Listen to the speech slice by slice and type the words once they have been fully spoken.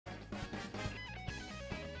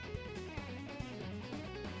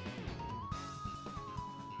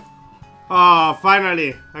Oh,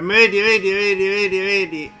 finally! I'm ready.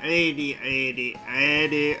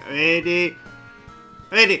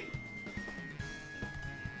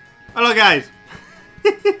 Hello, guys.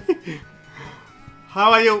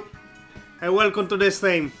 How are you? And welcome to the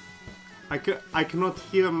stream. I cannot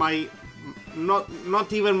hear my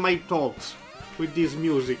not even my talks with this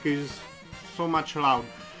music. It's so much loud.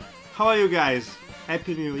 How are you guys?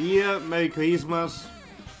 Happy New Year, Merry Christmas.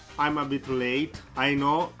 I'm a bit late. I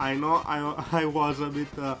know. I was a bit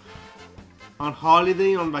on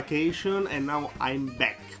holiday, on vacation, and now I'm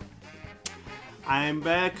back. I'm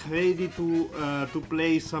back, ready to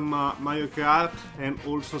play some Mario Kart and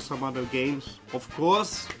also some other games, of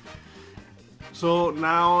course. So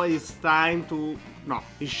now it's time to... No,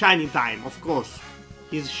 it's shiny time, of course.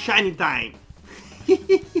 It's shiny time.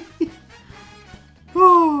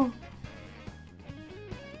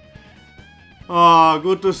 Oh,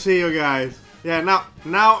 good to see you guys. Yeah,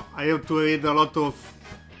 now I have to read a lot of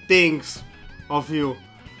things of you.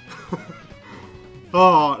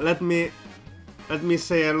 Oh, let me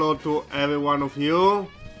say hello to every one of you.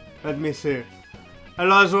 Let me see.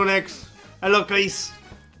 Hello Zunex. Hello Chris.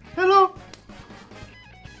 Hello.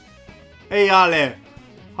 Hey Ale.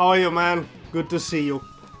 How are you, man? Good to see you.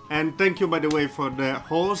 And thank you, by the way, for the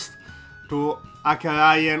host to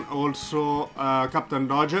Akarai and also Captain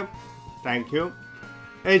Dodger. Thank you.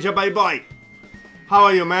 Hey Jabai boy. How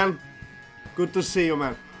are you, man? Good to see you,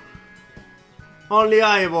 man. Only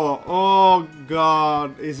Ivo. Oh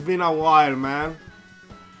god, it's been a while, man.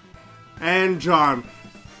 And John.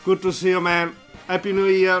 Good to see you, man. Happy New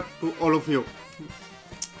Year to all of you.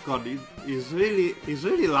 God, it's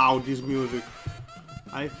really loud, this music.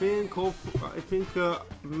 I think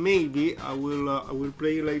maybe I will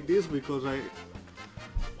play like this because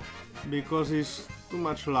it's too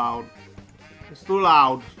much loud. It's too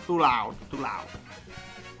loud.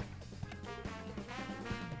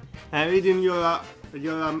 I'm reading your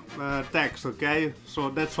text, okay? So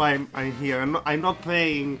that's why I'm here. I'm not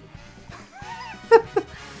playing.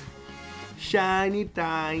 Shiny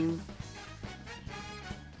time.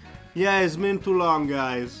 Yeah, it's been too long,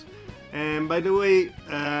 guys. And by the way,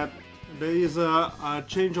 there is a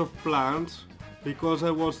change of plans because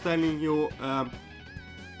I was telling you.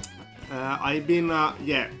 I've been,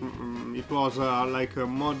 it was like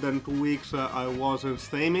more than 2 weeks I wasn't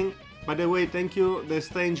streaming. By the way, thank you, the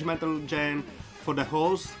Strange Metal Gen, for the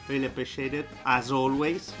host. Really appreciate it, as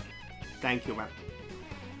always. Thank you, man.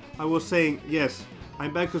 I was saying, yes,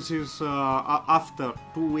 I'm back since after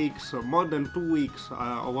 2 weeks, more than 2 weeks,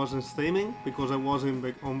 I wasn't streaming because I was on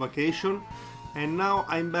vacation. And now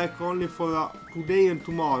I'm back only for today and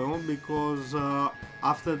tomorrow because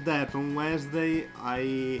after that on Wednesday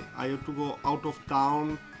I have to go out of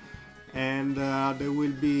town and they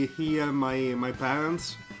will be here my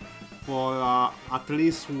parents for at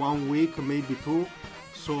least 1 week, maybe 2.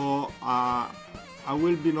 So I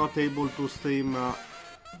will be not able to stream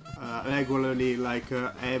regularly like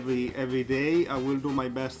every day. I will do my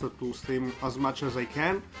best to stream as much as I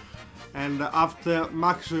can. And after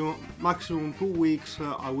maximum 2 weeks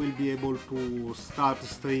I will be able to start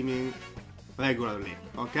streaming regularly.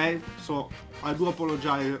 Okay, so I do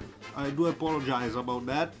apologize about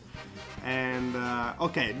that. And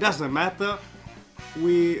okay, doesn't matter.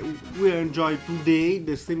 We enjoy today,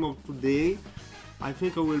 the stream of today. I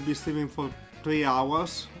think I will be streaming for 3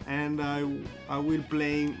 hours and I will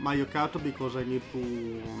play Mario Kart because I need to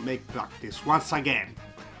make practice once again.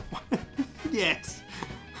 Yes.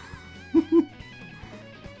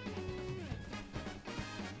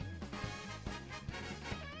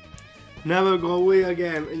 Never go away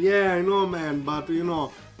again. Yeah, I know, man, but you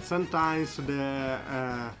know, sometimes the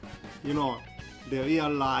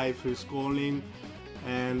real life is calling,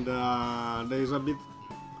 and there is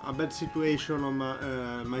a bad situation on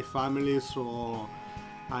my family, so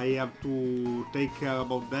I have to take care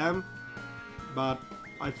about them. But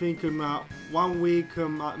I think in 1 week,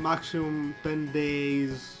 maximum 10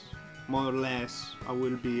 days, more or less, I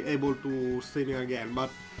will be able to stream again.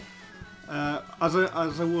 But as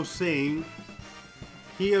I was saying,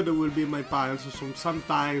 here there will be my parents, so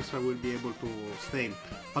sometimes I will be able to stream,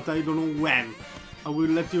 but I don't know when. I will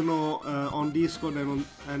let you know on Discord and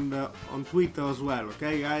on Twitter as well,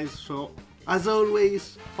 okay guys? So, as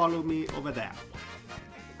always, follow me over there.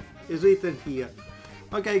 It's written here.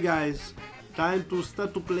 Okay guys, time to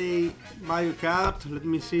start to play Mario Kart. Let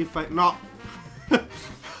me see if no!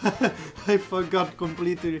 I forgot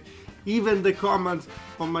completely. Even the comments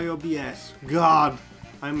on my OBS. God,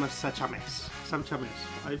 I'm such a mess.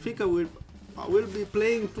 I think I will be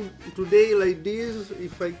playing today like this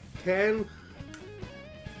if I can.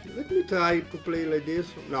 Let me try to play like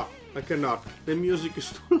this. No, I cannot. The music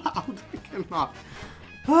is too loud. I cannot.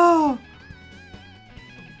 Oh.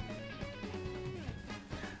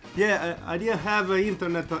 Yeah, I didn't have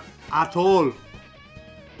internet at all.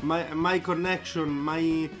 My connection,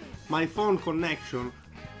 my phone connection,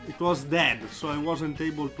 it was dead, so I wasn't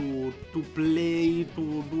able to play,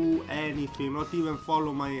 to do anything, not even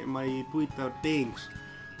follow my Twitter things.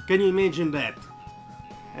 Can you imagine that?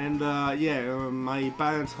 And yeah, my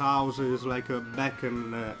parents' house is like back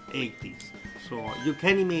in 80s, so you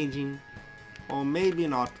can imagine, or maybe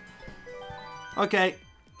not. Okay,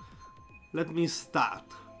 let me start.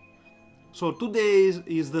 So today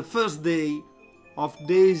is the first day of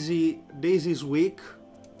Daisy's week.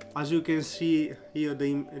 As you can see here,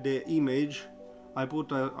 the image, I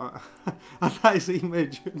put a nice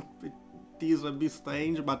image. It is a bit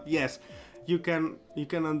strange, but yes, you can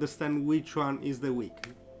understand which one is the week,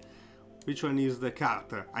 which one is the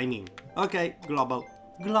character. I mean, okay, global,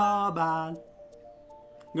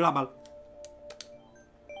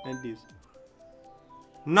 and this,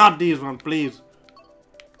 not this one, please.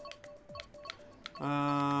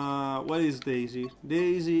 Where is Daisy?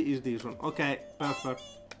 Daisy is this one. Okay, perfect.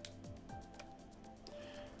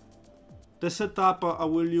 The setup, I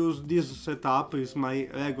will use this setup, is my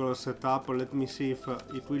regular setup. Let me see if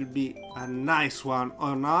it will be a nice one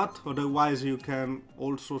or not. Otherwise, you can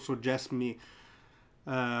also suggest me,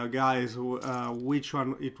 guys, which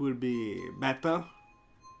one it will be better.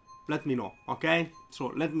 Let me know, okay? So,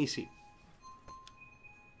 let me see.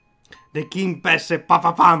 The King Pesse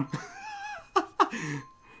Papapam!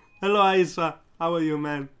 Hello Isa, how are you,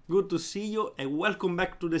 man? Good to see you and welcome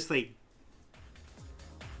back to the stream.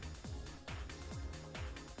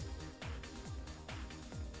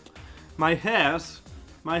 My hairs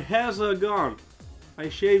are gone. I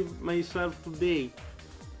shaved myself today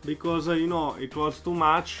because you know, it was too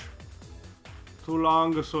much, too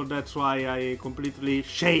long, so that's why I completely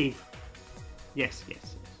shave. Yes.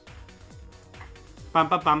 Pam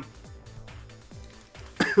pam pam.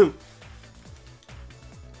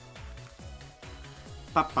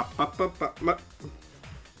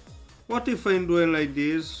 What if I'm doing like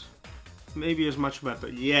this? Maybe it's much better.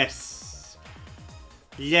 Yes,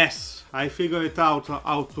 I figured it out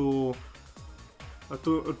how to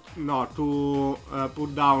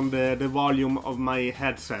put down the volume of my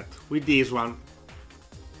headset with this one.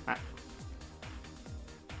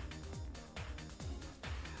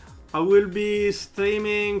 I will be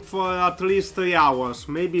streaming for at least 3 hours,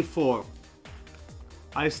 maybe 4.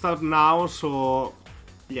 I start now, so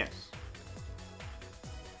yes.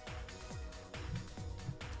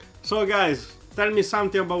 So guys, tell me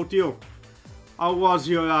something about you. How was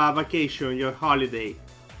your vacation, your holiday,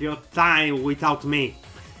 your time without me?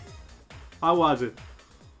 How was it?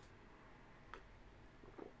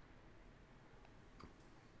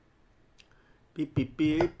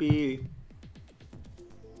 Pee.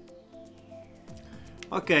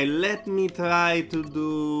 Okay, let me try to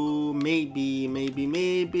do maybe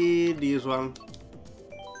this one.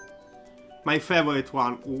 My favorite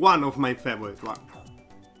one of my favorite one.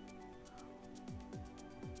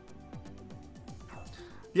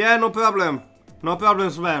 Yeah, no problem,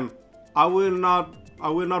 Sven. I will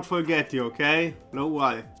not forget you, okay? No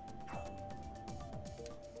worry.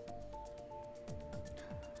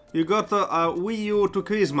 You got a Wii U to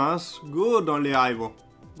Christmas? Good, only Ivo.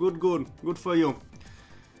 Good for you.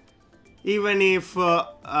 Even if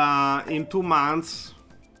in 2 months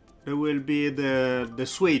there will be the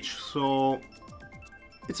Switch, so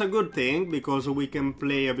it's a good thing because we can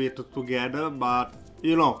play a bit together, but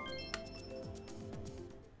you know,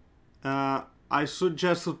 I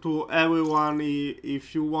suggest to everyone,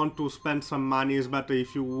 if you want to spend some money, it's better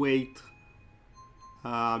if you wait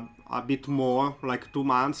a bit more, like 2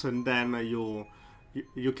 months, and then you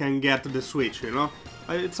can get the Switch, you know?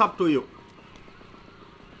 It's up to you.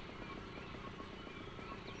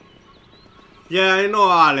 Yeah, I know,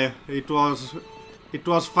 Ale. It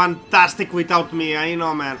was fantastic without me, I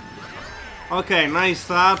know, man. Okay, nice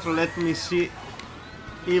start. Let me see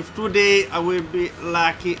if today I will be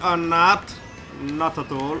lucky or not. Not at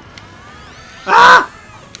all. Ah!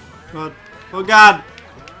 God. Oh God!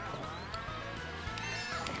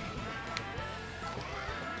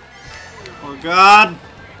 Oh God!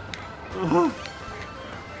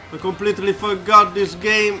 I completely forgot this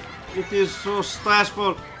game. It is so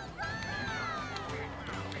stressful.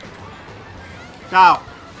 Ciao.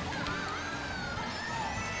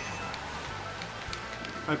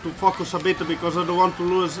 I have to focus a bit because I don't want to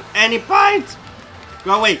lose any points.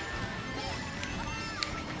 Go away.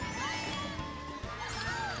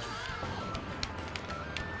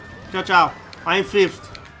 Ciao, ciao. I'm 5th.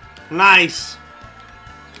 Nice.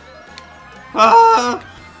 Ah!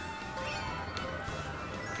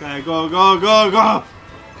 Okay, go, go, go, go.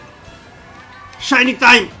 Shiny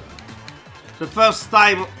time. The first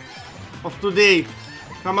time of today.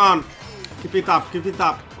 Come on. Keep it up, keep it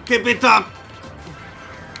up, keep it up.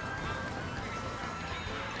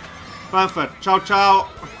 Perfect. Ciao, ciao.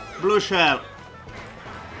 Blue shell.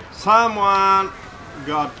 Someone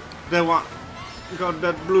got the one. Got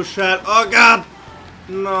that blue shell. Oh god.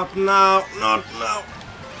 Not now, not now.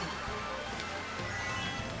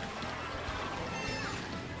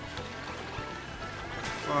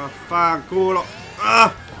 Vaffanculo.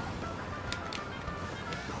 Ah.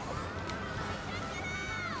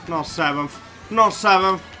 No seventh. No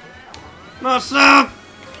seventh. No seventh.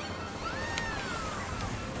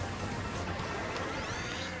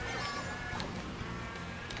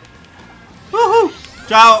 Woohoo!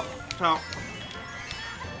 Ciao. Ciao.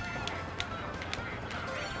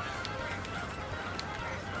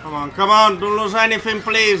 Come on, don't lose anything,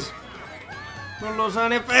 please. Don't lose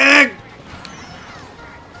anything.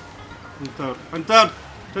 And third.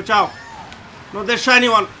 Ciao, ciao. Not the shiny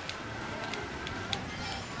one.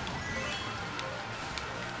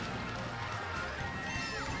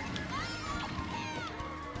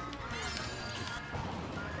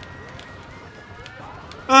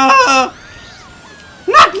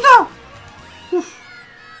 Not now. Oof.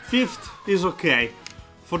 Fifth is okay.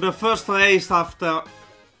 For the first race after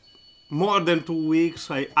more than 2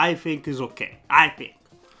 weeks, I think is okay. I think.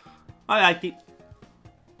 Alrighty.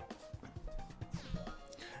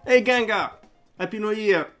 Hey Ganga, Happy New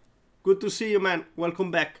Year. Good to see you, man.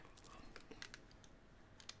 Welcome back.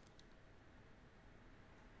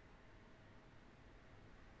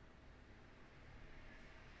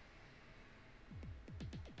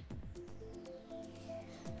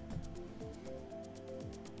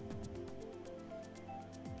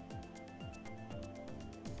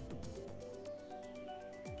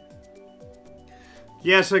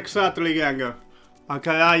 Yes, exactly, Ganga.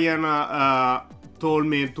 Ryan told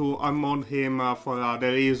me to unmod him for the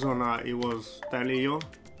reason he was telling you.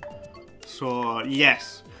 So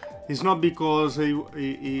yes, it's not because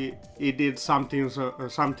he did something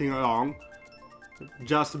wrong,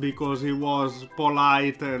 just because he was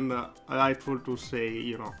polite and rightful to say,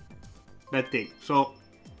 you know, that thing. So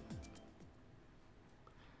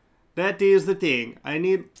that is the thing. I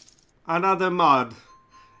need another mod.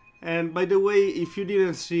 And by the way, if you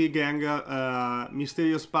didn't see, Ganga,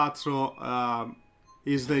 Mysterious Pazzo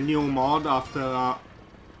is the new mod after,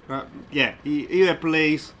 yeah, he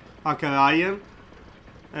replaced Ryan.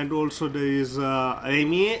 And also there is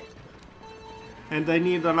Remy. And I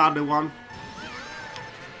need another one.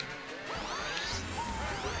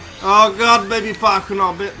 Oh god, Baby Park,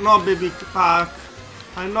 no, not Baby Park.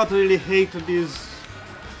 I not really hate this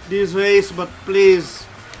race, but please,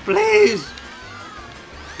 please.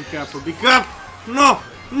 Be careful, be careful! No!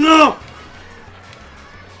 No!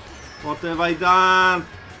 What have I done?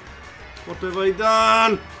 What have I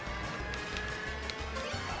done?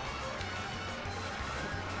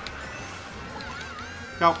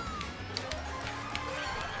 Go.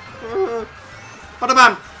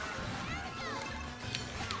 Bam!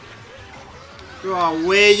 Go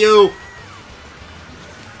away, you!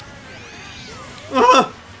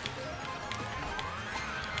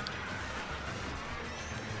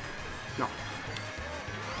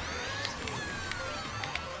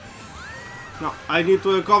 No, I need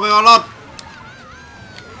to recover a lot.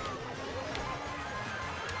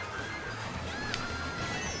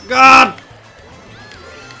 God!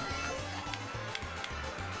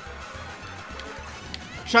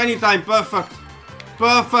 Shiny time, perfect.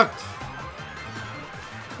 Perfect.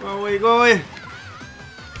 Go away, go away.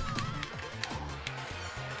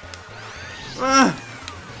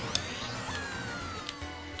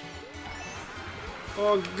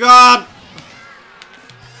 Oh god!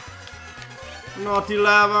 Not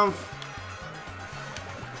 11th.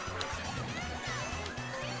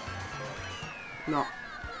 No.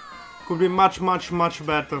 Could be much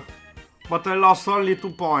better. But I lost only 2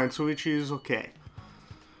 points, which is okay.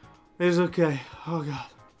 It's okay. Oh god.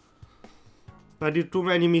 I did too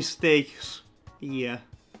many mistakes. Yeah.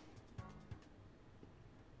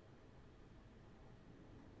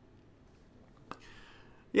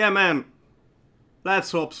 Yeah, man. Let's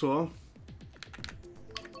hope so.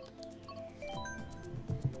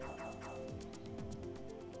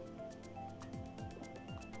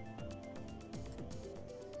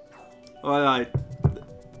 Alright.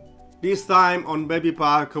 This time on Baby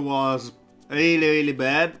Park was really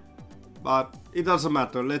bad. But it doesn't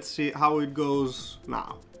matter. Let's see how it goes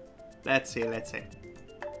now. Let's see.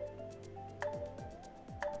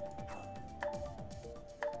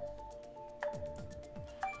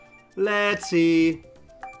 Let's see.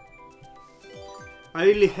 I'm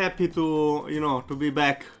really happy to, you know, to be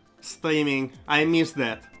back streaming. I miss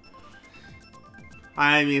that.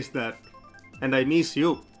 I miss that. And I miss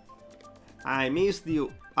you. I missed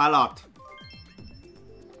you a lot.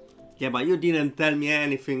 Yeah, but you didn't tell me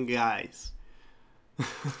anything, guys.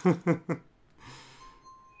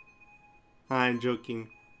 I'm joking.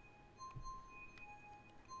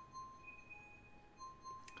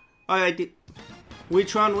 Alrighty.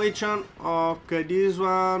 Which one? Which one? Okay, this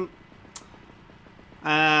one.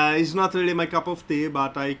 It's not really my cup of tea,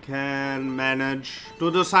 but I can manage to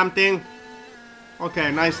do something.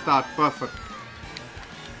 Okay, nice start. Perfect.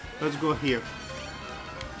 Let's go here.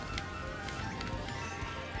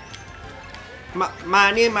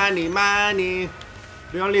 Money, money, money.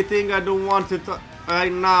 The only thing I don't want it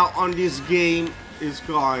right now on this game is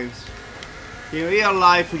coins. In real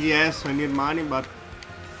life, yes, I need money, but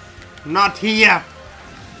not here.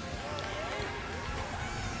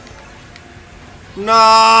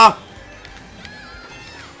 No!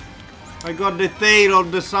 I got the tail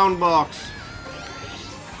of the soundbox.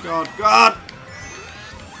 God, God!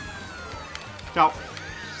 Ciao.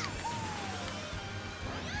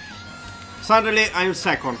 Suddenly, I'm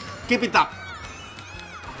second. Keep it up.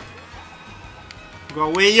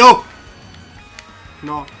 Go away, you!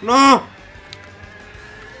 No, no!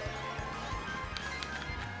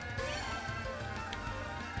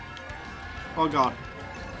 Oh God.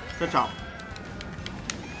 Ciao, ciao.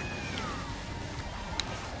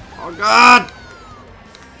 Oh God!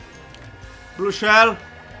 Blue shell?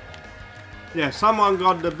 Yeah, someone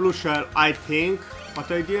got the blue shell, I think.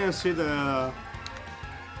 But I didn't see the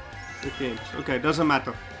things. Okay, doesn't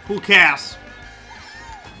matter. Who cares?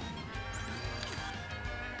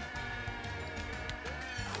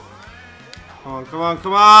 Come on, come on,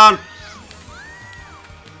 come on!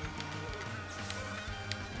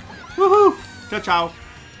 Woohoo! Ciao, ciao.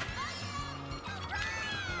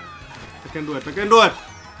 I can do it, I can do it!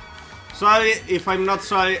 Sorry if I'm not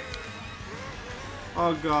sorry.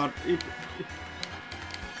 Oh God.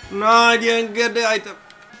 No, I didn't get the item.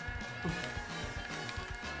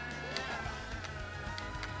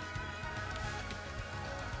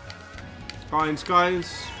 Coins,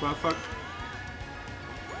 coins. Perfect.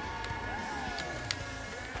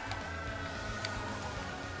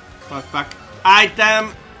 Perfect.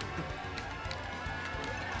 Item.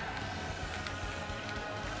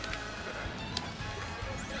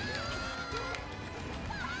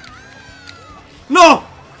 No!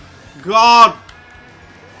 God!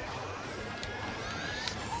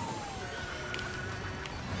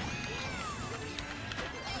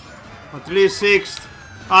 At least sixth.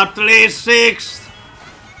 At least sixth.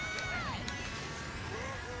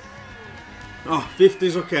 Oh, fifth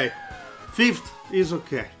is okay. Fifth is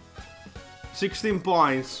okay. 16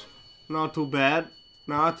 points. Not too bad.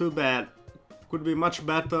 Not too bad. Could be much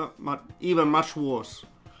better, but even much worse.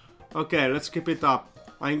 Okay, let's keep it up.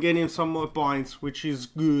 I'm getting some more points, which is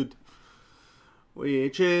good.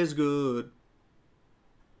 Which is good.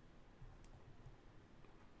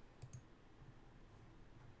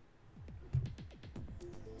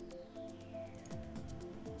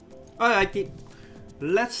 Alrighty.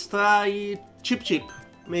 Let's try Chip Chip.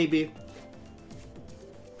 Maybe.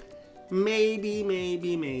 Maybe,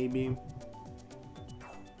 maybe, maybe.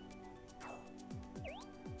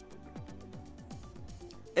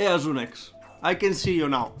 Hey Azunex, I can see you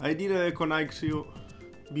now. I didn't recognize you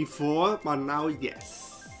before, but now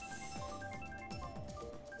yes.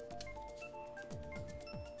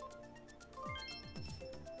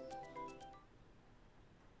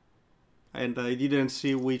 And I didn't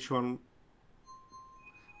see which one.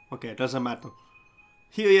 Okay, doesn't matter.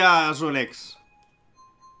 Here you are, Azunex.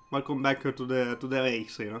 Welcome back to the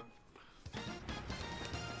race, you know.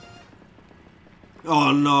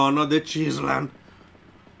 Oh no, not the Cheeseland.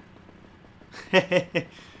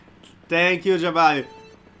 Thank you, Jabari.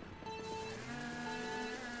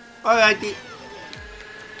 Alrighty.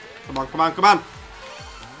 Come on, come on, come on.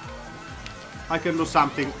 I can do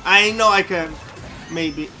something. I know I can.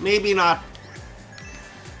 Maybe. Maybe not.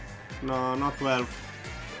 No, not 12.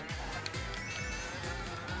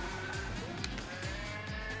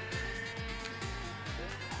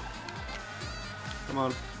 Come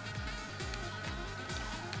on.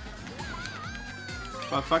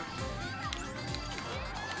 Perfect.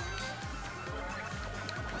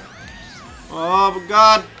 Oh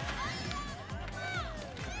God!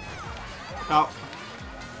 Ciao.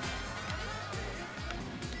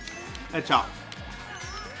 E ciao.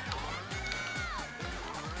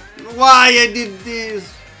 Why I did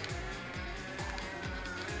this?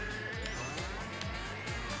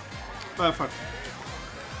 Perfect.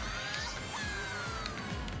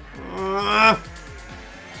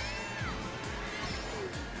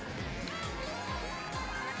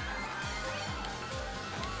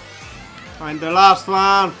 And the last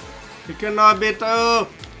one. You cannot be too.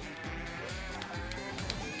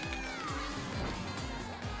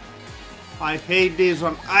 I hate this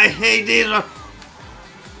one. I hate this one.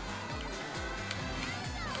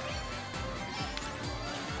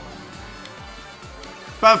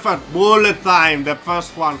 Perfect bullet time, the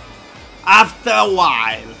first one. After a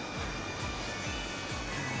while.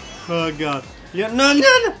 Oh god. Yeah, no, no,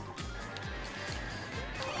 no.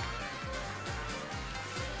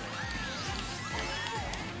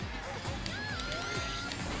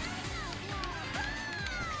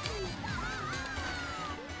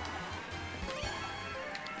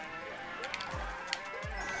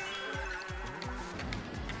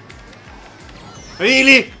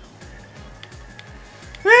 Really?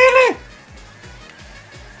 Really?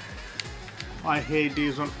 I hate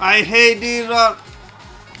this one. I hate this one.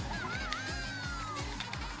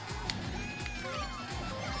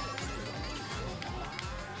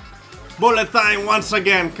 Bullet time once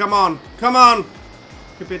again. Come on. Come on.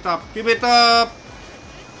 Keep it up. Keep it up.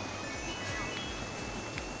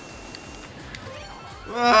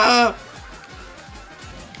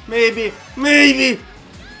 Maybe. Maybe.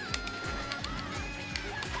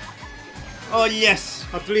 Oh yes,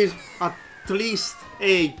 at least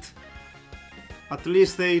 8. At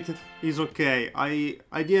least 8 is okay.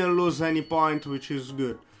 I didn't lose any point, which is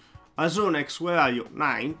good. Azunex, where are you?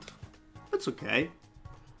 9th. That's okay.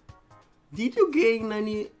 Did you gain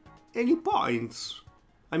any points?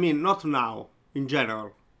 I mean, not now, in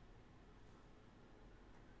general.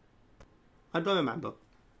 I don't remember.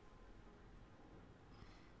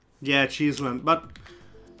 Yeah, Cheeseland, but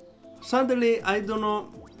suddenly I don't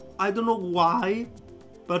know why,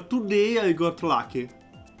 but today I got lucky.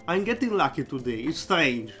 I'm getting lucky today. It's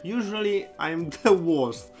strange. Usually I'm the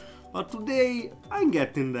worst, but today I'm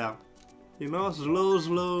getting there. You know,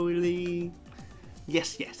 slowly.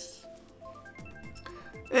 Yes, yes.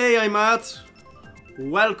 Hey, I'm Matt.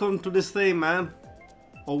 Welcome to the stream, man.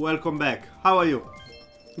 Or welcome back. How are you?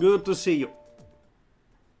 Good to see you.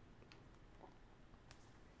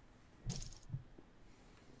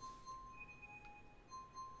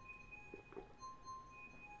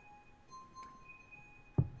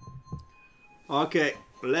 Okay,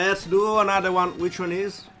 let's do another one. Which one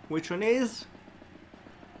is? Which one is?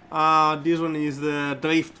 This one is the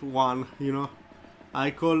drift one, you know.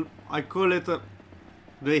 I call it a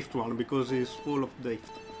drift one because it's full of drift.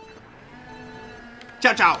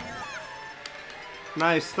 Ciao ciao!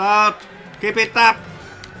 Nice start. Keep it up.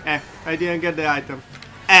 I didn't get the item.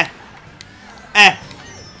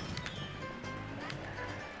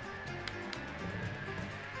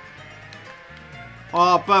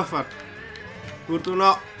 Oh, perfect. Good to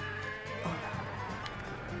know.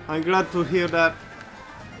 I'm glad to hear that.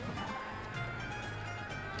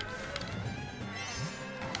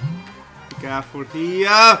 Be careful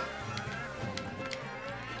here.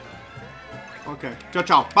 Okay. Ciao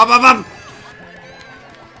ciao. Bam bam bam.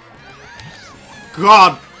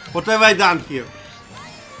 God, what have I done here?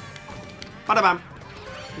 Bada bam.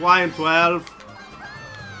 1 and 12.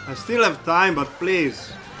 I still have time, but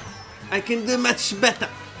please. I can do much better.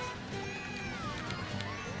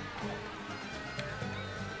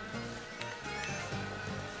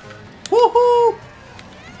 Woohoo!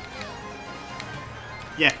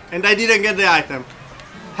 Yeah, and I didn't get the item.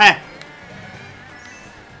 Heh.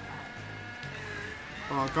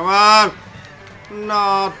 Oh, come on.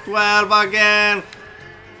 No, 12 again.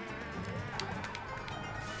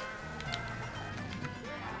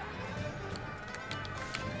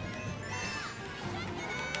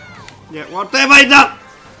 Yeah, what have I done?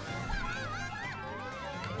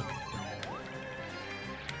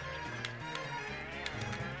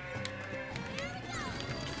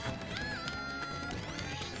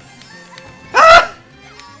 Ah!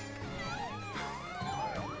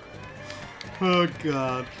 Oh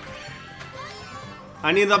god.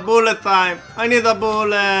 I need a bullet time. I need a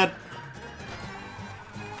bullet.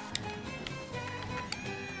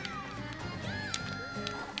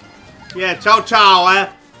 Yeah, ciao ciao, eh.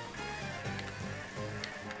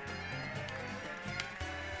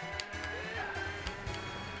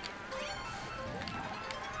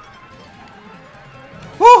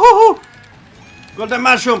 Woohoo! Golden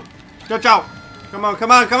mushroom. Ciao ciao. Come on,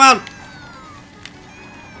 come on, come on.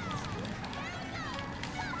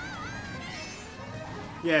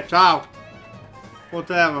 Yeah, ciao.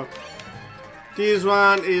 Whatever. This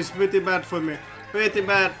one is pretty bad for me. Pretty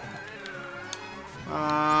bad.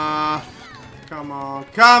 Come on.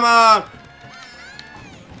 Come on.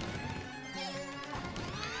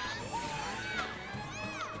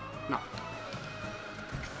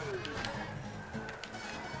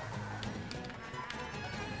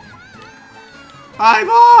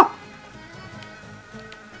 Ivo!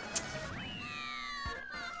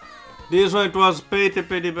 This one it was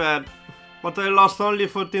pretty bad. But I lost only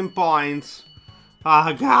 14 points.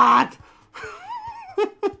 Oh god!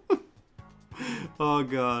 Oh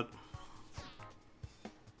god.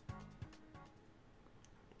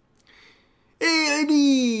 Hey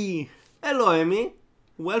Amy! Hello Amy!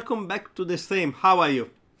 Welcome back to the stream. How are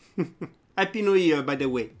you? Happy New Year by the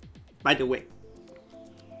way.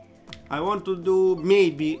 I want to do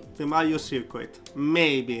maybe the Mario circuit.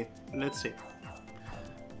 Maybe. Let's see.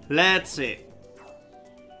 Let's see.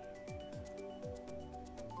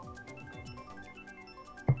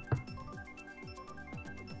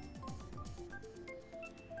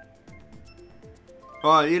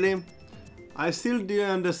 Oh, really? I still didn't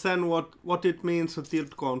understand what it means to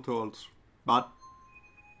tilt controls. But,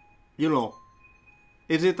 you know,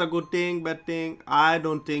 is it a good thing, bad thing? I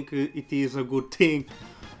don't think it is a good thing.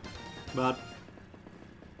 But,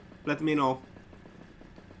 let me know.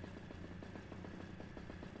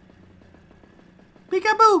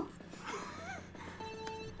 Peekaboo!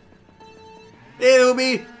 Hey,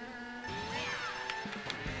 Ubi!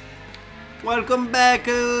 Welcome back,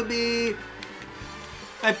 Ubi!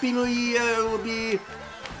 Happy New Year, Ubi!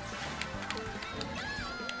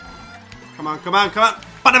 Come on, come on, come on!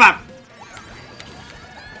 Badabam!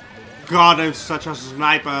 God, I'm such a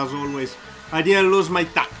sniper as always. I didn't lose my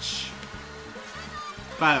touch.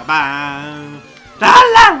 Badabam!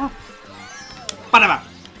 Badabam!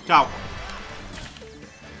 Ciao!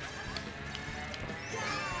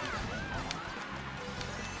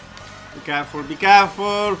 Be careful, be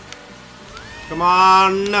careful! Come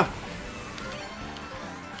on!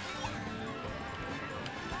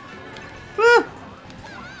 Woo!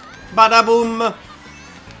 Bada boom!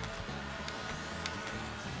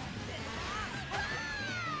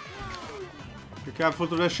 Be careful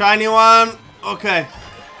to the shiny one! Okay,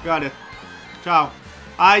 got it. Ciao.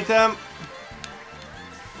 Item.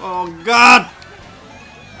 Oh god!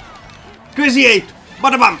 Crazy 8!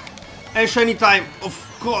 Bada bam! And shiny time, of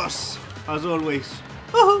course! As always.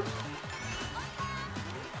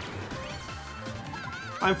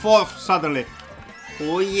 I'm fourth suddenly.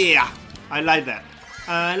 Oh yeah! I like that.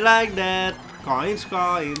 I like that. Coins,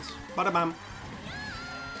 coins. Bada bam.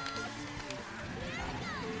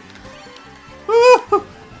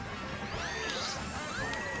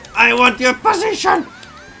 I want your position!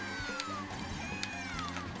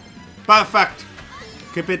 Perfect.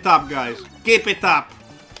 Keep it up, guys. Keep it up.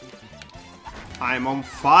 I'm on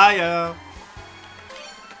fire.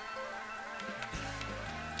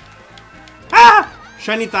 Ah!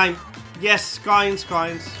 Shiny time. Yes, coins,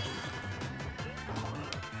 coins.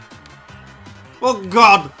 Oh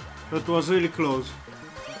god! That was really close.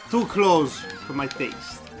 Too close for my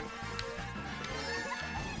taste.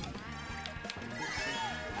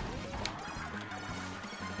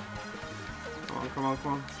 Come on, come on,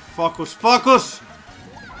 come on. Focus, focus!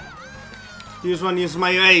 This one is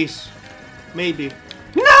my race. Maybe.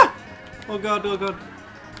 No! Oh god, oh god.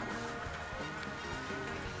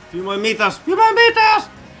 Few more meters, few more meters!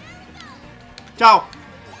 Ciao!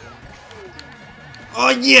 Oh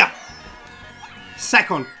yeah!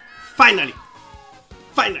 Second! Finally!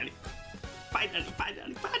 Finally! Finally,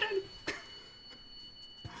 finally, finally!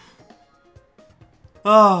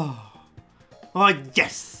 Oh! Oh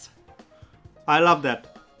yes! I love that.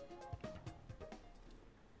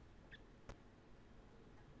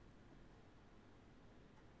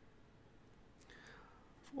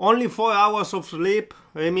 Only 4 hours of sleep,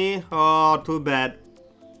 Amy? Oh, too bad.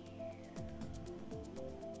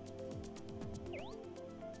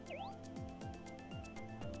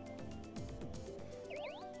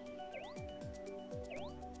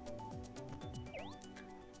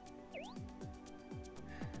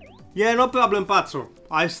 Yeah, no problem, Pazzo.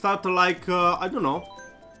 I start like, I don't know,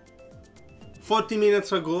 40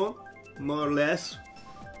 minutes ago, more or less.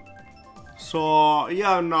 So,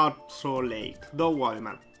 you're not so late. Don't worry,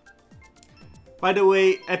 man. By the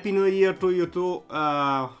way, Happy New Year to you too,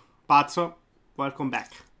 Pazzo. Welcome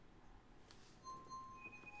back.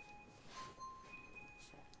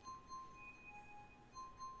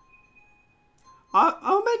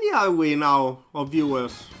 How many are we now of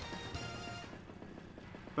viewers?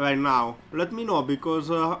 Right now? Let me know, because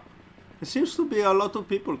there seems to be a lot of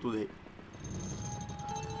people today.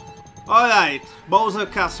 Alright, Bowser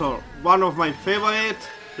Castle. One of my favorite.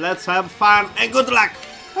 Let's have fun and good luck.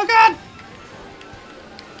 Oh god!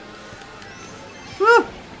 Woo!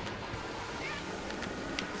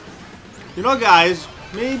 You know guys,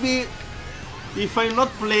 maybe if I'm not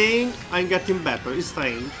playing, I'm getting better. It's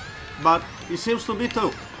strange, but it seems to be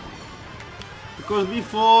true. Because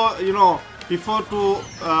before, you know, before to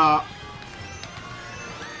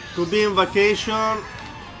be in vacation,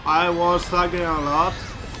 I was struggling a lot,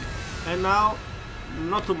 and now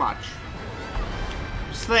not too much.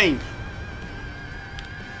 Strange.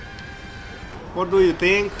 What do you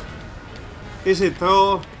think? Is it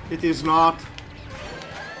true? It is not.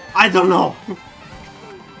 I don't know.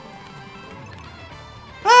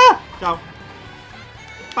 Ah! Ciao.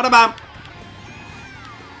 Bada-bam.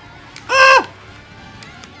 Ah!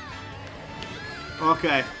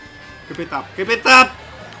 Okay. Keep it up. Keep it up!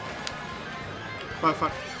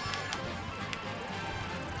 Perfect.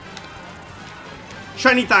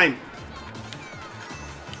 Shiny time!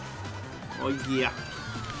 Oh yeah.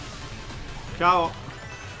 Ciao.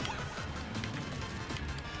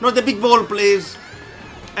 Not the big ball, please.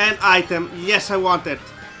 And item. Yes, I want it.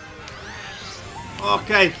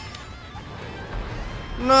 Okay.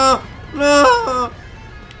 No. No.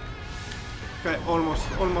 Okay,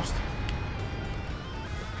 almost. Almost.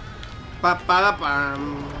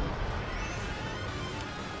 Pa-pa-da-pam.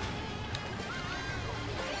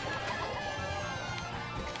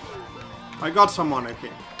 I got someone, I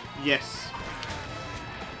think. Yes.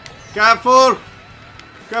 Careful!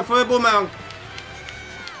 Careful, boomerang.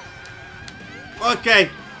 Okay,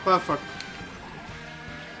 perfect.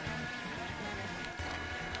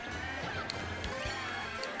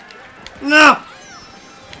 No!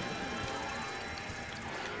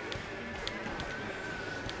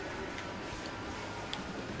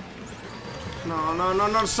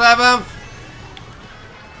 No, seventh!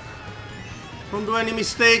 Don't do any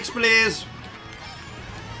mistakes, please.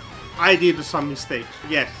 I did some mistakes,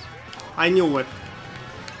 yes. I knew it.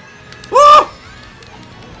 Woo!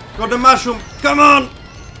 Got the mushroom, come on!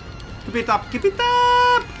 Keep it up, keep it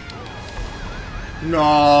up!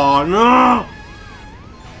 No, no!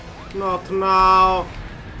 Not now.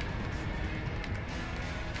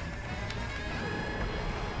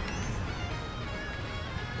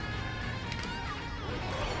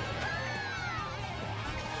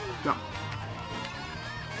 No.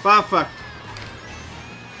 Perfect.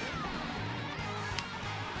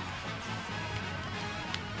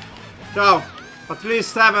 So, at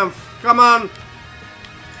least 7th. Come on.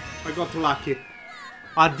 I got lucky.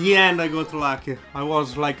 At the end I got lucky. I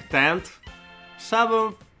was like 10th.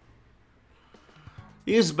 7th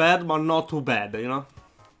is bad, but not too bad, you know.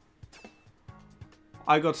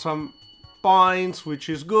 I got some points, which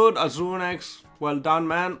is good. Azunex, well done,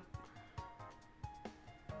 man.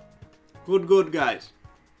 Good, guys.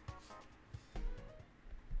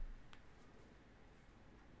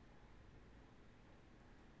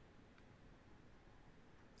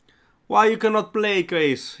 Why you cannot play,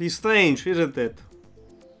 Chris? It's strange, isn't it?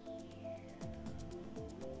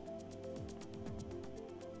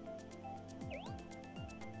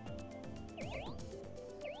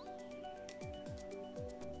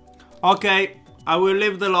 Okay, I will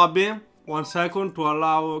leave the lobby. 1 second to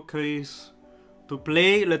allow Chris to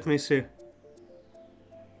play. Let me see.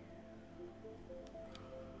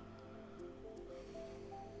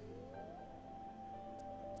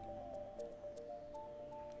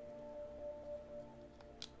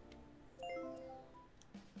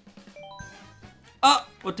 Ah,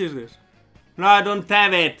 what is this? No, I don't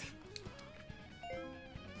have it.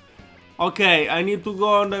 Okay, I need to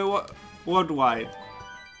go on the worldwide.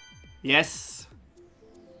 Yes.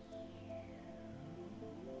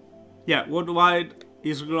 Yeah, worldwide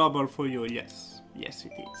is global for you. Yes. Yes,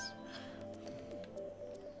 it is.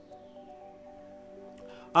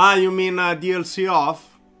 Ah, you mean DLC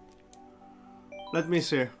off? Let me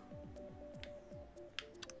see.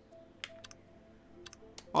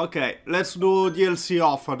 Okay, let's do DLC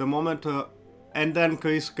off at the moment, and then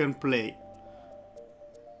Chris can play.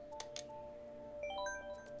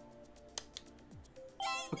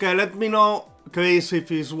 Okay, let me know, Chris, if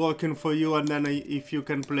it's working for you, and then if you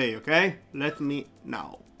can play, okay? Let me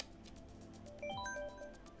know.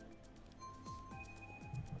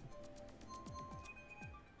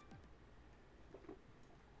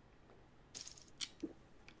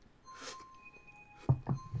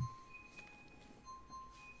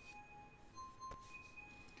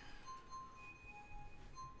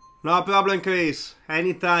 No problem, Chris.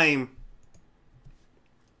 Anytime.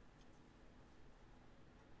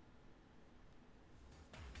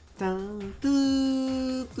 Dun,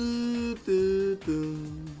 dun, dun, dun,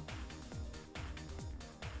 dun.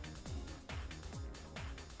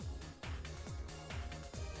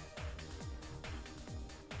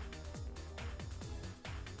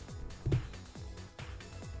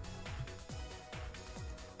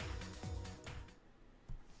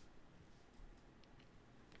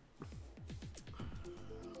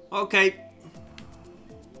 Okay.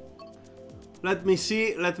 Let me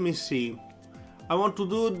see, let me see. I want to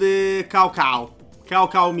do the cow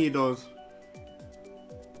meadows.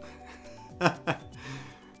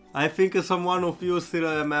 I think someone of you still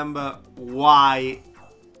remember why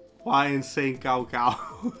I'm saying cow.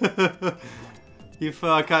 If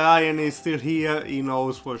Karayan is still here, he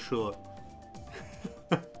knows for sure.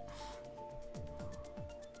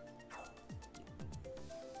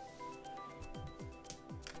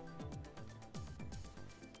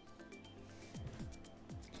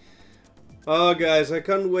 Oh guys, I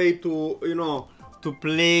can't wait to, you know, to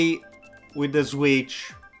play with the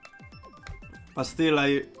Switch. But still,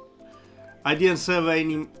 I didn't save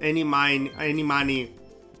any money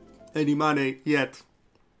yet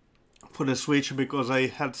for the Switch because I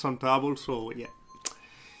had some trouble. So yeah,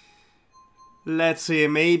 let's see.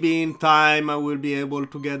 Maybe in time I will be able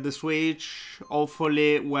to get the Switch.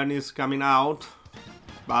 Hopefully when it's coming out.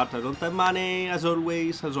 But I don't have money as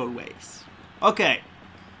always. Okay,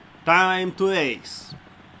 time to race.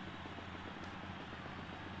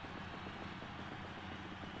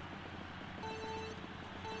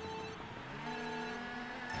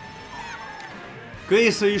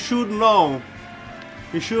 Chris, you should know.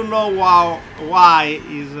 You should know why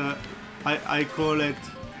is I call it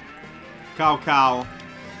cow.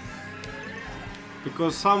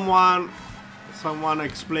 Because someone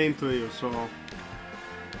explained to you, so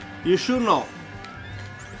you should know.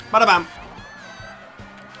 Bada bam.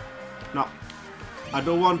 No, I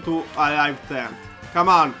don't want to arrive 10th. Come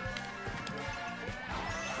on.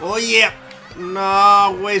 Oh yeah.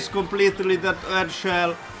 No, waste completely that red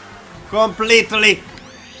shell. Completely!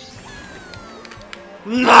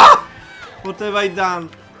 No! What have I done?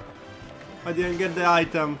 I didn't get the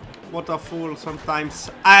item. What a fool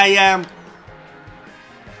sometimes I am.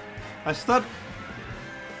 I start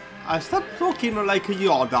talking like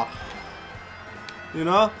Yoda. You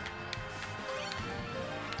know?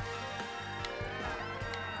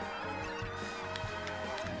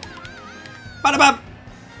 Bada-bam!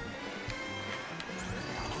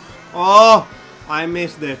 Oh! I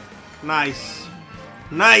missed it. Nice.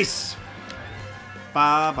 Nice!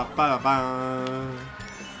 Ba ba ba ba.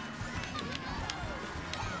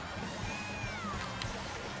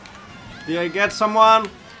 Did I get someone?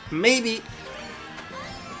 Maybe.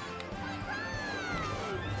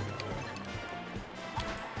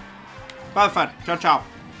 Perfect. Ciao ciao.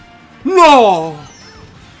 No!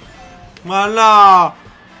 Ma no!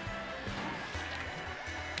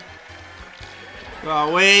 Go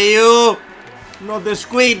away you! Not the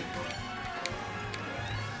squid!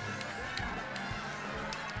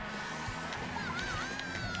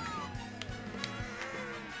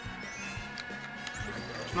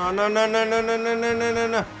 No.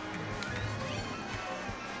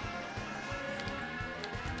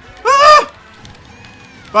 Ah!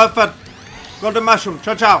 Perfect. Got the mushroom.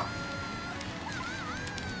 Ciao, ciao.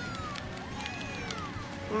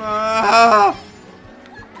 Ah!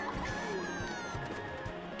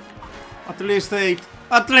 At least 8.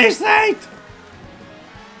 At least 8!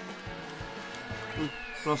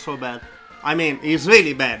 Not so bad. I mean, it's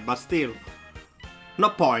really bad, but still. No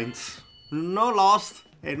points. No lost.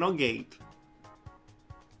 And no gate.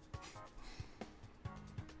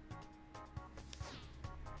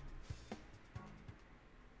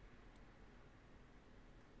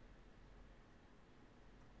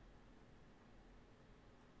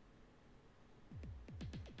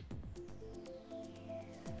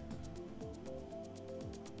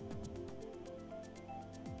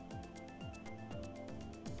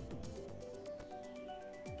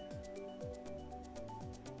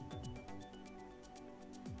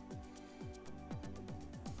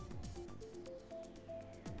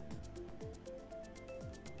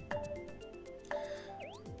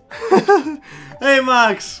 Hey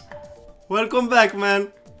Max! Welcome back,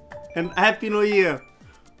 man! And Happy New Year!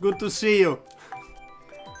 Good to see you!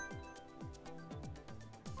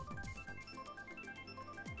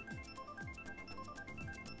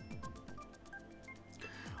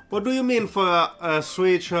 What do you mean for a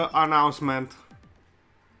Switch announcement?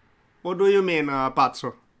 What do you mean,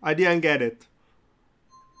 Pazzo? I didn't get it.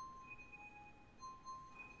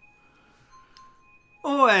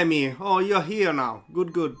 Oh, Amy! Oh, you're here now.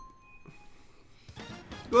 Good, good.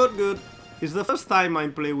 Good, good. It's the first time I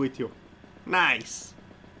play with you. Nice.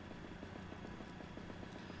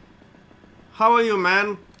 How are you,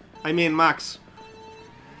 man? I mean, Max.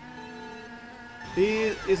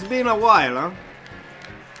 It's been a while,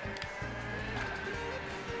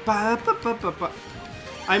 huh?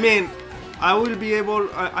 I mean, I will be able...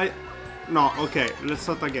 No, okay, let's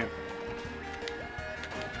start again.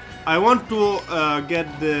 I want to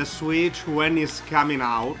get the Switch when it's coming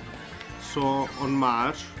out. so on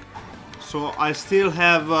March. So I still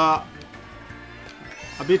have a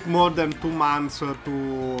bit more than 2 months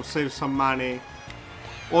to save some money.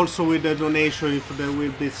 Also with the donation, if there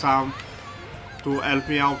will be some, to help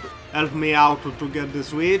me out to get the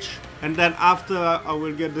Switch. And then after I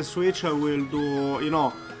will get the Switch, I will do, you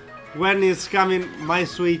know, when it's coming my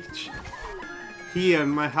Switch here in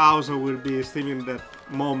my house, I will be streaming that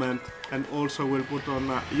moment, and also will put on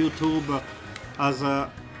YouTube as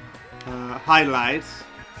highlights.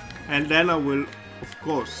 And then I will, of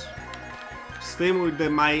course, stream with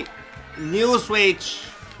my new Switch.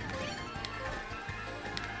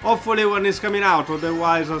 Hopefully when it's coming out,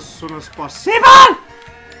 otherwise as soon as possible.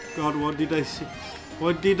 God, what did I see?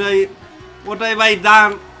 What have I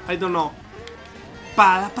done? I don't know.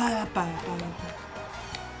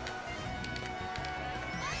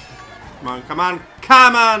 Come on, come on,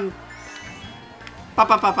 come on! Pa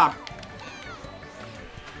pa pa pa.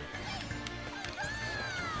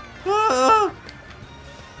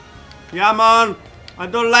 Yeah, man! I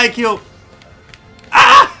don't like you!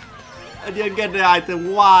 Ah! I didn't get the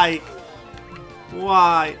item. Why?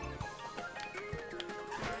 Why?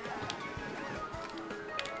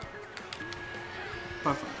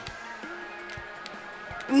 Perfect.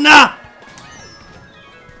 Nah!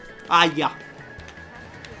 Ah, yeah.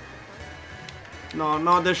 No,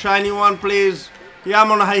 not the shiny one, please.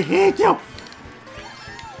 Yamon, I hate you.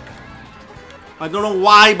 I don't know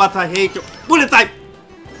why, but I hate you. Bullet type!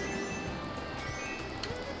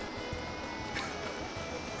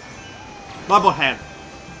 Bubble head.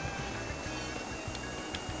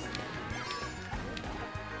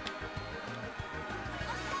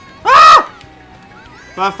 Ah!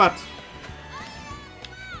 Perfect.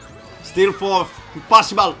 Still fourth.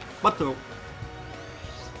 Impossible. But no.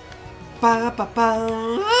 Pa, pa, pa.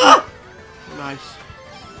 Ah! Nice.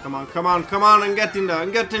 Come on, come on, come on, and get in there,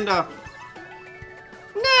 and get in there.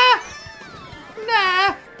 Nah!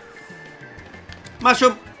 Nah!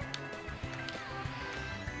 Mushroom!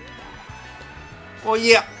 Oh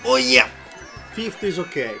yeah, oh yeah! 50 is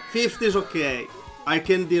okay, 50 is okay. I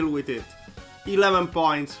can deal with it. 11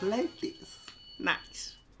 points, like this. Nice.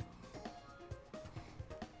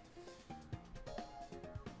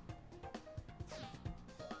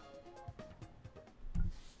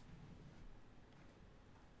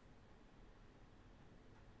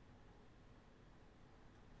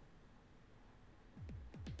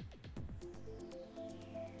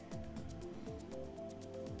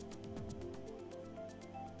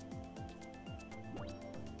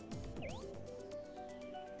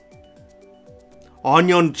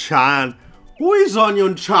 Onion-chan? Who is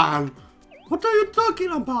Onion-chan? What are you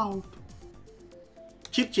talking about?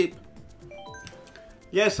 Chip chip.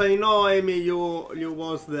 Yes, I know, Amy, you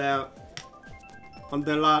was there on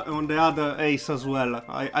the other ace as well.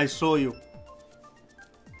 I saw you.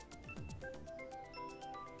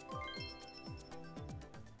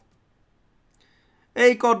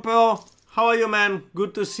 Hey Corpo, how are you, man?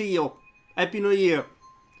 Good to see you. Happy New Year.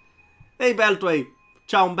 Hey Beltway.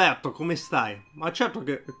 Ciao Umberto, come stai? Ma certo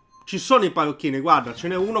che ci sono i parrucchini, guarda, ce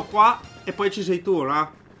n'è uno qua e poi ci sei tu,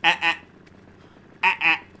 no?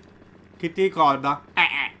 Che ti ricorda?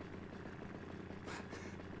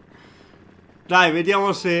 Dai,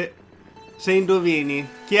 vediamo se indovini.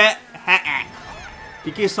 Chi è?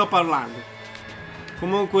 Di chi sto parlando?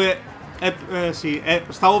 Comunque, sì,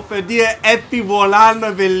 stavo per dire Happy buon anno,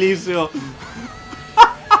 è bellissimo.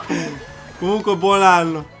 Comunque buon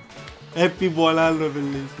anno. Happy buon anno, è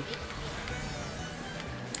bellissimo.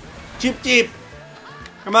 Chip chip.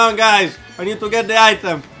 Come on guys, I need to get the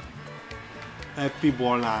item. Happy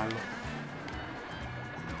buon anno.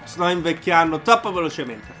 Sto invecchiando troppo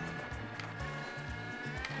velocemente.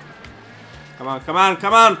 Come on, come on,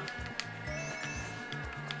 come on.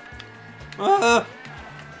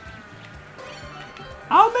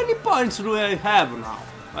 How many points do I have now?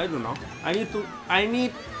 I don't know. I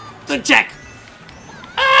need to check.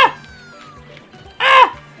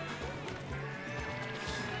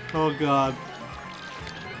 Oh god.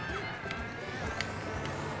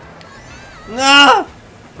 No!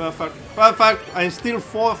 Perfect. Perfect. I'm still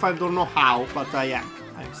fourth. I don't know how, but I am.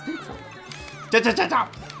 I'm still fourth. Cha cha cha cha.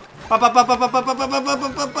 Pop pop pop pop pop pop pop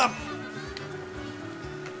pop pop pop.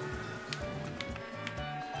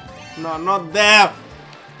 No, not there.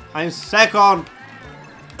 I'm second.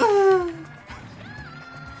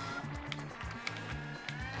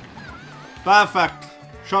 Perfect.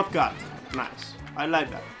 Shortcut. Nice. I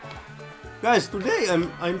like that. Guys, today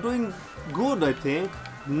I'm doing good, I think.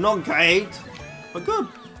 Not great, but good.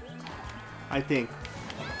 I think.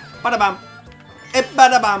 Badabam.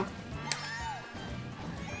 Badabam.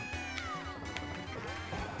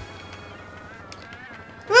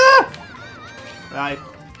 Right.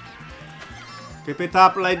 Keep it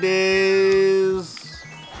up like this.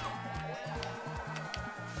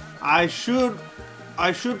 I should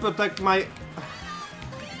protect my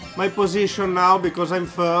position now because I'm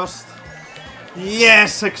first.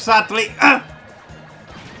 Yes, exactly.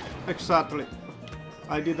 Exactly.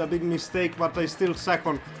 I did a big mistake, but I still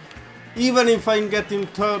second. Even if I'm getting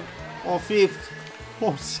third or fifth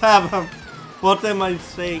or seventh. What am I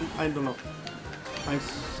saying? I don't know. I'm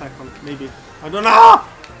second, maybe. I don't know!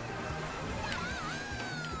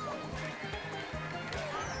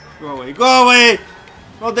 Go away, go away!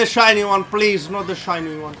 Not the shiny one, please, not the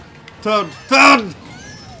shiny one. Third!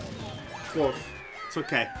 Fourth. It's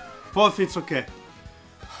okay. Fourth, it's okay.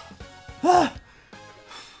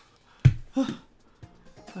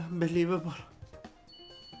 Unbelievable.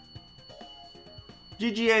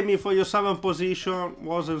 GG Amy for your 7th position.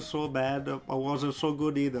 Wasn't so bad, but wasn't so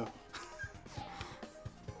good either.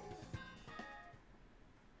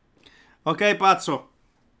 Okay, Pazzo.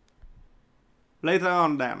 Later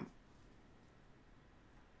on then.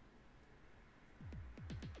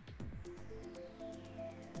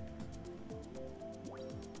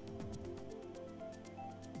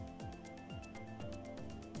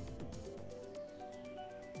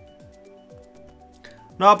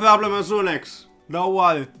 No problem, Azunex. Don't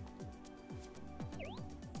worry.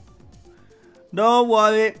 Don't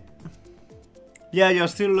worry. Yeah, you're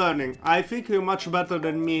still learning. I think you're much better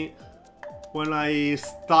than me when I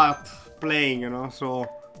start playing, you know, so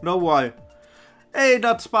don't worry. Hey,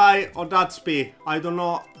 that's Spy or that's P. I don't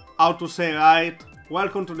know how to say right.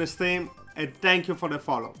 Welcome to the stream and thank you for the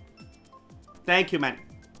follow. Thank you, man.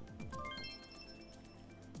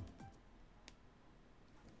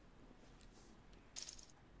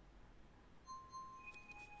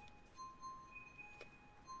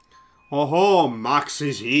 Oh, Max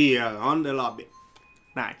is here on the lobby.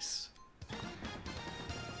 Nice.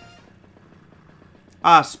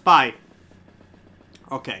 Ah, Spy.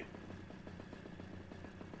 Okay.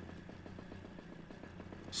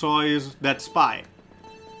 So is that Spy.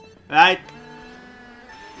 Right?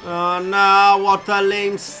 Oh no, what a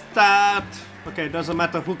lame stat. Okay, doesn't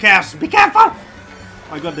matter, who cares? Be careful!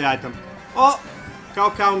 I got the item. Oh!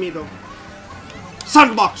 Cow middle.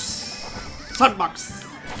 Sandbox! Sandbox!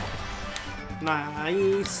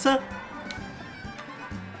 Nice!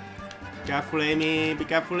 Careful, Amy. Be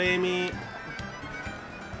careful, Amy.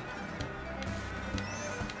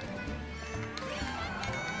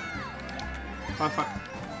 Oh, fuck.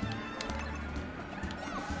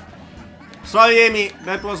 Sorry, Amy.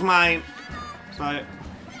 That was mine. Sorry.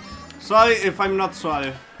 Sorry if I'm not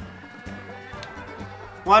sorry.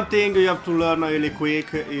 One thing you have to learn really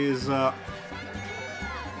quick is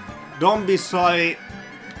don't be sorry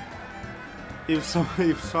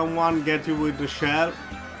if someone gets you with the shell,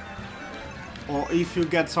 or if you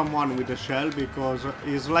get someone with the shell, because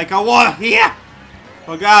it's like a war here.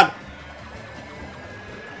 Oh god.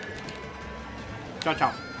 Ciao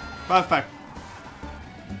ciao. Perfect.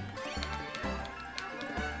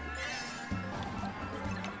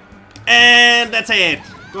 And that's it.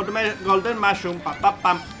 Golden mushroom, pa pa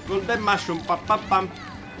pam. Golden mushroom, pa pa pam.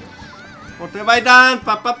 What have I done?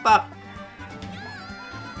 Pa pa pa.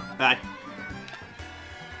 Right.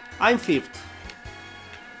 I'm 5th.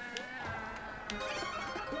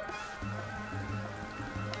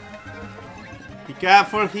 Be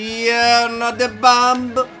careful here, not the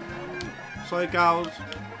bomb. Sorry, cows.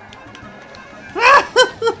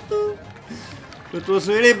 That was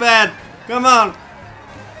really bad. Come on.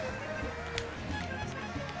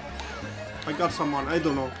 I got someone. I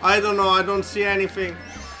don't know. I don't know. I don't see anything.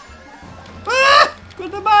 Ah!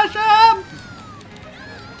 Got the mushroom.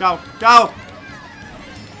 Ciao. Ciao.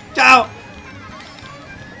 Ciao.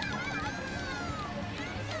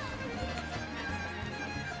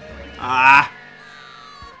 Ah.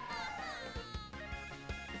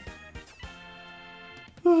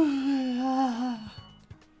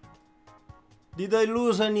 Did I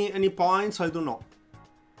lose any points? I don't know.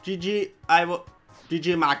 GG,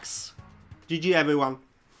 GG Max. GG everyone.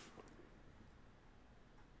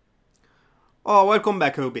 Oh, welcome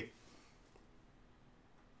back, Ruby.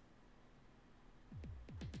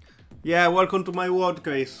 Yeah, welcome to my world,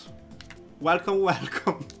 Chris. Welcome,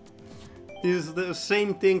 welcome. It's the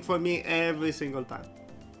same thing for me every single time.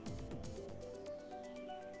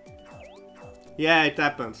 Yeah, it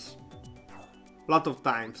happens. Lot of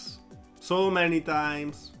times. So many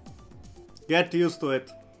times. Get used to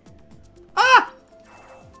it. Ah!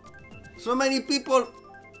 So many people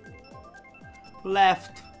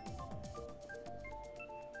left.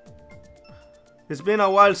 It's been a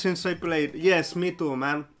while since I played. Yes, me too,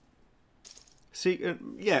 man.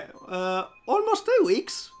 yeah, almost 2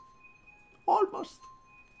 weeks. Almost.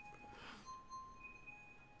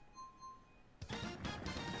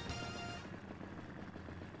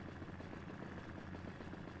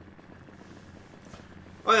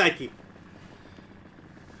 Alrighty.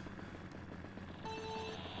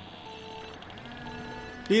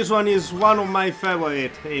 This one is one of my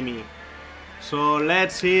favorite, Amy. So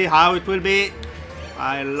let's see how it will be.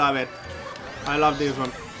 I love it. I love this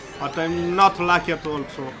one. But I'm not lucky at all,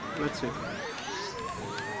 so let's see.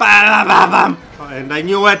 Ba-da-ba-bam! And I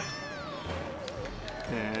knew it.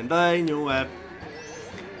 And I knew it.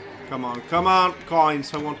 Come on, come on.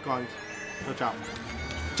 Coins, I want coins. Ciao, ciao.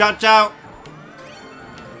 Ciao, ciao.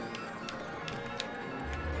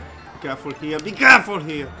 Be careful here, be careful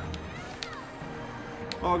here.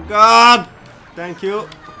 Oh God! Thank you.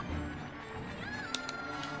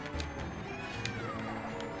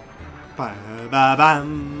 Ba ba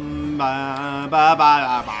bam ba ba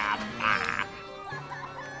ba ba ba.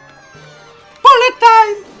 Bullet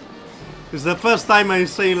time! It's the first time I'm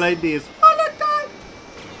saying like this. Bullet time!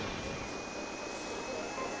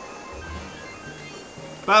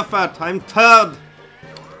 Perfect, I'm third.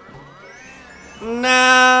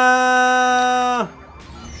 No!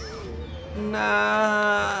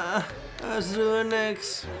 Nah,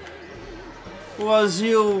 Azunix. Was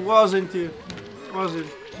you, wasn't you? Was it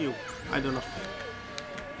you? I don't know.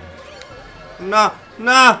 No,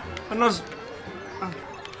 no, I'm not.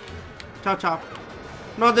 Ciao, ciao.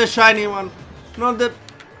 Not the shiny one. Not the.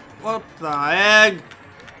 What the heck?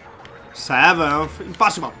 7th?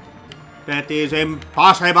 Impossible. That is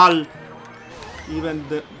impossible. Even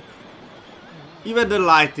the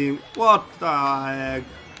lighting. What the heck?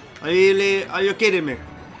 Really? Are you kidding me?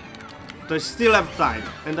 I still have time,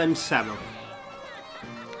 and I'm 7th.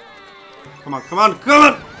 Come on, come on, come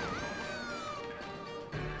on!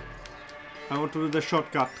 I want to do the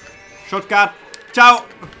shortcut. Shortcut! Ciao!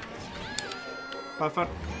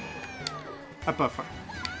 Perfect. Perfect.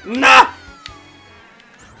 No!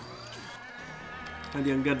 I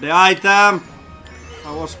didn't get the item.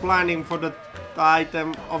 I was planning for the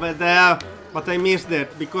item over there, but I missed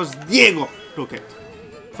it because Diego took it.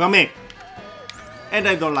 From me. And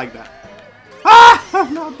I don't like that. Ah!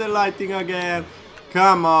 Not the lighting again.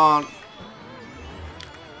 Come on.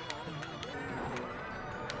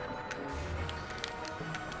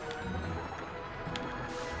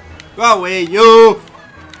 Go away, you!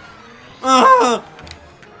 Ah!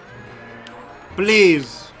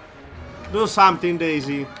 Please. Do something,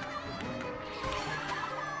 Daisy.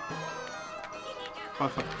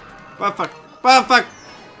 Perfect. Perfect. Perfect!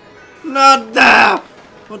 Not there!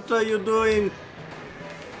 What are you doing?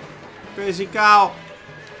 Crazy cow.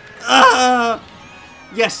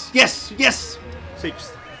 Yes, yes, yes!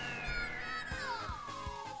 6th.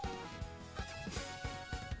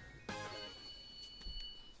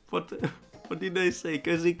 What did I say?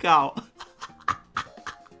 Crazy cow.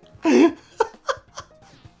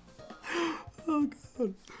 Oh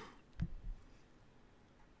God.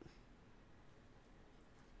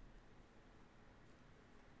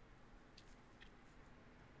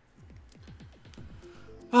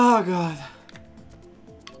 Oh God.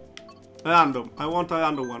 Random. I want a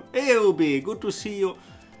random one. Hey Ruby, good to see you.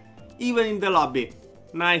 Even in the lobby.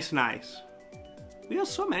 Nice, nice. We have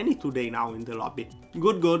so many today now in the lobby.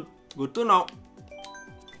 Good, good. Good to know.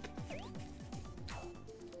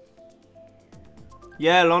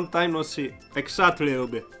 Yeah, long time no see. Exactly,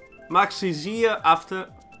 Ruby. Max is here after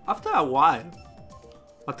a while.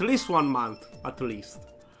 At least 1 month, at least.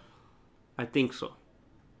 I think so.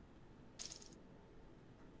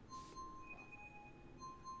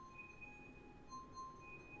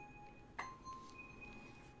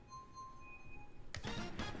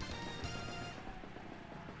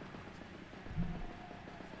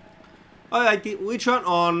 Alright, which one?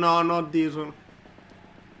 Oh no, not this one.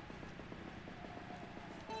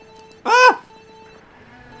 Ah!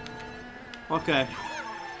 Okay.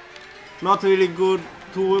 Not really good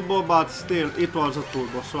turbo, but still, it was a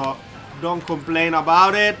turbo, so don't complain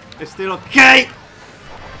about it. It's still okay.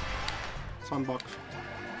 Sandbox.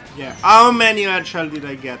 Yeah. How many red shell did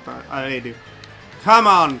I get already? Come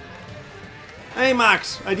on. Hey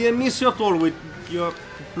Max, I didn't miss you at all with your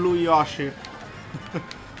blue Yoshi.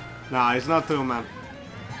 Nah, it's not true, man.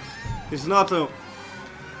 It's not true.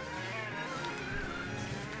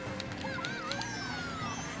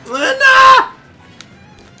 No!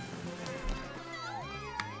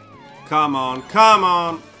 Come on, come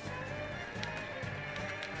on.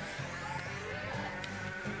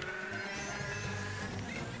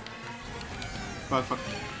 Perfect.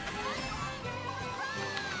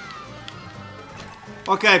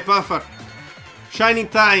 Okay, perfect. Shiny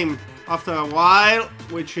time after a while,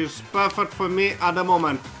 which is perfect for me at the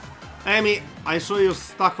moment. Amy, I saw you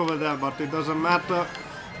stuck over there, but it doesn't matter.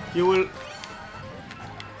 You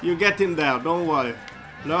get in there, don't worry.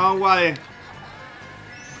 Don't worry.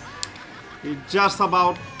 It's just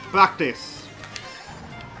about practice.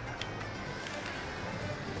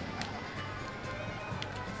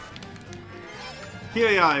 Here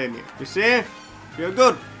you are, Amy. You see? You're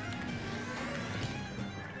good.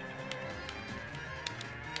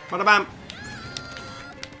 Bada bam.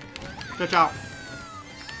 Ciao, ciao.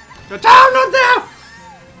 Ciao, ciao, not there!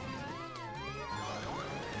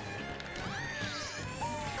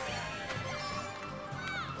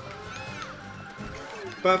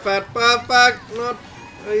 Perfect, perfect. Not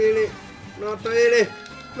really. Not really.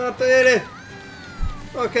 Not really.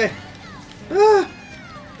 Okay. Ah.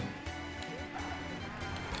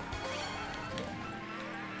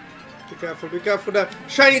 Be careful there.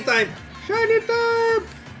 Shiny time! Shiny time!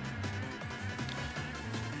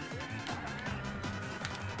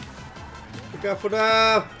 Be careful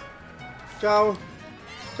there! Ciao!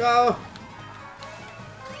 Ciao!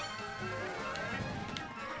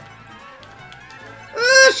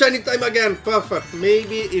 Ah, shiny time again! Perfect!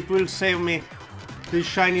 Maybe it will save me this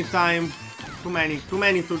shiny time. Too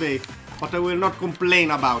many today. But I will not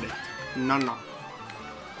complain about it. No, no.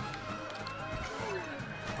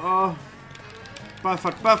 Oh,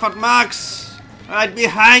 perfect, perfect, Max! Right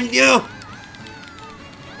behind you!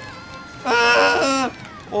 Ah,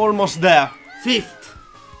 almost there. 5th.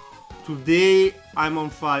 Today I'm on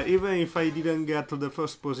fire, even if I didn't get to the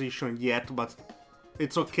first position yet, but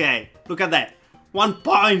it's okay. Look at that. 1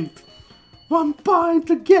 point! 1 point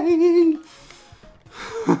again!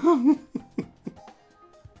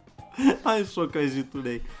 I'm so crazy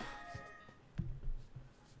today.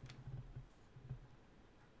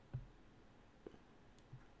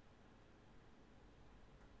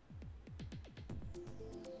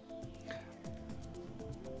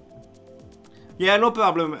 Yeah, no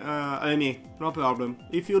problem, Amy. No problem.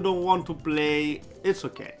 If you don't want to play, it's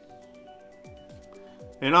okay.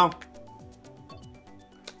 You know?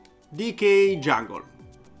 DK jungle.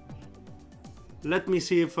 Let me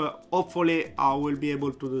see if hopefully I will be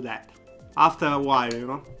able to do that. After a while, you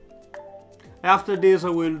know? After this I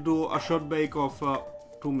will do a short break of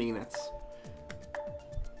 2 minutes.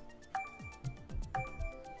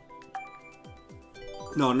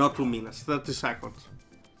 No, not 2 minutes, 30 seconds.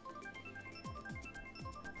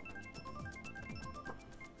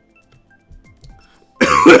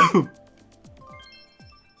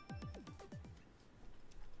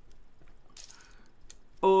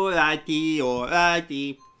 Alrighty,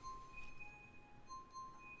 alrighty.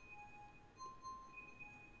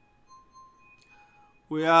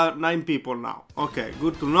 We are 9 people now. Okay,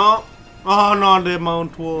 good to know. Oh no, the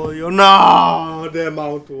Mount Warrior. No, the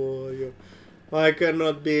Mount Warrior. I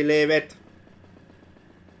cannot believe it.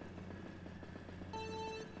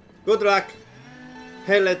 Good luck.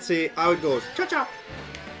 Hey, let's see how it goes. Ciao, ciao.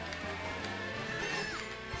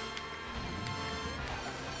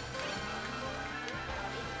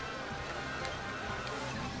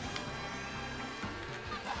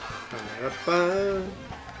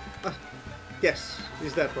 Ah, yes,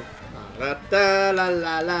 is that one? La la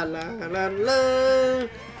la la la la la.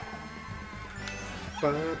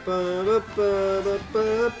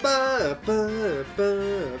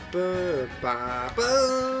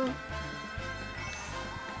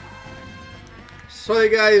 Sorry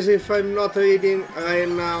guys if I'm not reading right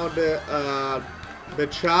now the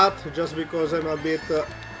chat, just because I'm a bit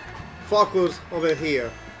focused over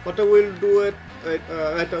here, but I will do it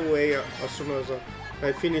right away as soon as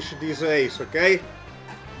I finish this race, okay?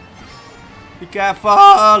 Be careful!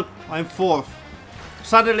 I'm 4th.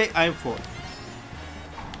 Suddenly I'm 4th.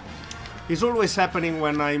 It's always happening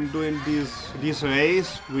when I'm doing this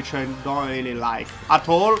race, which I don't really like at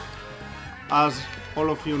all, as all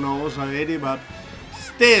of you knows already, but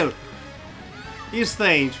still, it's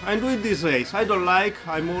strange. I'm doing this race, I don't like,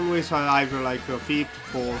 I'm always arrive like 5th,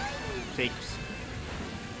 4th, 6th.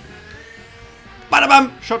 Bada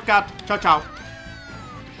bam! Shortcut! Ciao ciao!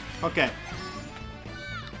 Okay.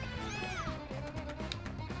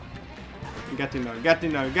 Get in there, get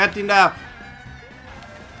in there, get in there!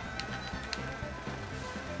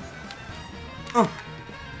 Oh,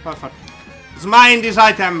 perfect. It's mine, this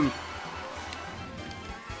item!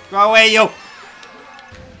 Go away, you!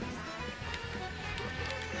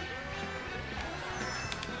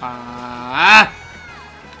 Ah!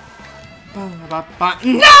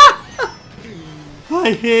 No!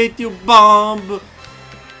 I hate you, bomb!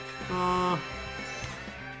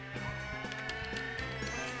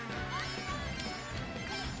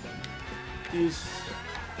 this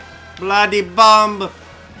bloody bomb.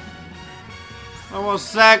 I was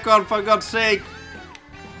second, for God's sake.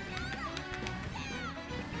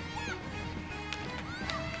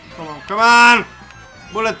 Come on, come on!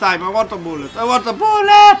 Bullet time, I want a bullet. I want a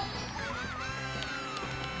bullet!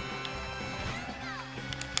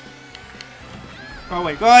 Go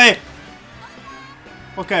away, go away!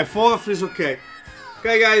 Okay, fourth is okay.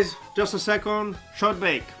 Okay guys, just a second. Short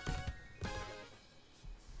break.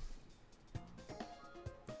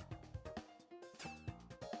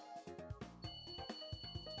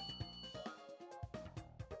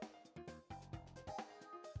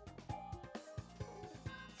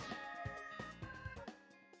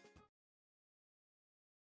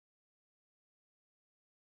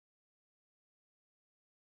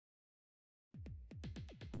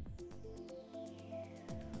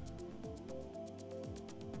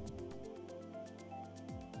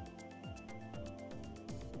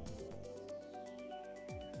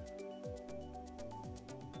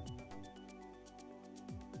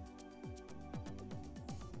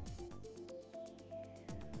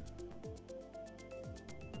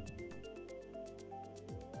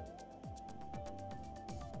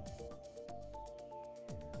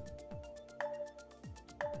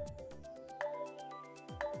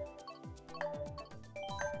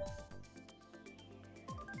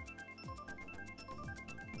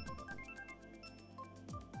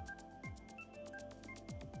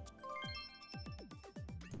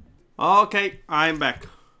 Okay, I'm back.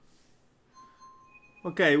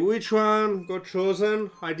 Okay, which one got chosen?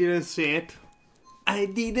 I didn't see it. I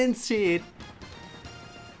didn't see it.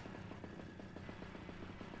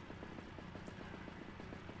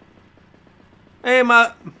 Hey,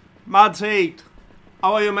 MK8.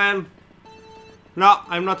 How are you, man? No,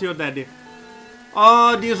 I'm not your daddy.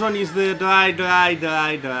 Oh, this one is the dry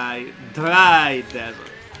desert.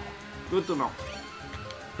 Good to know.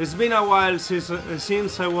 It's been a while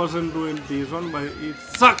since I wasn't doing this one, but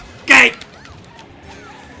it's okay!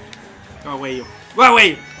 Go away, you. Go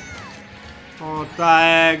away! Oh,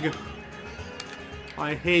 tag.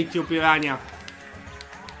 I hate you, piranha.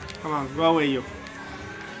 Come on, go away, you.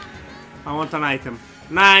 I want an item.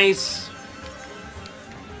 Nice!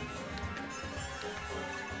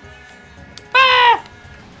 Ah!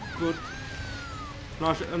 Good.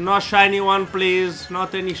 No shiny one, please.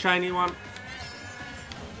 Not any shiny one.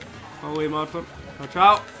 Go away, Martin. Watch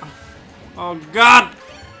out. Oh, God!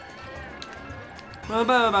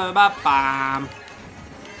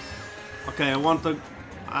 Okay, I want a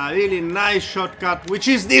really nice shortcut, which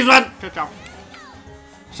is this one! Ciao, ciao.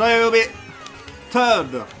 So I will be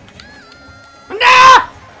third. No!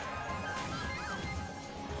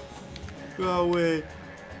 Go away.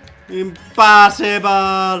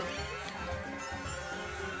 Impossible!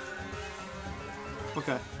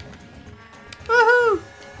 Okay. Woohoo!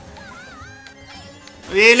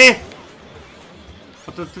 Really?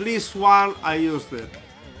 But at least one I used it.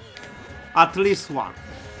 At least one.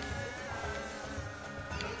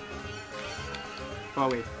 Go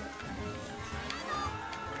away.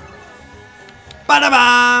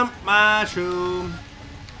 Ba-da-bam! Mushroom.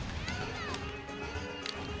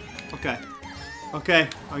 Okay. Okay,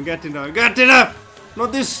 I'm getting there. Getting there!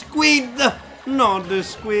 Not the squid! Not the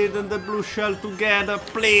squid and the blue shell together,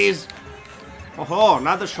 please! Oh,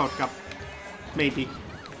 another shortcut. Maybe.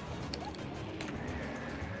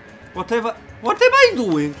 What am I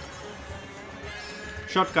doing?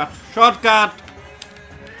 Shortcut. Shortcut!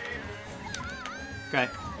 Okay.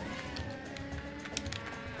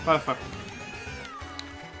 Perfect.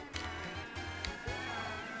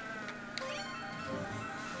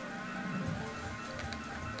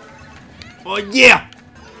 Oh yeah!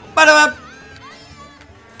 Ba-da-bam!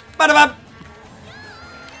 Ba-da-bam!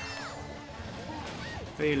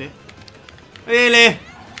 Really? Really?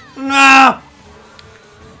 No!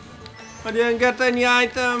 I didn't get any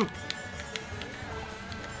item.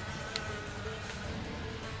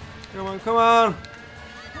 Come on, come on.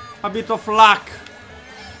 A bit of luck.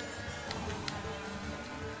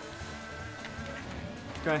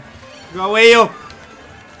 Okay. Go away, you.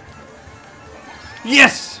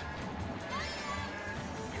 Yes!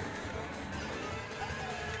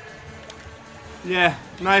 Yeah,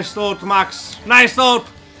 nice thought, Max. Nice thought!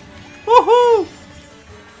 Woohoo!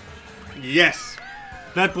 Yes!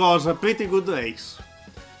 That was a pretty good race.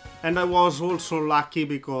 And I was also lucky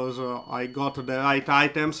because I got the right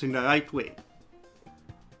items in the right way.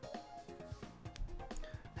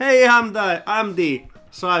 Hey, I'm D.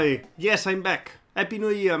 Sorry. Yes, I'm back. Happy New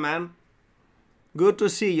Year, man. Good to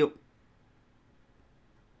see you.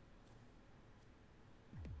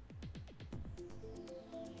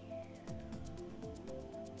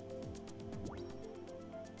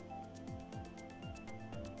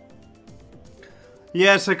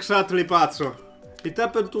 Yes, exactly, Pazzo. It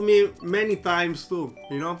happened to me many times too,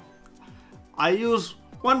 you know? I use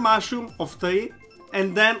one mushroom of 3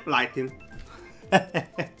 and then lightning.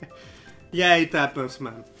 Yeah, it happens,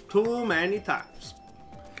 man. Too many times.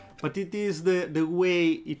 But it is the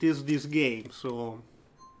way it is this game, so...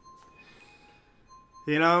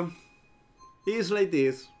 You know? It's like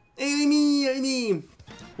this. Amy!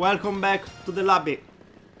 Welcome back to the lobby.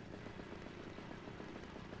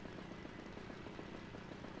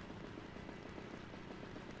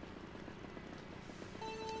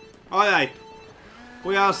 Alright.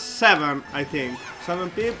 We are 7, I think. 7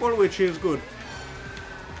 people, which is good.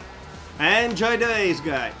 Enjoy the race,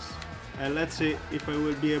 guys. And let's see if I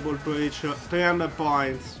will be able to reach 300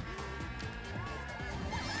 points.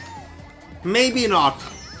 Maybe not.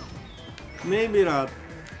 Maybe not.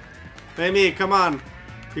 Amy, come on.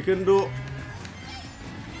 You can do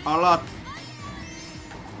a lot.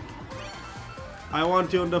 I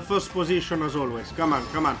want you in the first position as always. Come on,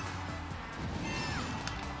 come on.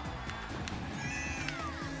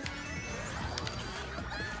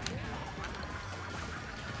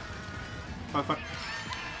 Perfect.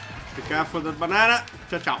 Be careful that banana.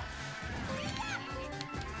 Ciao, ciao.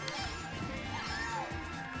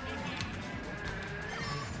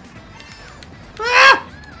 Ah!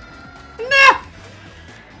 No!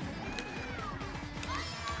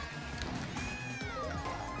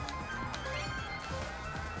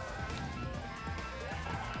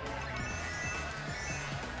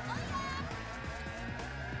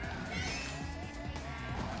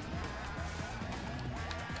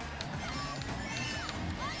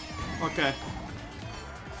 Okay.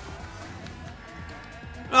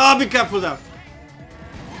 Oh, be careful there.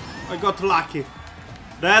 I got lucky.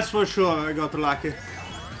 That's for sure, I got lucky.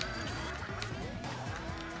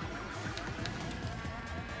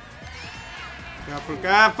 Careful,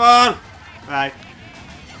 careful! Right.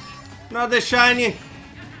 Not the shiny.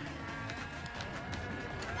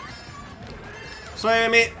 Sorry,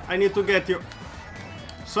 Amy. I need to get you.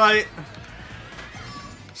 Sorry.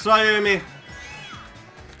 Sorry, Amy.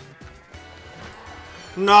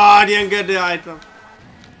 No, I didn't get the item.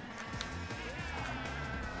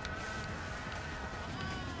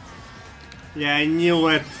 Yeah, I knew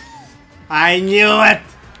it. I knew it.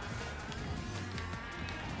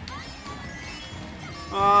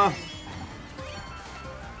 Oh,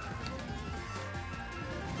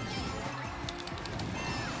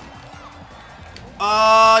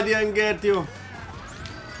 I didn't get you.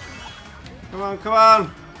 Come on, come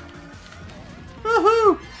on.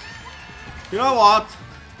 Woohoo! You know what?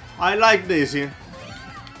 I like Daisy.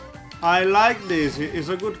 I like Daisy. It's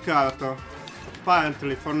a good character.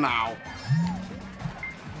 Apparently, for now.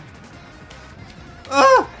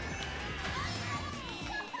 Ah!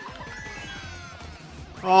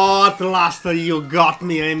 Oh, at last you got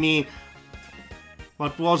me, Amy.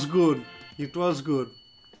 But was good. It was good.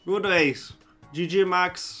 Good race. GG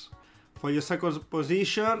Max for your second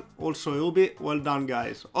position. Also Ruby, well done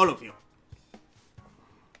guys. All of you.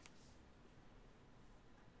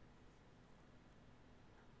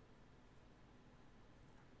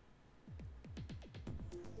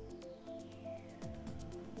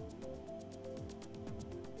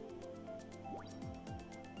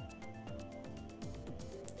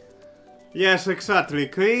 Yes, exactly.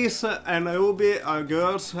 Chris and Ruby are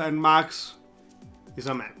girls and Max is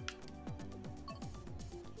a man.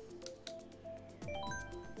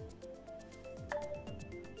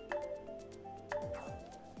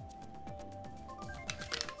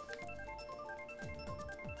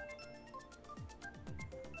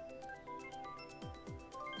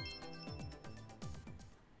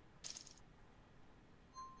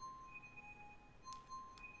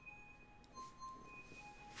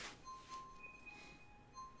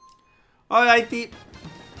 Alrighty.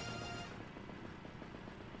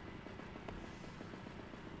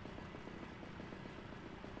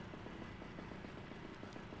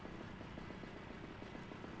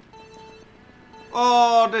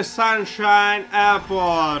 Oh, the Sunshine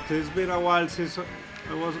Airport. It's been a while since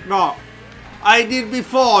I was... No, I did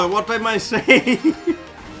before. What am I saying?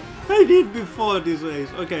 I did before this race.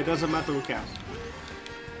 Okay, doesn't matter, who cares.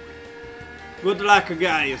 Good luck,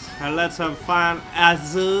 guys, and let's have fun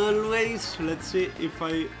as always. Let's see if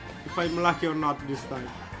I'm lucky or not this time.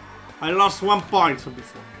 I lost 1 point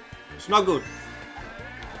before. It's not good.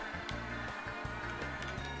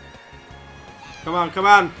 Come on, come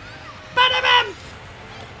on. Ba-da-bam!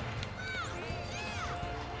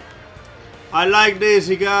 I like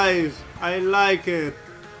Daisy, guys. I like it.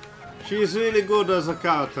 She's really good as a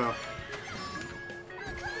character.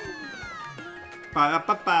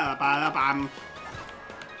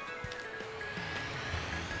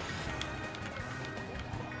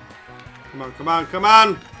 Come on, come on, come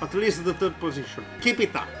on! At least the third position. Keep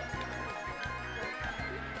it up.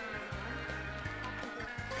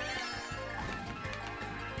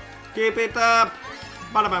 Keep it up.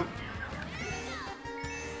 Bada bam.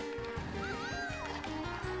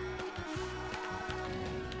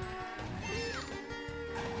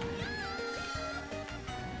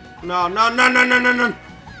 No, no, no, no, no, no, no.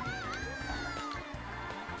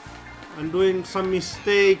 I'm doing some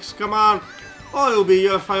mistakes. Come on. Oh, you'll be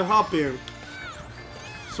your fire hopping.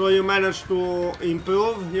 So you managed to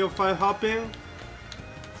improve your fire hopping?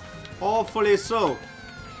 Hopefully so.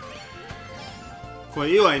 For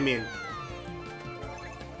you, I mean.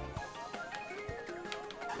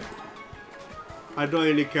 I don't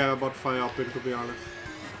really care about fire hopping, to be honest.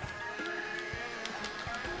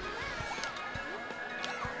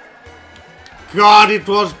 God, it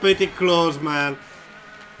was pretty close, man.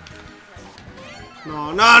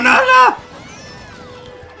 No, no, no, no!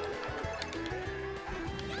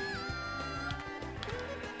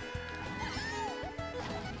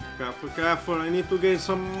 Careful, careful. I need to gain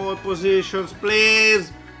some more positions,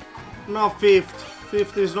 please. No, fifth.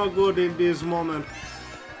 Fifth is not good in this moment.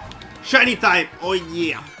 Shiny time! Oh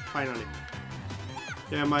yeah! Finally.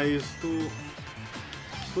 Yeah, my is too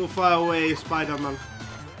far away, Spider-Man.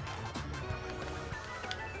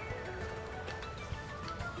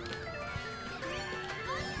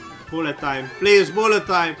 Bullet time. Please, bullet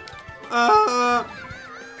time.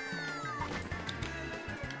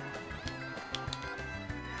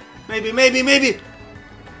 Maybe, maybe, maybe.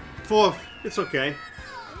 Fourth. It's okay.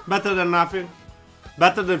 Better than nothing.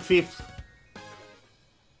 Better than fifth.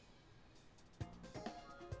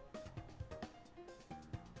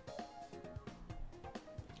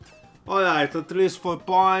 Alright, at least 4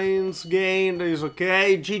 points gained is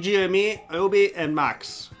okay. GG Amy, Ruby and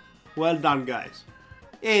Max. Well done, guys.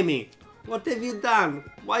 Amy, what have you done?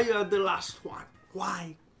 Why you are the last one?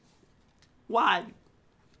 Why? Why?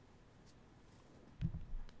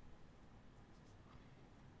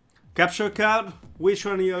 Capture card? Which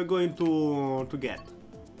one you are going to get?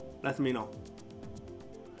 Let me know.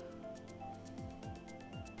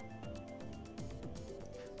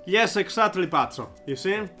 Yes, exactly, Pazzo. You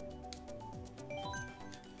see?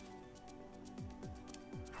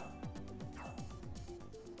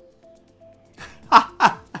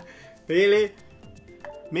 Really?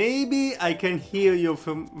 Maybe I can hear you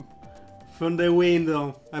from the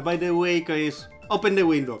window. By the way, Chris, open the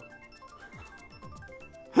window.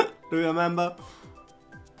 Do you remember?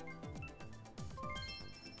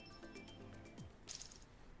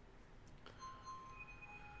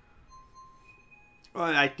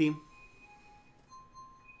 Alright, team.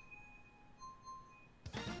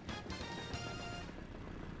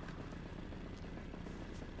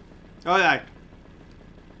 Alright.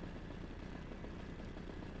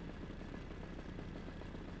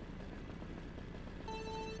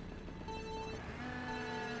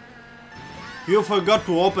 You forgot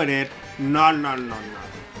to open it. No, no, no,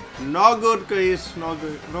 no. No good, Chris. No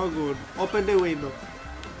good. No good. Open the window.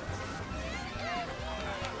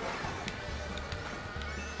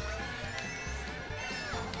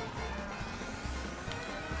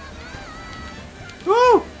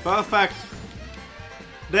 Woo! Perfect.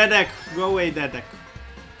 Dedek. Go away, Dedek.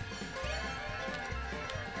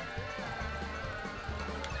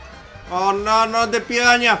 Oh no, not the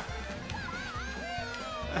piranha.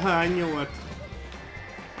 I knew it.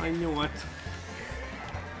 I knew it.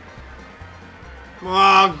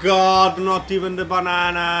 Oh god, not even the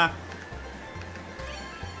banana.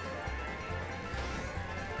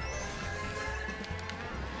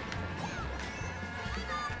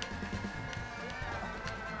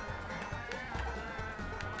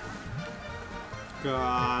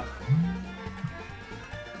 God.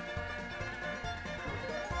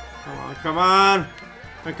 Come on, come on.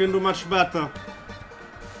 I can do much better.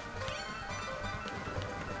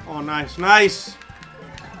 Oh, nice, nice.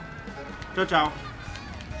 Ciao, ciao.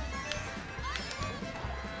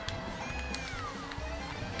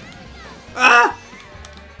 Ah!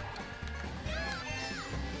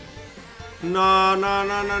 No, no,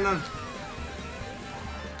 no, no, no.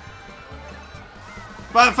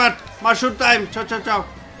 Perfect. Mushroom time. Ciao, ciao, ciao.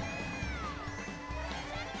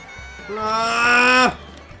 Ah!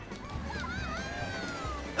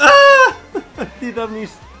 Ah! I did a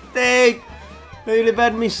mistake. Really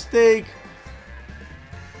bad mistake.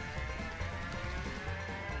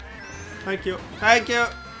 Thank you. Thank you.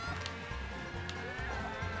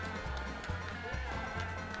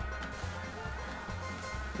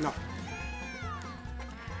 No.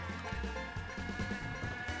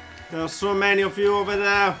 There are so many of you over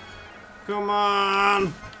there. Come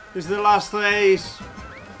on. It's the last race.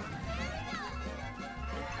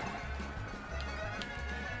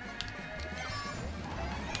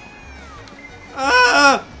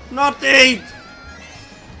 Not 8!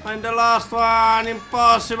 I'm the last one,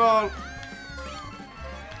 impossible!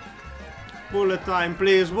 Bullet time,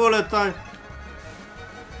 please, bullet time!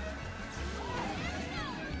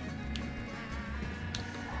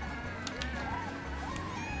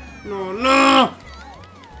 No, no!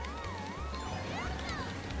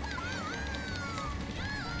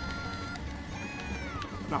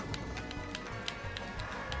 No.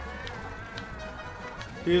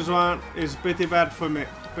 This one is pretty bad for me.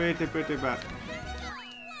 Pretty bad.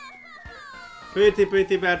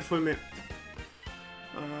 Pretty bad for me.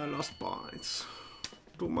 Lost points.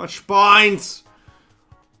 Too much points!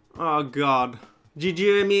 Oh god.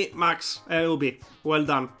 GG me, Max, LB. Well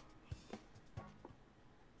done.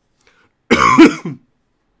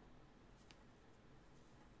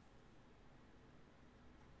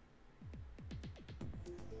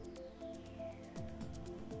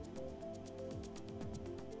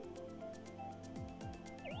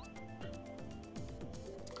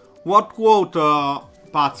 What quote,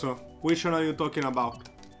 Pazzo? Which one are you talking about?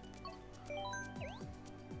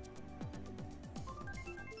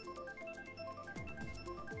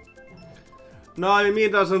 No, Amy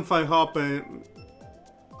doesn't fight Hop,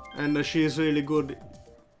 and she's really good.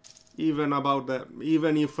 Even about that,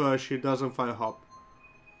 even if she doesn't fight Hop.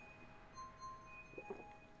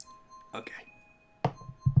 Okay.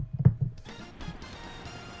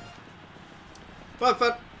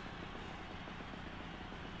 Perfect.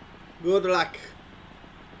 Good luck.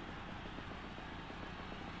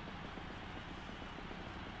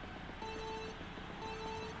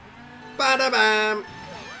 Ba-da-bam.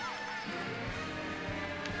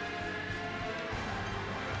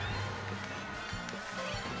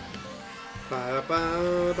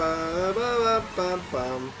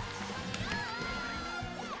 Ba-ba-ba-ba-ba-ba-bam.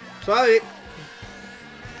 Sorry.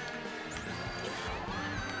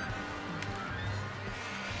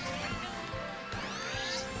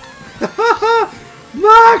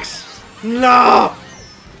 Max! No!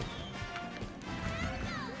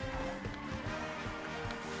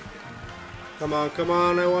 Come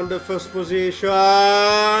on, I want the first position!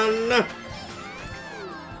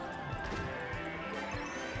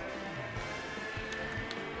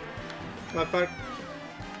 Perfect.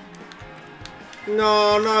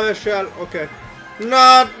 No, not a shell, okay.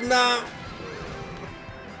 No!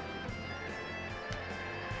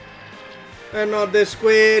 And not the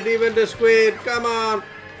squid, even the squid, come on!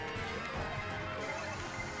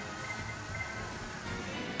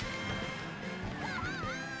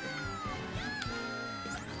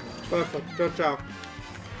 Perfect, ciao ciao.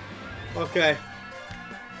 Okay.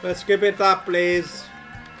 Let's keep it up, please.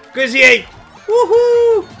 Crazy 8!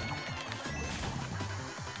 Woohoo!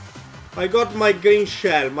 I got my green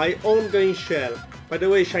shell, my own green shell. By the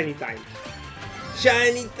way, shiny time.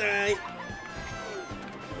 Shiny time!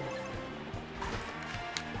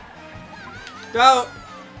 Go!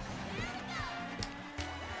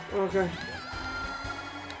 Okay.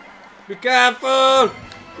 Be careful!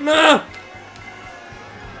 No!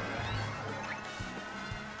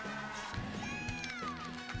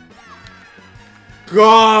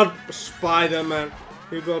 God! Spider-Man.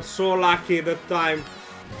 He got so lucky that time.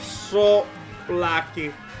 So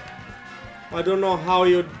lucky. I don't know how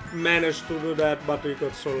you managed to do that, but he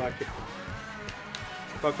got so lucky.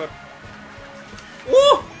 Perfect.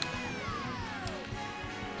 Woo!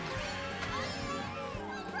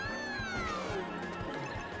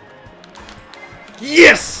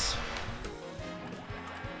 Yes!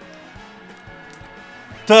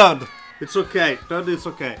 Third. It's okay. Third, it's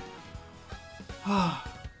okay.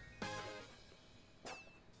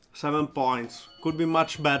 7 points. Could be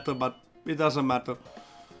much better, but it doesn't matter.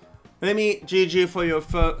 Let me GG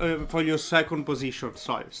for your second position.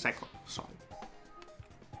 Sorry.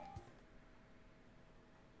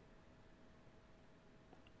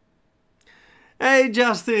 Hey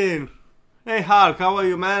Justin! Hey Hulk, how are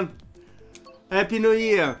you, man? Happy New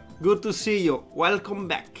Year! Good to see you. Welcome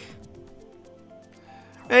back.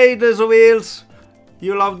 Hey Daisy Wheels!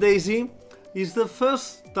 You love Daisy? It's the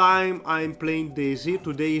first time I'm playing Daisy.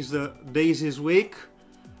 Today is the Daisy's week.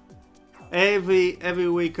 Every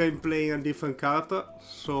week I'm playing a different character.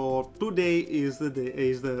 So today is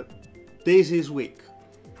the Daisy's week.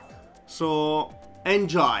 So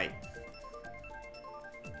enjoy.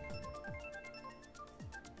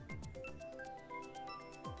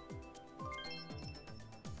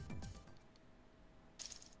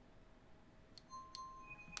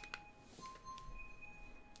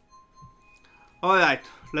 Alright,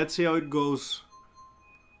 let's see how it goes.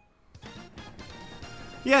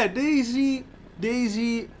 Yeah, Daisy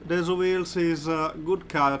Daisy Desovils is a good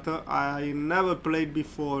character. I never played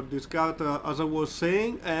before this character, as I was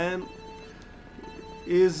saying, and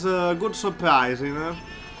is a good surprise, you know.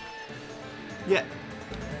 Yeah.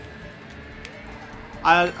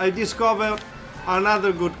 I discovered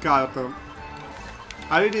another good character.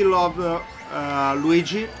 I really love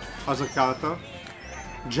Luigi as a character,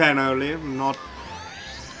 generally,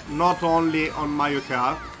 not only on Mario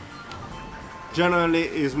Kart. Generally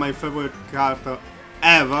is my favorite character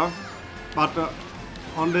ever, but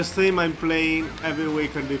on the stream I'm playing every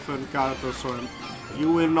week a different character, so you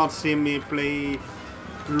will not see me play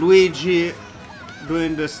Luigi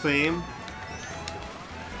during the stream.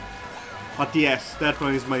 But yes, that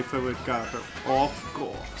one is my favorite character, of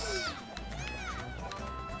course.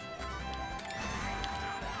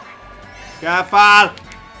 Careful!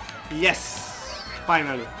 Yes!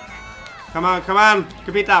 Finally. Come on, come on!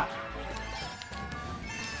 Keep it up!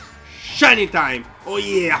 Shiny time! Oh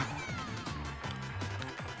yeah!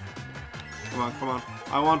 Come on, come on.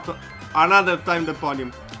 I want another time the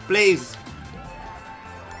podium. Please!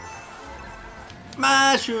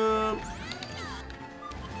 Mushroom!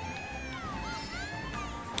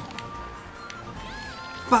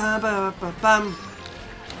 Bam, bam, bam, bam.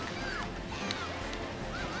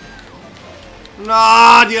 No,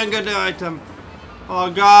 I didn't get the item.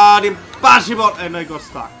 Oh god, impossible! And I got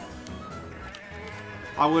stuck.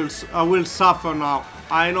 I will suffer now.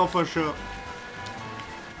 I know for sure.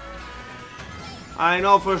 I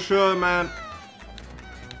know for sure, man.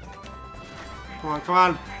 Come on, come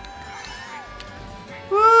on.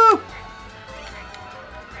 Woo!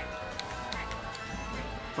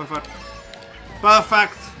 Perfect.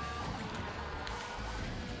 Perfect.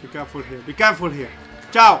 Be careful here. Be careful here.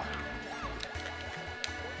 Ciao.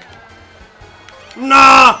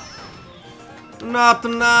 No! Not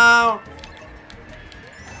now.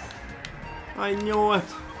 I knew it.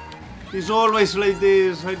 It's always like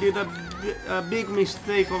this. I did a big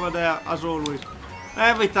mistake over there, as always.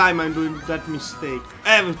 Every time I'm doing that mistake.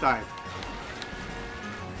 Every time.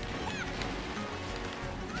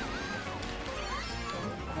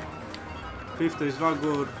 Fifth is not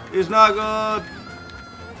good. It's not good.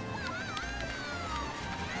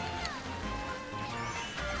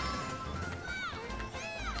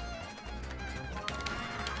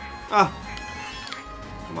 Ah.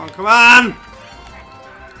 Come on, come on.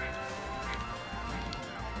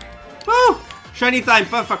 Woo! Shiny time,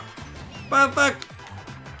 perfect. Perfect.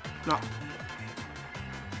 No.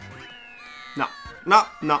 No. No,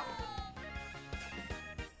 no.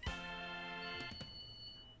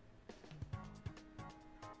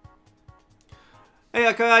 Hey,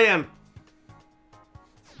 Akarayan.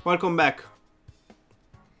 Welcome back.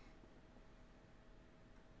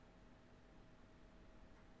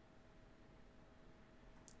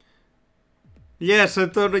 Yes, I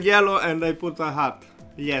turned yellow and I put a hat.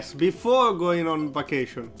 Yes, before going on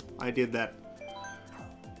vacation, I did that.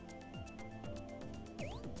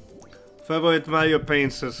 Favorite Mario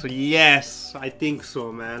princess? Yes, I think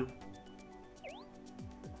so, man.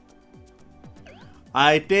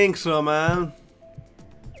 I think so, man.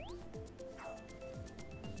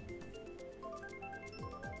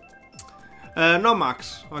 No,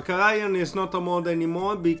 Max. Akarayan is not a mod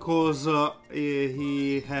anymore because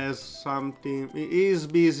he has something. He is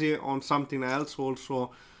busy on something else,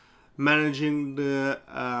 also managing the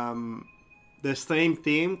stream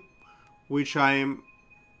team, which I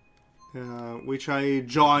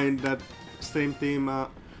joined that stream team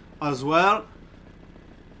as well.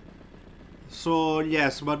 So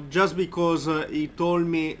yes, but just because he told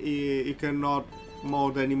me he cannot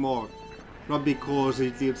mod anymore, not because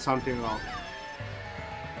he did something wrong.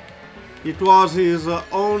 It was his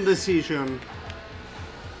own decision.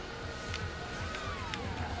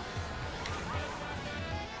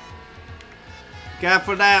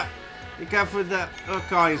 Careful there. Be careful there.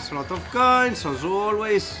 Coins, lot of coins, as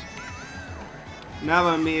always.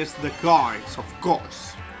 Never miss the coins, of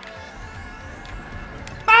course.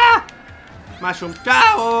 Ah! Mushroom,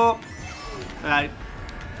 ciao! Right.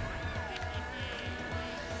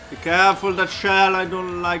 Be careful that shell. I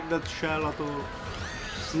don't like that shell at all.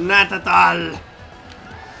 Not at all.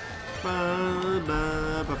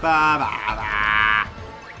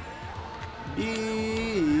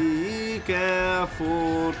 Be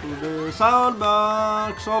careful to the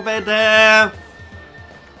soundbox over there.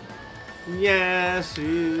 Yes,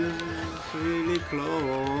 it's really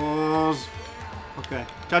close. Okay,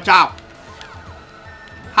 ciao ciao.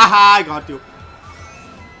 Haha, I got you.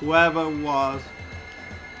 Whoever it was.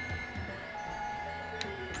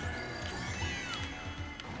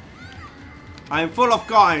 I'm full of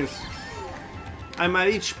coins. I'm a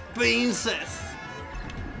rich princess.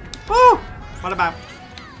 Woo! What about?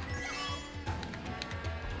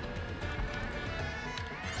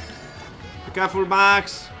 Be careful,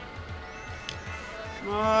 Max.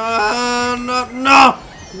 No, no!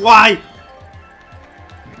 Why?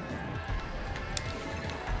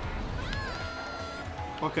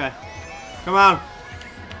 Okay. Come on.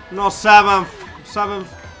 No, 7th. 7th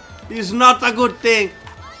is not a good thing.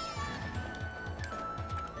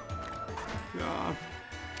 God.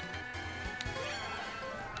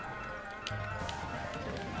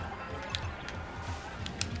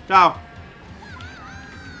 Ciao.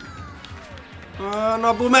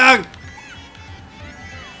 No, boomerang.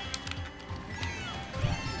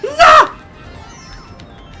 No!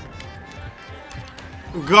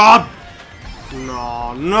 God.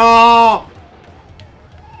 No, no.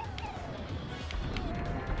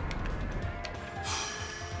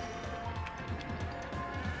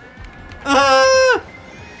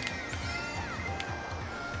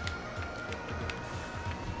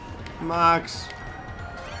 Max.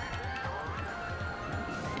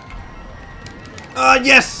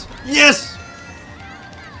 Yes! Yes!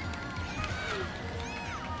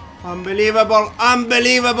 Unbelievable!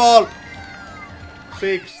 Unbelievable!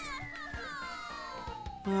 6th.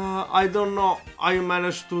 I don't know how you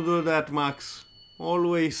managed to do that, Max.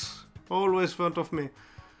 Always. Always in front of me.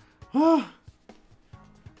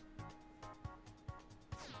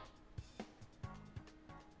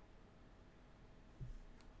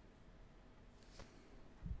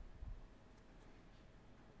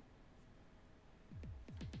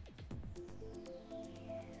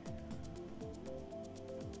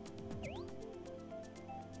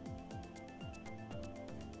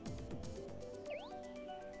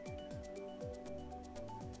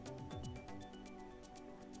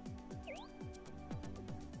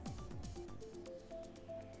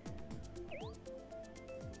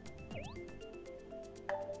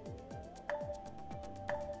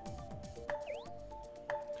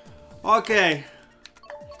 Okay.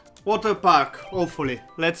 Water park, hopefully.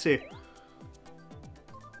 Let's see.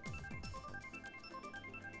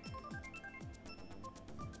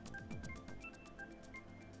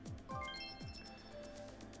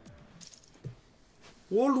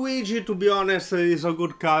 Waluigi, to be honest, is a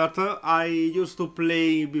good character. I used to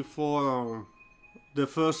play before the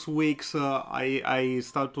first weeks. I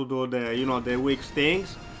start to do the the weeks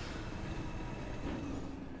things.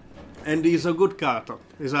 And he's a good character.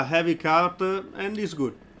 He's a heavy character and he's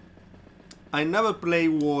good. I never play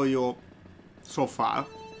Wario so far,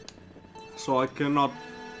 so I cannot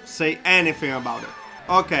say anything about it.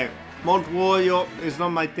 Okay, Mount Wario is not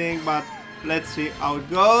my thing, but let's see how it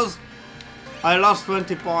goes. I lost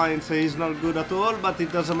 20 points, he's not good at all, but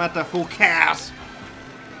it doesn't matter, who cares?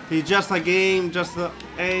 It's just a game, just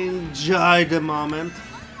enjoy the moment,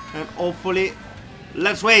 and hopefully,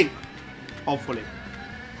 let's win! Hopefully.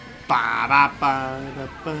 Ba-da-bam!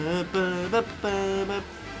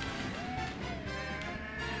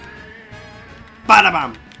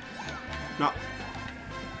 No.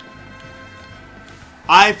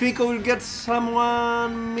 I think I will get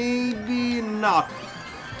someone, maybe not.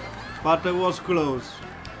 But it was close.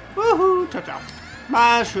 Woohoo! Cha-cha!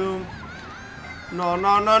 Mushroom! No,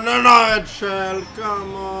 no, no, no, no, Red Shell!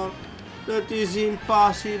 Come on! That is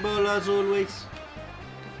impossible as always.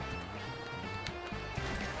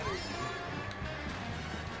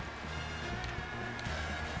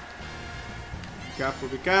 Careful,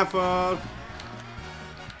 be careful!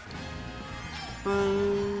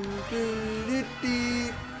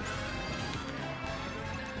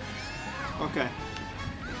 Okay.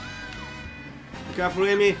 Be careful,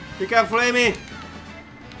 Amy! Be careful, Amy!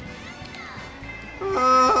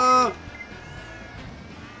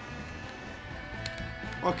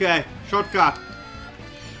 Okay, shortcut.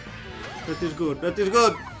 That is good, that is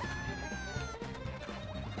good!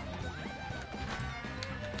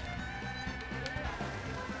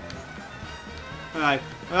 Alright,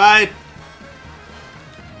 alright!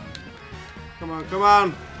 Come on, come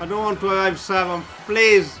on! I don't want to arrive 7th,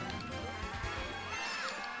 please!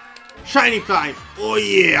 Shiny time! Oh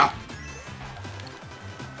yeah!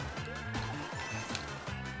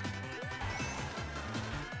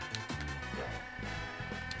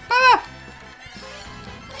 Ah!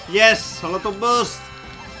 Yes! A lot of boost!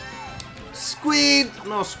 Squid!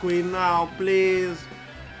 No squid now, please!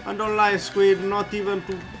 I don't like squid, not even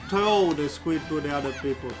to throw the squid to the other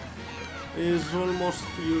people. It's almost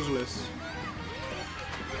useless.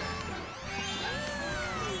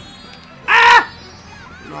 Ah!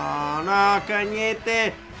 No, no,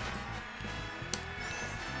 cañete!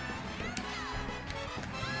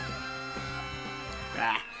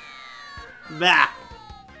 Bah! Bah!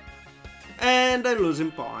 And I'm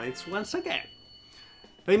losing points once again.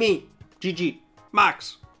 I mean, GG.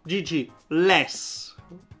 Max, GG. Less,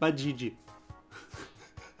 but GG.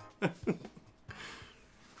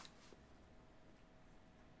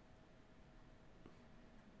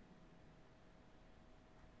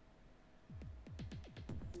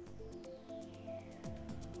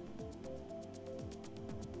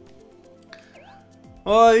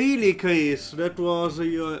 Oh, really, Chris? That was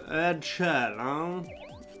your head shell, huh?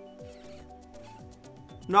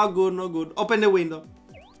 Not good, not good. Open the window.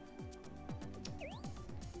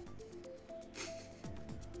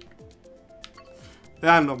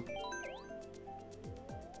 Random.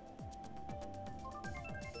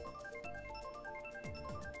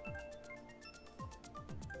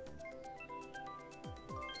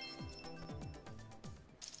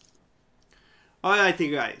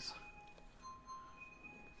 Alrighty, guys.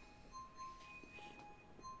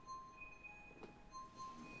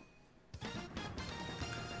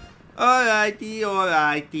 Alrighty,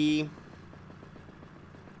 alrighty.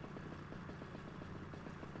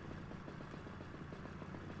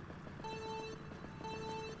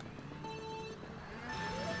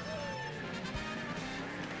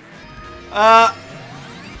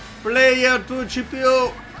 Player 2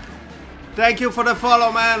 GPU. Thank you for the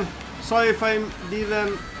follow, man. Sorry if I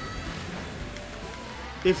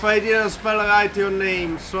didn't spell right your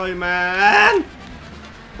name. Sorry, man.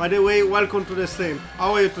 By the way, welcome to the stream.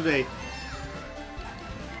 How are you today?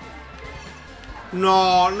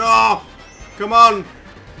 No, no. Come on.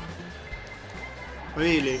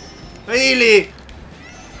 Really? Really?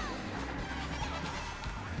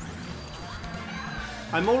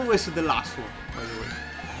 I'm always the last one, by the way.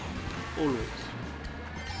 Always.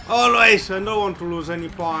 Always! I don't want to lose any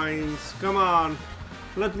points. Come on.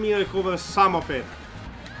 Let me recover some of it.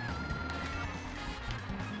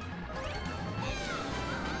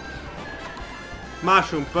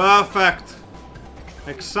 Mushroom, perfect.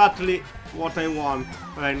 Exactly what I want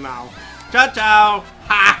right now. Ciao, ciao.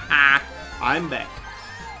 Ha ha. I'm back.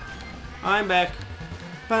 I'm back.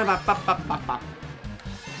 Ba ba ba ba ba ba.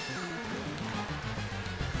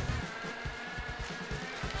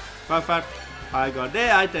 Perfect. I got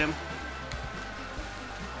the item.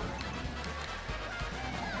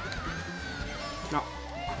 No.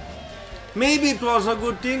 Maybe it was a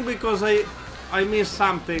good thing because I missed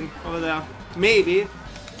something over there. Maybe.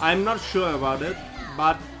 I'm not sure about it,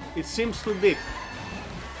 but it seems to be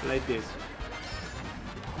like this.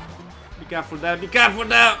 Be careful there, be careful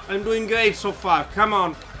there! I'm doing great so far. Come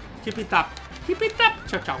on. Keep it up. Keep it up.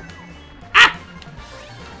 Ciao, ciao. Ah!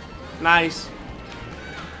 Nice.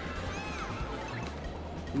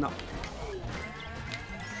 No.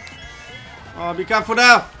 Oh, be careful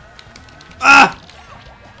there! Ah!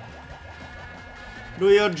 Do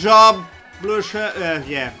your job, blue shell.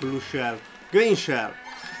 Yeah, blue shell. Green shell.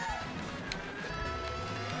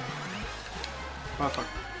 Perfect.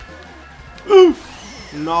 Ooh!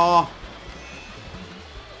 No.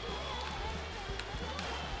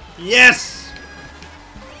 Yes!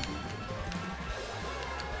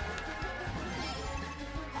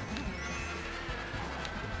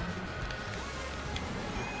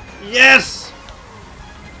 Yes!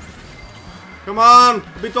 Come on!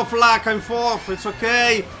 A bit of luck, I'm fourth, it's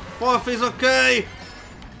okay! Fourth is okay!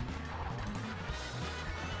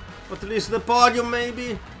 At least the podium,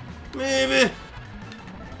 maybe? Maybe!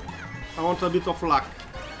 I want a bit of luck.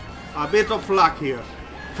 A bit of luck here.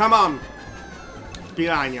 Come on!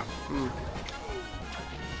 Piranha.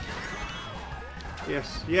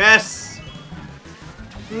 Yes, yes!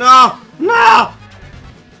 No! No!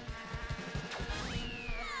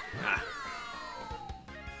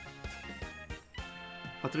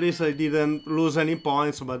 At least I didn't lose any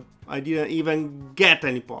points, but I didn't even get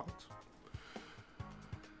any points.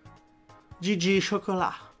 GG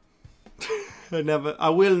chocolat. I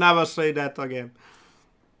will never say that again.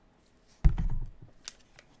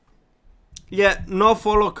 Yeah, no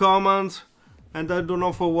follow commands, and I don't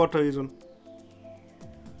know for what reason.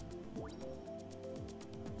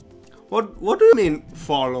 What do you mean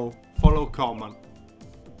follow? Follow command?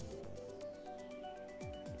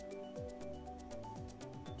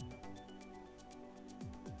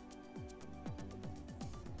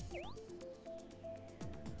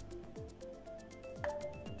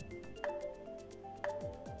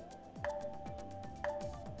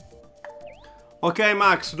 Okay,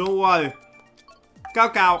 Max, don't worry. Cow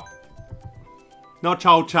cow. Not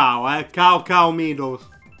chow chow, eh? Cow cow meadows.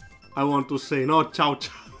 I want to say, not chow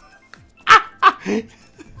chow.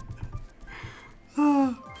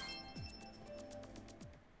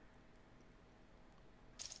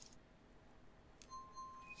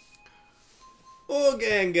 Oh,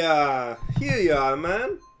 Gengar. Here you are,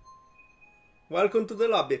 man. Welcome to the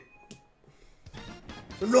lobby.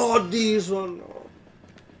 Not this one. No.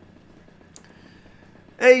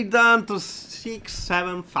 8 down to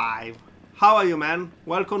 675. How are you, man?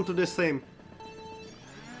 Welcome to the stream.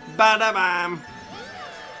 Badabam.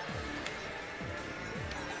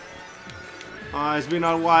 It's been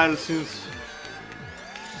a while since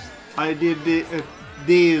I did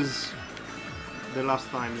this the last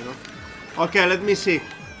time, you know. Okay, let me see.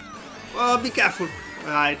 Oh, be careful.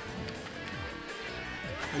 Right.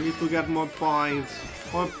 I need to get more points.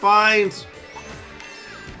 More points.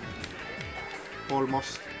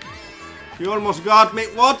 Almost. You almost got me.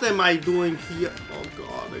 What am I doing here? Oh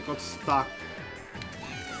god, I got stuck.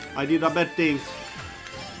 I did a bad thing.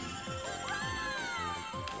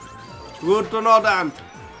 Good to know, Dan.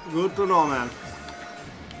 Good to know, man.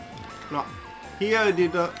 No. Here I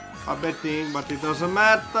did a bad thing, but it doesn't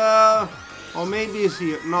matter. Or maybe it's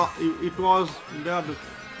here. No, it was the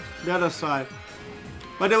other side.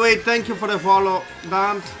 By the way, thank you for the follow,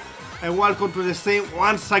 Dan. And welcome to the stream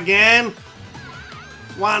once again.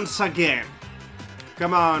 Once again.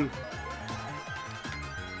 Come on.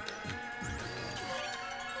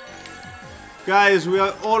 Guys, we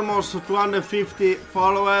are almost 250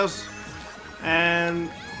 followers.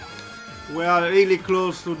 And we are really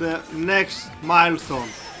close to the next milestone.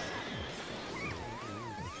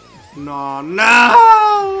 No,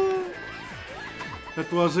 no! That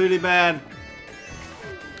was really bad.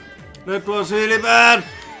 That was really bad.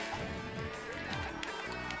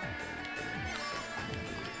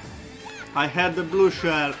 I had the blue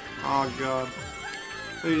shell. Oh god.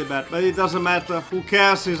 Really bad. But it doesn't matter. Who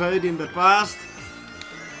cares? It's already in the past.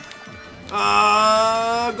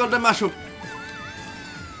 Got the mushroom.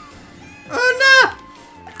 Oh no!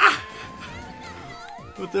 Ah.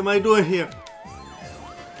 What am I doing here?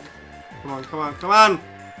 Come on, come on, come on!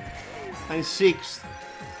 I'm 6th.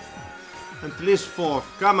 At least 4th.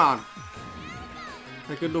 Come on.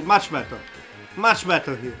 I can do much better. Much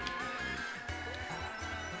better here.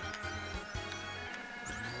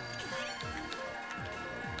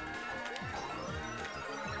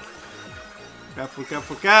 Careful,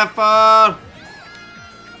 careful, careful!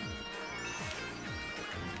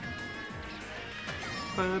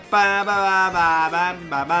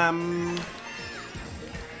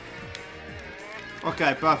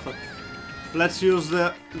 Okay, perfect. Let's use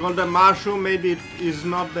the golden mushroom. Maybe it is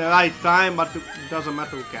not the right time, but it doesn't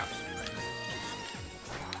matter, who cares.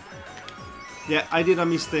 Yeah, I did a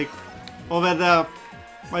mistake over there,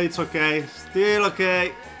 but it's okay. Still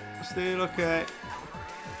okay. Still okay.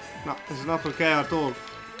 No, it's not okay at all.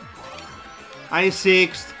 I'm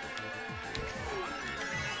 6th.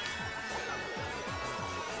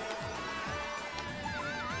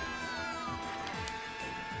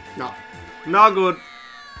 No. Not good.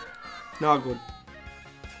 Not good.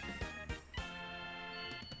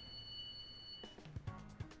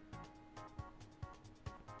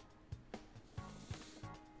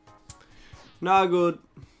 Not good.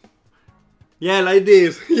 Yeah, like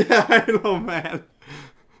this. Yeah, I know, man.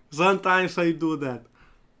 Sometimes I do that.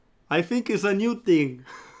 I think it's a new thing.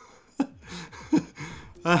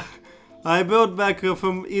 I brought back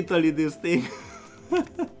from Italy this thing.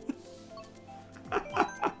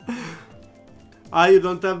 You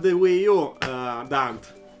don't have the Wii U,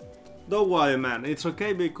 Dant. Don't worry, man. It's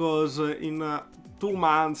okay because in 2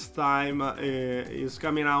 months' time is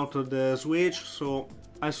coming out the Switch. So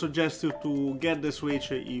I suggest you to get the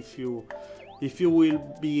Switch if you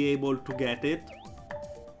will be able to get it.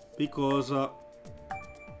 Because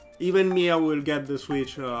even me, I will get the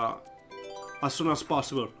Switch as soon as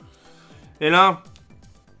possible. You know?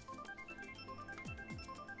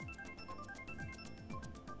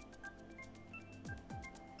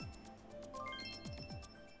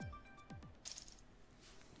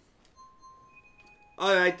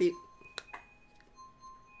 Alrighty.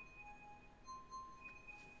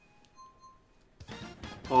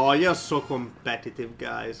 Oh, you're so competitive,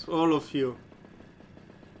 guys. All of you.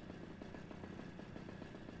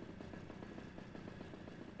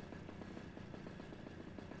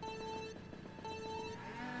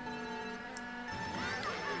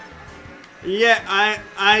 Yeah,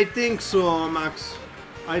 I think so, Max.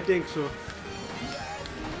 I think so.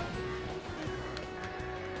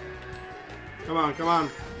 Come on, come on.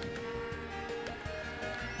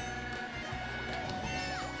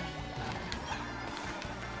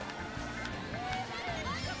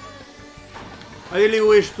 I really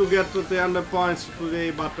wish to get to 300 points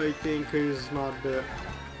today, but I think it's not there.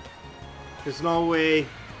 There's no way.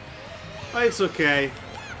 But it's okay.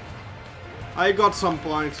 I got some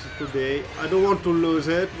points today. I don't want to lose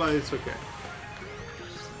it, but it's okay.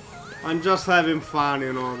 I'm just having fun,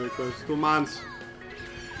 you know, because 2 months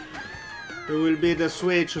it will be the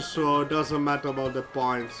Switch, so it doesn't matter about the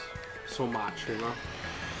points so much, you know.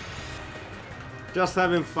 Just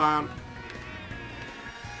having fun.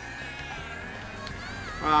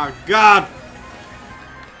 Ah, God!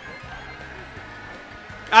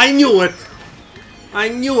 I knew it! I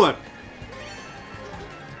knew it!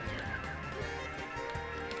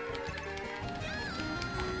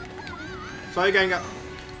 Sorry, Gengar.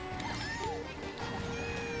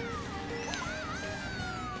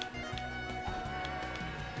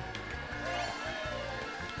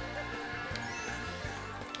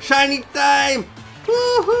 Shiny time!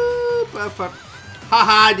 Woohoo! Perfect.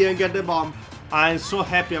 Haha, I didn't get the bomb. I'm so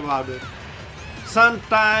happy about it.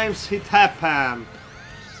 Sometimes it happens.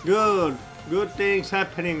 Good. Good things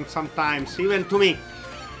happening sometimes, even to me.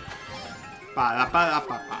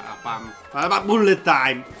 Bullet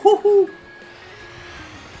time. Woohoo!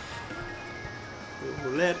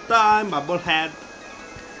 Bullet time, bubblehead.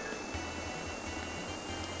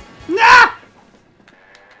 Nah!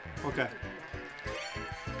 Okay.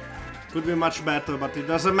 Could be much better, but it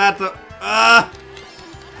doesn't matter.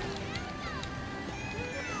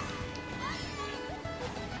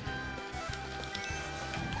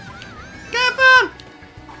 Careful!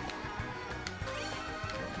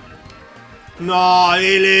 No,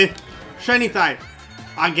 really? Shiny type.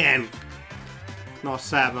 Again. No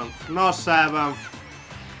 7th. No 7th.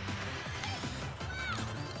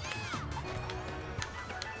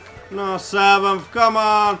 No 7th. Come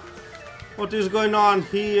on. What is going on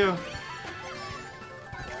here?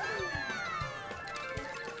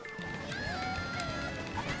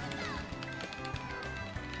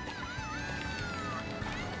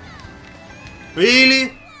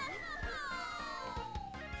 Really?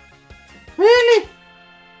 Really?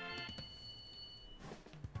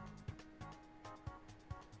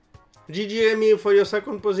 GG Emil for your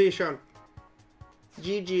 2nd position.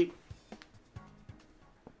 GG.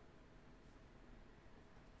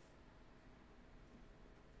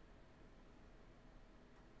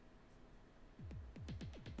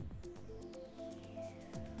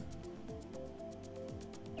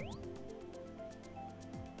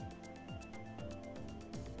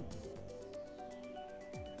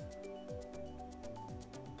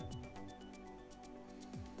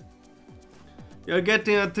 You're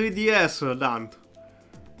getting a 3DS, Dant.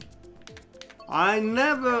 I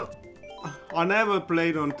never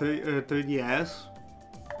played on 3DS,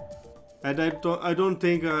 and I don't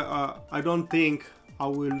think I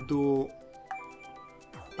will do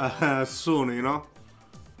soon, you know.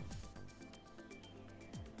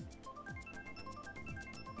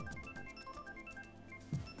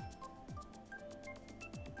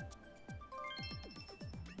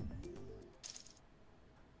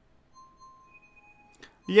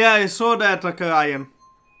 Yeah, I saw that, Ryan.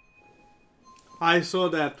 I saw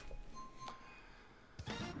that.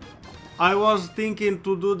 I was thinking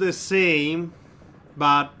to do the same,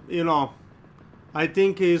 but you know, I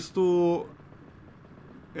think it's too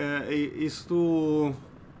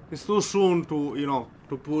soon to, you know,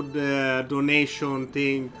 to put the donation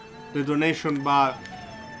thing, the donation bar,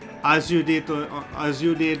 as you did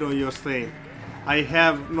on your stream. I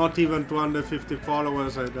have not even 250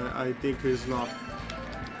 followers. I think it's not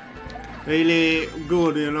really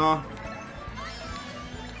good, you know.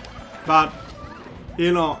 But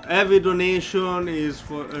you know, every donation is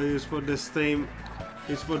for the stream.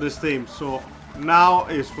 Is for the stream. So now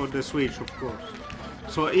is for the Switch, of course.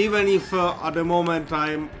 So even if at the moment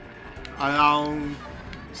I'm around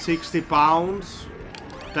 60 pounds,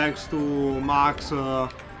 thanks to Max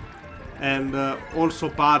and also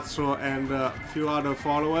Pazzo and a few other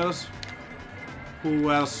followers who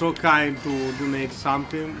were so kind to donate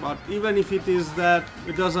something. But even if it is that,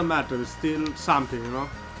 it doesn't matter. It's still something, you know.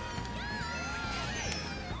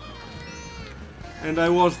 And I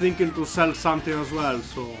was thinking to sell something as well,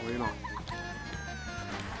 so you know.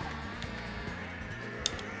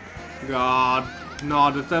 God,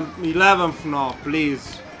 no, the 11th, no,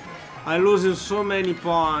 please. I'm losing so many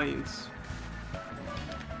points.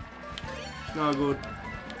 No good.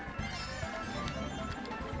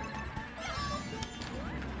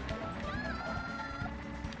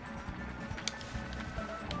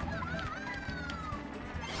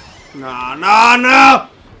 No, no, no!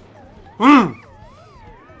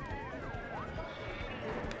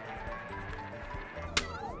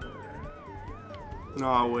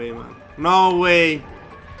 No way, man. No way.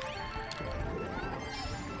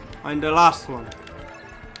 I'm the last one.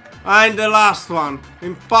 I'm the last one.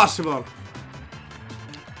 Impossible.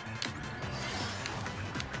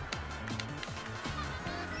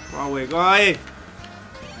 Go away, go away.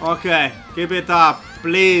 Okay, keep it up,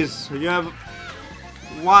 please. You have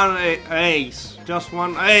one ace, just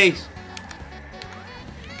one ace.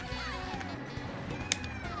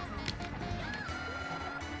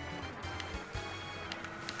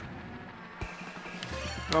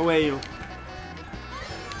 Away you.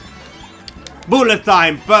 Bullet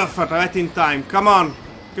time, perfect, right in time. Come on,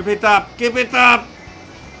 keep it up, keep it up.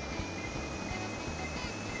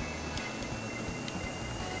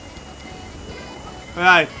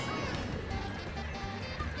 Right.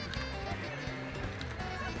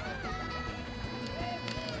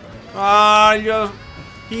 Ah, you're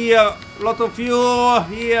here. Lot of you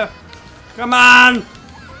here. Come on.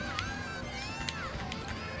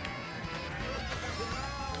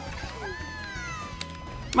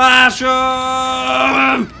 Mushroom.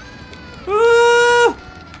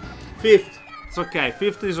 Fifth. It's okay.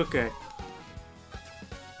 Fifth is okay.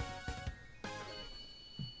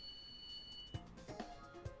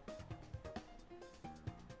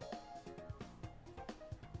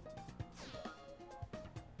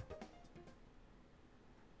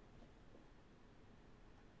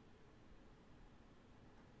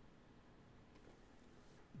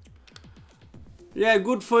 Yeah,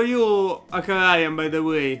 good for you, Akarayan, by the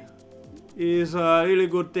way. Is a really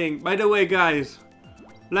good thing. By the way, guys,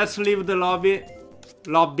 let's leave the lobby.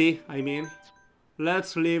 I mean.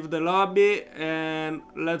 Let's leave the lobby and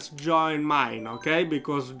let's join mine, okay?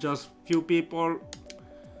 Because just few people.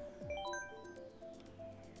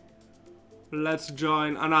 Let's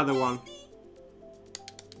join another one.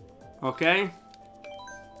 Okay?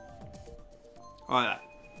 Alright.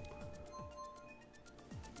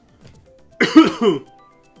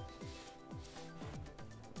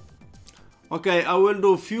 Okay, I will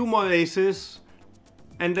do a few more races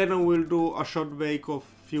and then I will do a short break of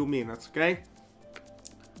few minutes, okay?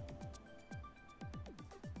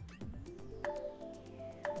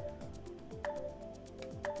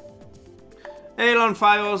 Hey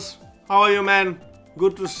Lanfiros, how are you, man?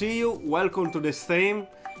 Good to see you. Welcome to the stream.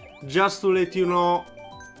 Just to let you know,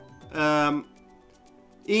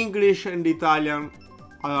 English and Italian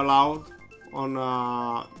are allowed on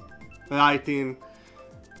writing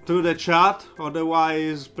through the chat.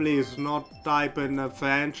 Otherwise, please not type in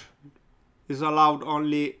French. It's allowed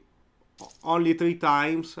only 3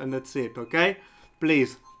 times and that's it, okay?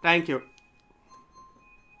 Please, thank you.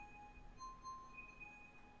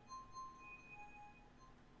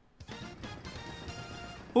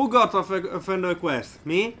 Who got a friend request?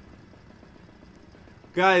 Me?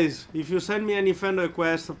 Guys, if you send me any friend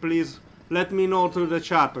request, please let me know through the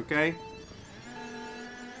chat, okay?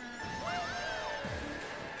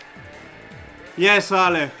 Yes,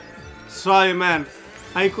 Ale. Sorry, man.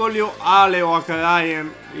 I call you Ale or Akarayan.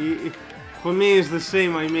 For me, it's the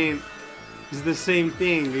same, I mean. It's the same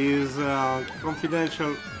thing. It's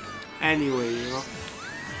confidential anyway, you know?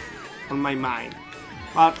 On my mind.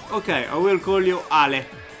 But, okay, I will call you Ale.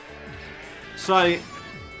 Sorry.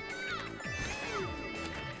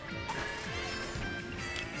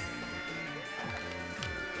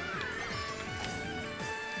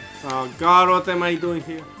 Oh God, what am I doing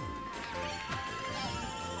here?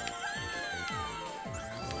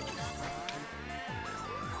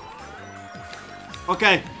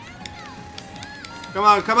 Okay. Come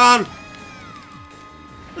on, come on.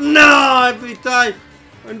 No, every time.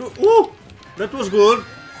 Ooh, that was good.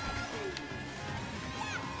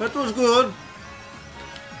 That was good.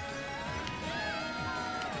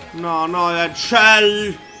 No, no, that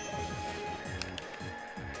shell.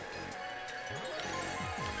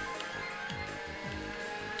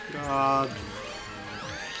 God.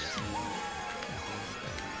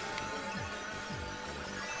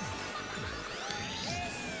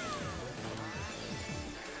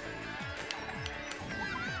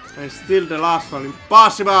 And still the last one.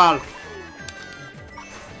 Impossible!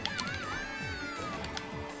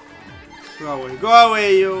 Go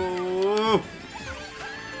away, you!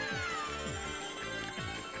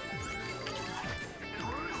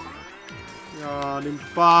 God,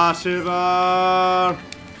 impossible!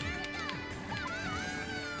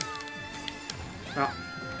 No,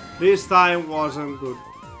 this time wasn't good.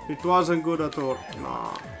 It wasn't good at all.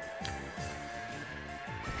 No.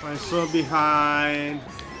 I'm so behind.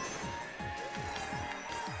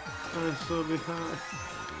 I'm so behind.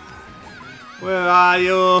 Where are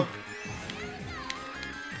you?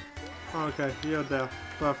 Okay, you're there.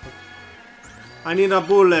 Perfect. I need a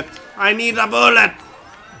bullet. I need a bullet!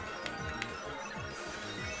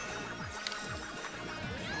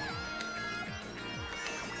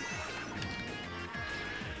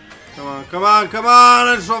 Come on, come on, come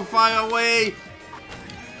on! It's so far away!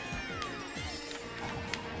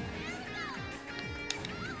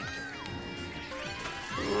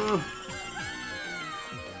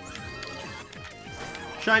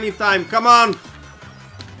 Shiny time, come on!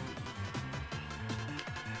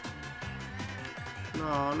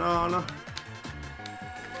 No, no, no.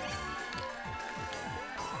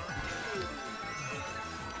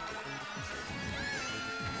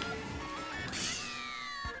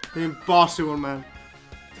 Impossible, man.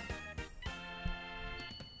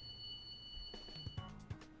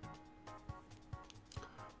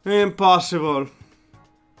 Impossible.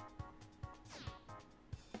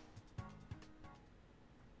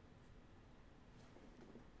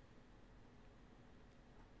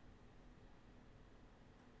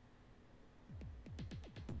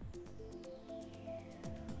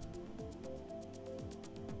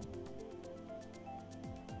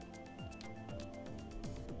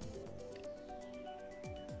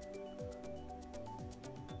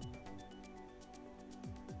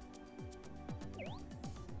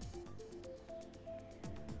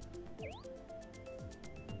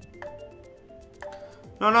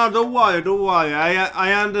 No, no, don't worry.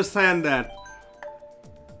 I understand that.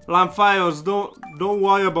 Lamphires, don't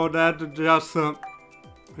worry about that.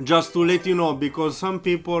 Just to let you know, because some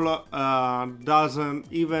people doesn't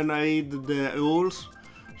even read the rules.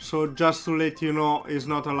 So just to let you know, is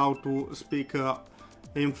not allowed to speak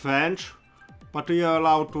in French, but we are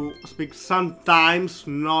allowed to speak sometimes,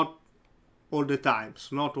 not all the times,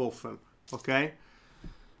 not often. Okay.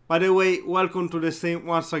 By the way, welcome to the stream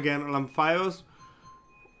once again, Lamphires.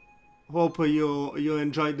 Hope you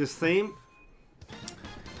enjoyed the stream.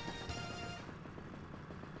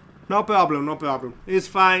 No problem, no problem. It's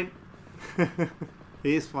fine.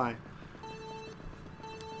 It's fine.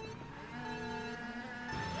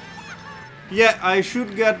 Yeah, I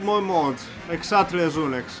should get more mods. Exactly as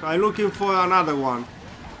Unex. I'm looking for another one.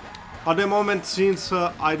 At the moment, since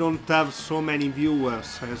I don't have so many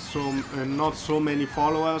viewers and not so many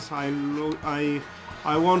followers, I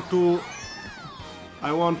want to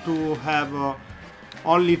have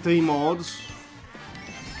only 3 mods,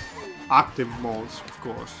 active mods, of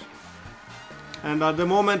course. And at the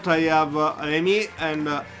moment I have Remy and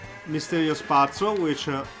Mysterious Pazzo, which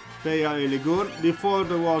they are really good. Before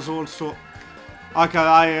there was also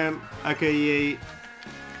Akarayan, aka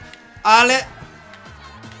Ale,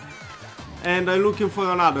 and I'm looking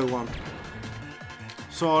for another one.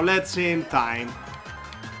 So let's see in time.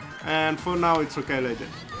 And for now it's okay like this,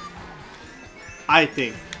 I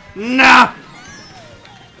think. Nah!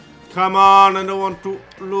 Come on, I don't want to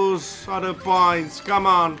lose other points. Come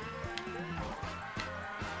on.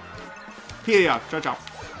 Here you are. Ciao, ciao.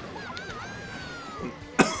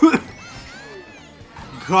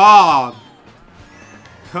 God.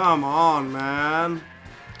 Come on, man.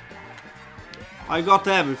 I got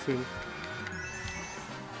everything.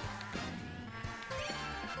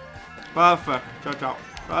 Perfect. Ciao, ciao.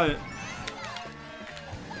 Bye.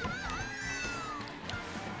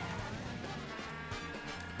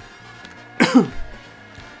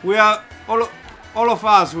 We are all of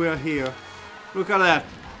us. We are here. Look at that.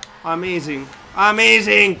 Amazing.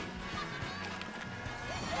 Amazing.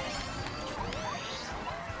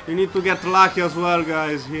 You need to get lucky as well,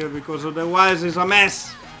 guys, here, because otherwise it's a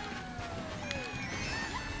mess.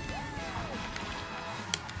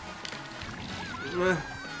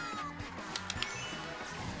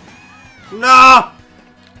 No! I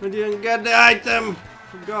didn't get the item.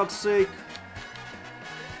 For God's sake.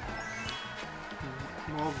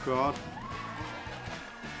 Oh God.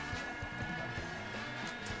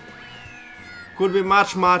 Could be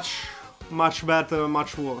much better,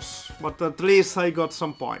 much worse. But at least I got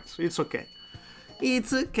some points. It's okay.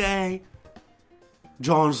 It's okay.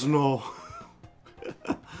 Jon Snow.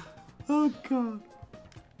 Oh God.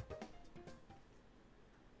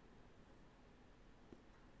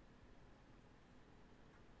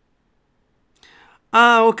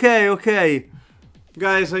 Ah, okay.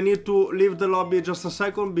 Guys, I need to leave the lobby just a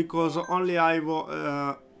second because only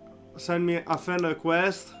Ivo sent me a friend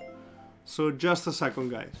request. So just a second,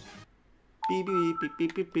 guys. Beep, beep, beep,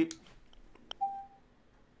 beep, beep, beep.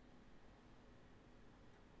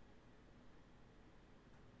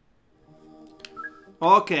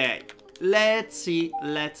 Okay, let's see.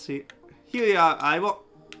 Here you are, Ivo.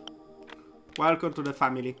 Welcome to the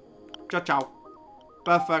family. Ciao, ciao.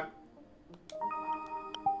 Perfect.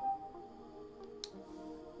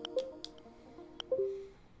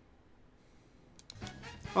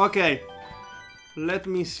 Okay, let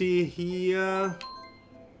me see here.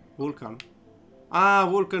 Vulcan. Ah,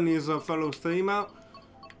 Vulcan is a fellow streamer.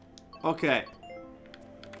 Okay.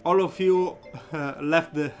 All of you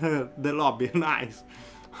left the lobby. Nice.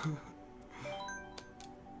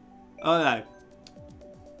 Alright.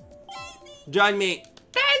 Join me.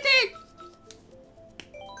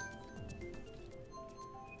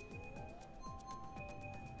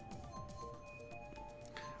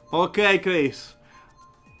 Okay, Chris.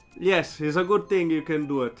 Yes, it's a good thing you can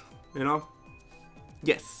do it, you know?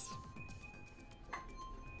 Yes.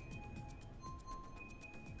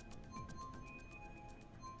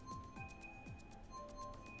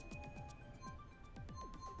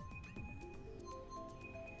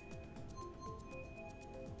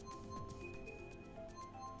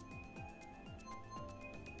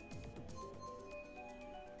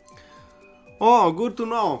 Oh, good to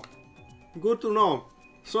know. Good to know.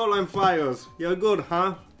 Soul and Fires. You're good,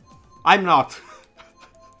 huh? I'm not.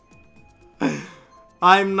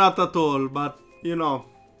 I'm not at all, but you know,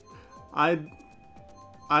 I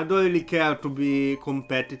I don't really care to be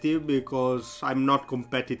competitive because I'm not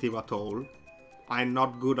competitive at all. I'm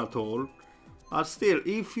not good at all. But still,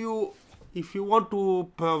 if you want to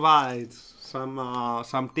provide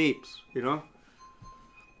some tips, you know,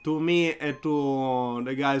 to me and to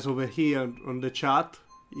the guys over here on the chat,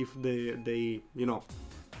 if they you know,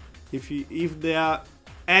 if they are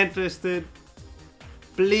interested,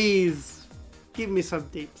 please give me some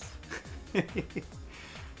tips.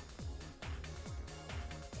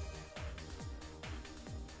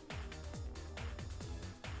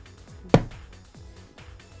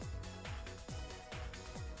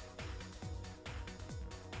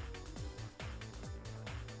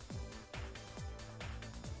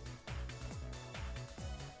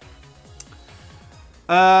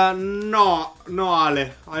 No,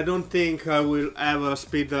 Ale. I don't think I will ever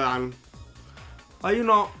speedrun. You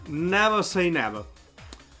know, never say never.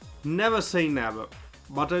 Never say never.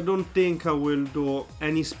 But I don't think I will do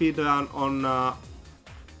any speedrun on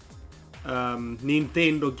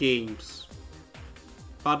Nintendo games.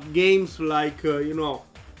 But games like, you know,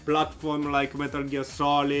 platform like Metal Gear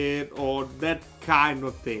Solid or that kind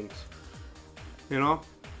of things. You know?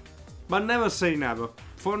 But never say never.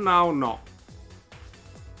 For now, no.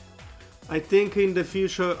 I think in the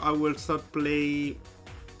future I will start play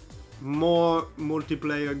more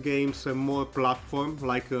multiplayer games and more platform,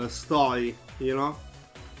 like a story, you know?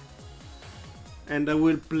 And I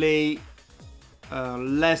will play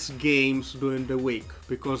less games during the week,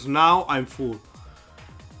 because now I'm full.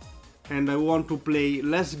 And I want to play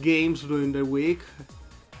less games during the week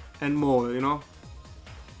and more, you know?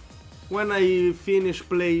 When I finish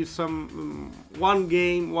play some one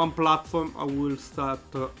game, one platform, I will start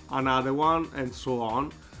another one and so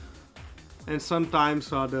on. And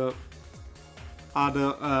sometimes other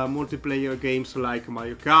multiplayer games like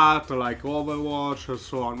Mario Kart, like Overwatch, and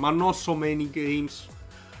so on. But not so many games,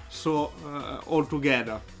 so all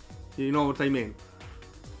together. You know what I mean?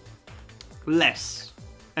 Less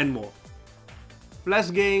and more.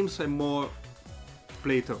 Less games and more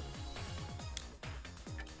playthrough.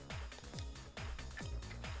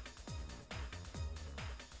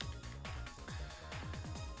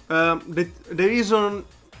 The reason,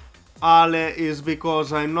 Ale, is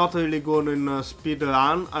because I'm not really good in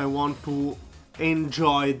speedrun. I want to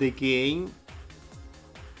enjoy the game.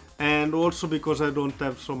 And also because I don't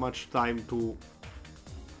have so much time to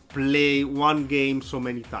play one game so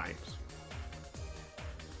many times.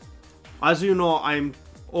 As you know, I'm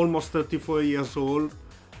almost 34 years old.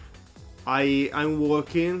 I'm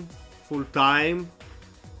working full time.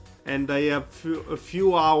 And I have a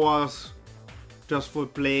few hours just for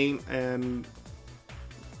playing and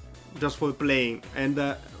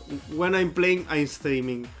when I'm playing, I'm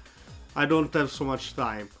streaming. I don't have so much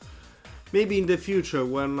time. Maybe in the future,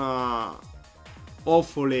 when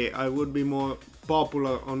hopefully I would be more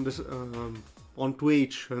popular on this on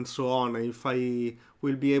Twitch and so on, if I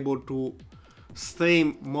will be able to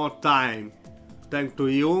stream more time thanks to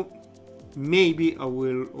you, maybe I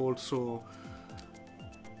will also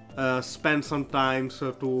spend some time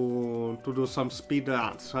to do some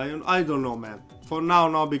speedruns. I don't know, man. For now,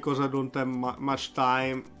 no, because I don't have much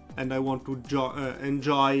time and I want to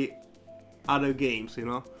enjoy other games, you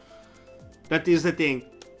know? That is the thing.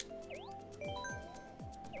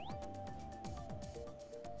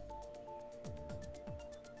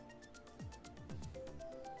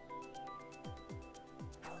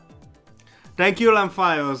 Thank you,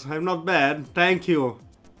 Lamfires. I'm not bad. Thank you.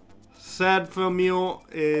 Said from you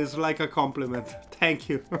is like a compliment. Thank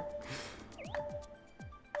you.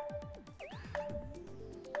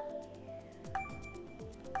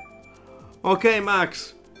 Okay,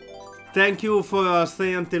 Max. Thank you for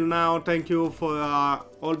staying until now. Thank you for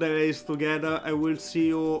all the race together. I will see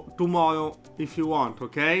you tomorrow if you want,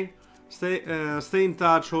 okay? Stay in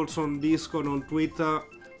touch also on Discord, on Twitter,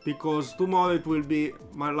 because tomorrow it will be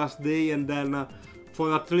my last day, and then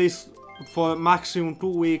for at least for maximum 2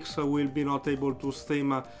 weeks I will be not able to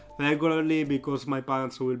stream regularly because my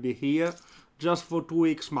parents will be here just for 2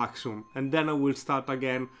 weeks maximum, and then I will start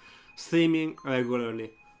again streaming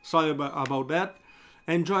regularly. Sorry about that.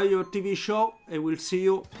 Enjoy your TV show, and we'll see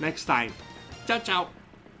you next time. Ciao ciao!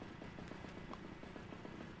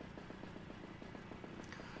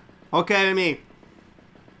 Okay, Amy.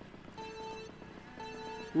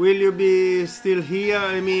 Will you be still here,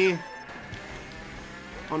 Amy?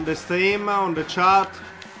 On the stream, on the chat?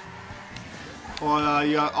 Or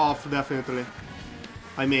you're off definitely?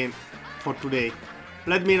 I mean, for today.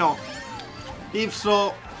 Let me know. If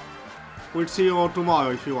so, we'll see you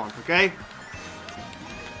tomorrow if you want, okay?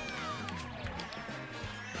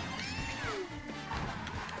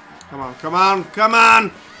 Come on, come on, come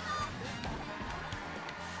on!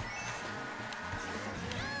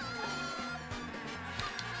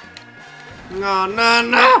 No, no,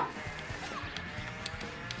 no!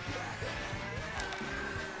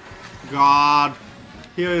 God.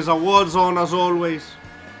 Here is a war zone as always.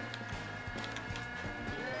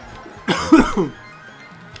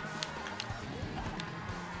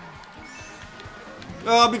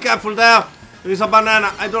 Oh, be careful there. There is a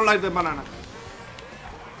banana. I don't like the banana.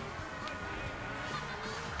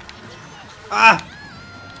 Ah!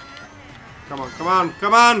 Come on, come on,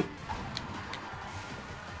 come on!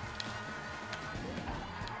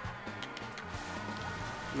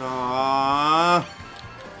 No. Ah!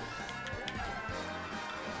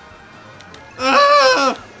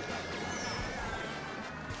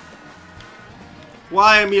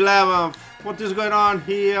 Why am 11th? What is going on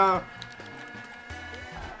here?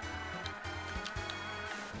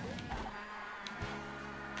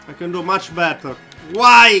 I can do much better.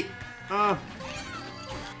 Why?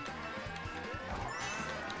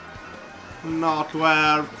 Not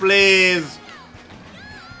well, please.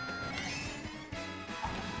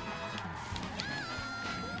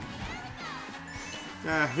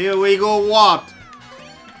 Here we go, what?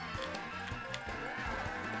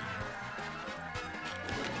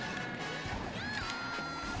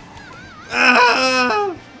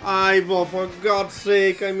 Ivo, for God's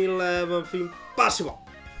sake, I'm 11th. Impossible.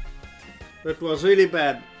 That was really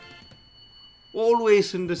bad.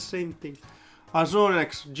 Always in the same thing.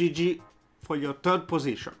 Azorex, GG for your 3rd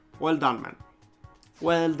position. Well done, man.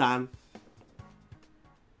 Well done.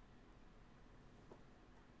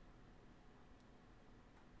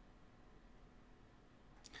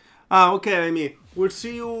 Okay, Amy. We'll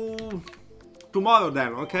see you tomorrow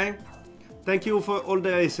then, okay? Thank you for all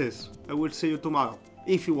the races. I will see you tomorrow,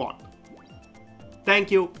 if you want.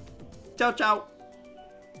 Thank you. Ciao, ciao.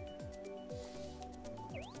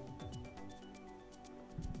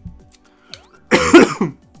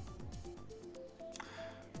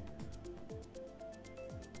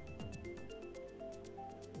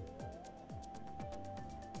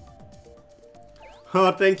 Oh,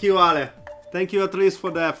 thank you, Ale. Thank you at least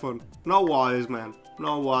for the effort. No worries, man.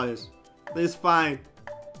 No worries. It's fine.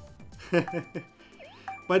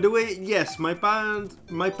 By the way, yes, my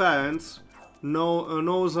parents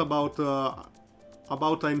knows about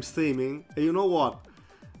I'm streaming. And you know what?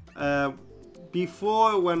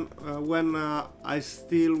 Before when I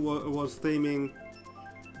still was streaming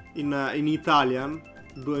in Italian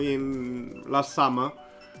during last summer,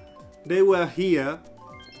 they were here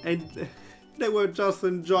and they were just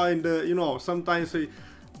enjoying the, you know, sometimes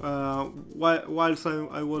whilst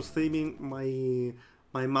I was streaming,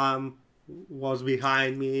 my mom was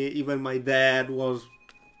behind me, even my dad was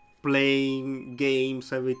playing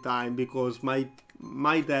games every time, because my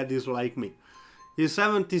dad is like me. He's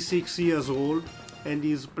 76 years old and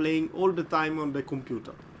he's playing all the time on the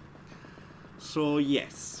computer. So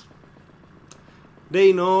yes,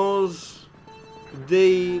 they knows.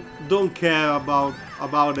 They don't care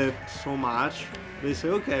about it so much. They say,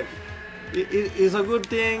 okay, it's a good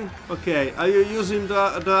thing. Okay, are you using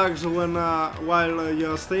drugs when while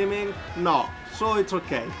you're streaming? No, so it's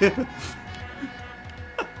okay.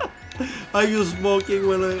 Are you smoking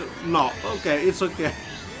when no, okay, it's okay.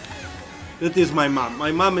 That is my mom.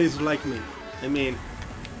 My mom is like me. I mean,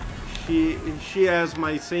 she has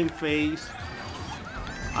my same face.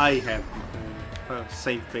 I have her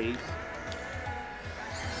same face.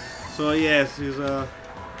 So yes, it's a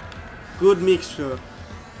good mixture.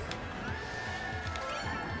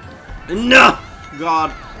 No!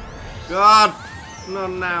 God! God!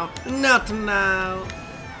 Not now! Not now!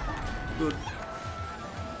 Good.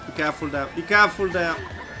 Be careful there. Be careful there.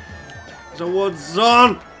 It's a war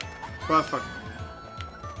zone! Perfect.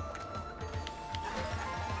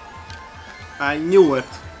 I knew it.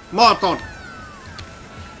 Morton!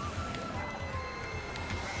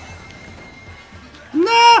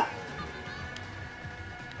 No!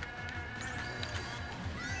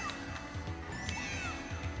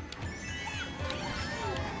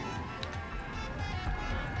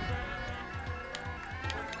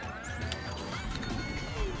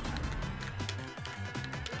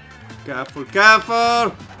 Careful,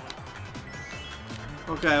 careful!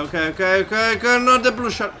 Okay, okay, okay, okay, okay, not the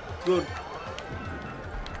blue shot. Good.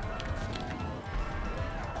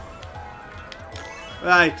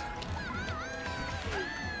 Right.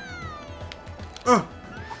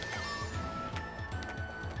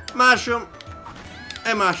 Mushroom.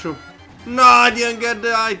 A mushroom. No, I didn't get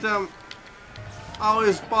the item. How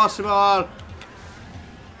is possible?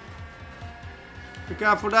 Be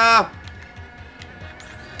careful there.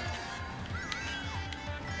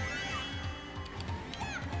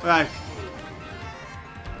 Right.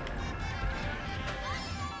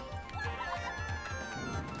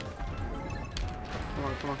 Come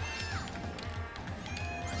on, come on.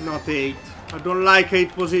 Not 8. I don't like 8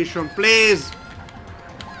 position, please.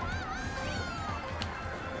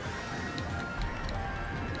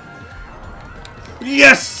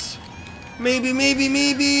 Yes! Maybe, maybe,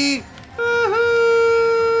 maybe.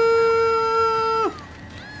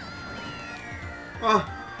 Oh.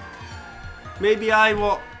 Maybe I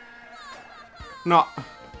will. No.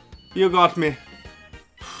 You got me.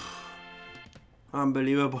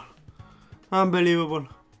 Unbelievable. Unbelievable.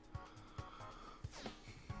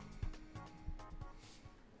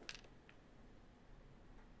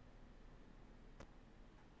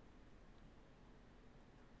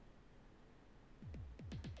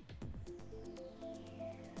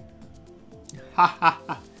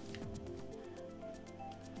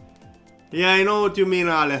 Yeah, I know what you mean,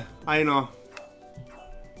 Ale. I know.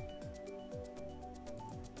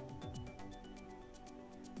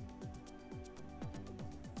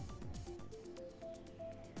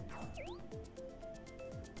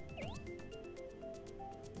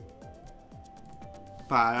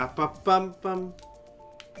 Pa-pa-pam-pam.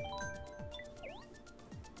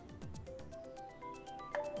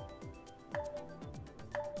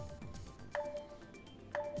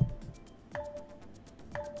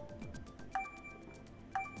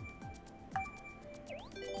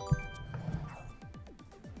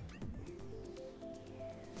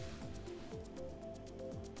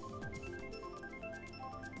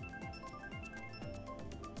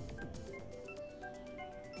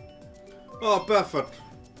 Oh, perfect.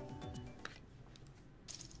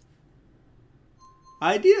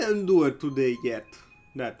 I didn't do it today yet,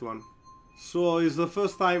 that one. So it's the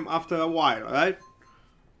first time after a while, right?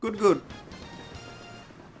 Good, good.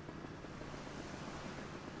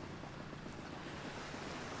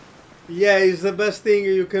 Yeah, it's the best thing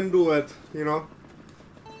you can do it, you know.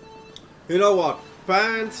 You know what?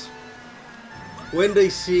 Parents, when they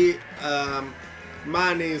see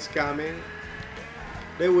money is coming,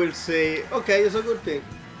 they will say, okay, it's a good thing.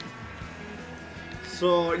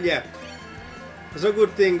 So yeah, it's a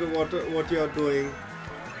good thing what you are doing.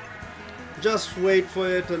 Just wait for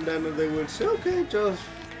it, and then they will say, okay, just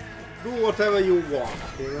do whatever you want,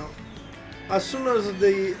 you know. As soon as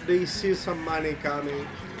they see some money coming,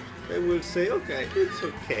 they will say, okay, it's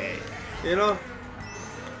okay, you know.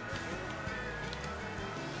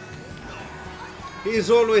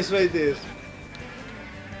 He's always like this.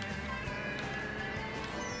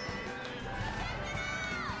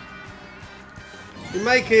 In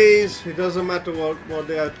my case, it doesn't matter what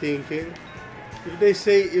they are thinking. If they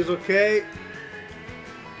say it's okay,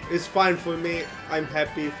 it's fine for me. I'm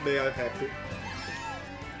happy if they are happy.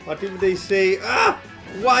 But if they say,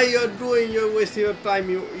 why you're wasting your time,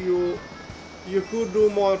 you could do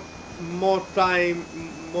more time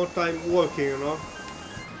working, you know.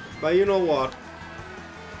 But you know what?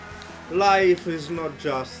 Life is not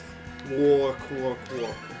just work.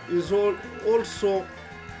 It's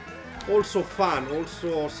also fun,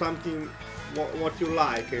 also something what you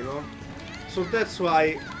like, you know. So that's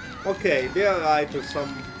why, okay, they are right at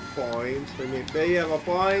some point. I mean, they have a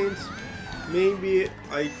point. Maybe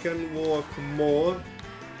I can work more,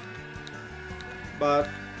 but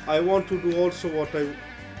I want to do also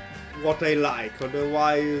what I like.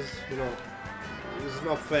 Otherwise, you know, it's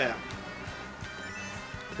not fair.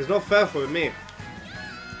 It's not fair for me.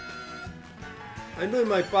 I'm doing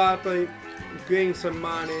my part. I'm getting some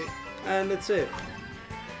money, and that's it.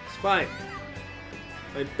 It's fine.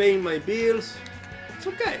 I'm paying my bills. It's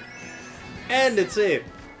okay. And that's it.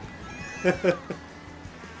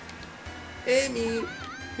 Amy.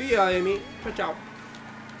 Here, Amy. Ciao, ciao.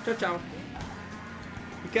 Ciao, ciao.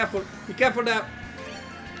 Be careful. Be careful now.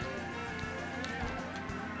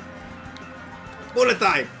 Bullet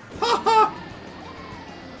time. Ha ha.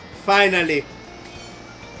 Finally.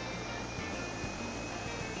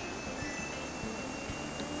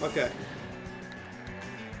 Okay.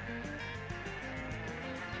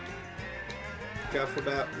 Be careful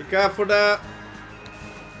there. Be careful there.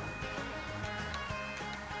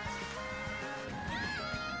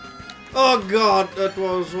 Oh god, that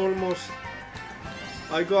was almost...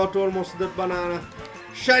 I got almost that banana.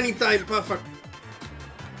 Shiny time, perfect.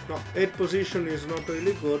 No, 8th position is not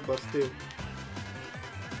really good, but still.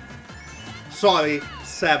 Sorry,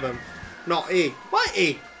 7th. No, 8. Why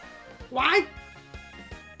 8? Why?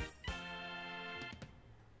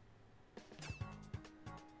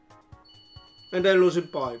 And then losing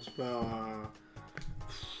points.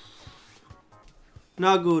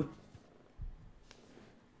 Not good.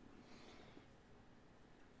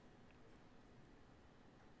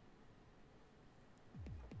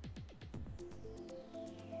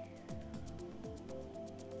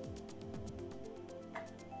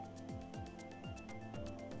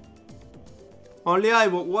 Only I.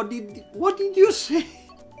 What did you say?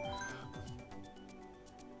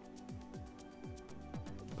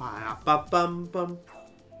 Pa-pa-pam-pam.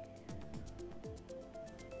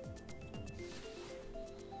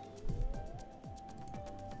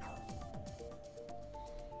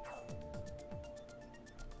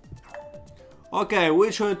 Okay,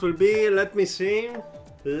 which one it will be? Let me see.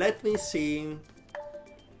 Let me see.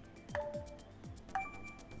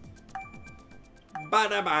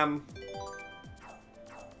 Bada-bam.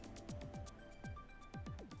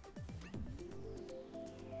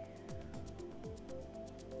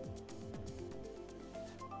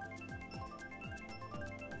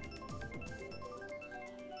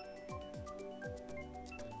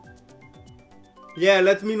 Yeah,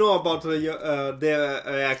 let me know about their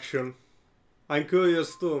reaction. I'm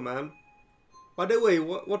curious too, man. By the way,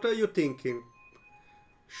 what are you thinking?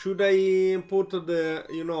 Should I put the,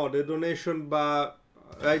 you know, the donation bar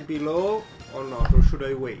right below or not? Or should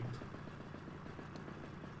I wait?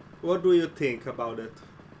 What do you think about it?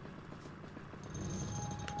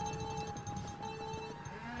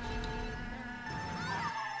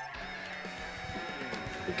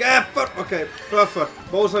 Okay, perfect.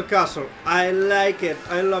 Bowser Castle. I like it.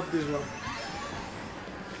 I love this one.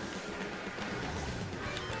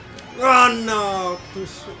 Oh no!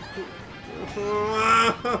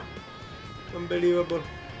 Unbelievable.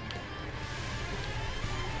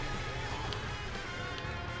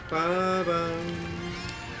 Ba-bam.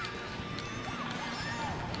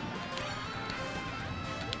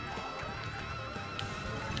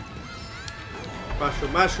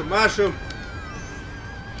 Mushroom, mushroom, mushroom.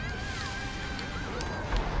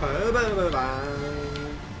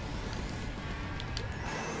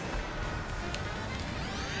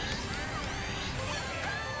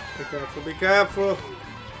 Be careful, be careful.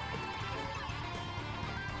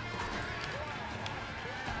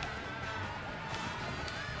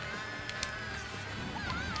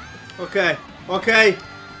 Okay, okay.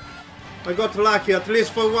 I got lucky at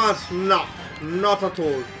least for once. No, not at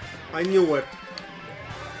all. I knew it.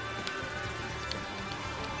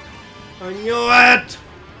 I knew it!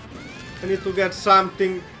 I need to get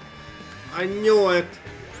something. I knew it.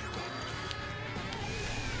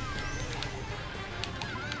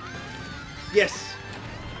 Yes.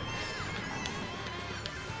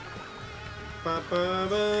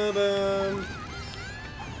 Ba-ba-ba-ba.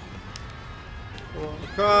 Oh,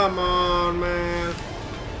 come on, man.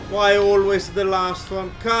 Why always the last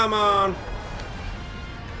one? Come on.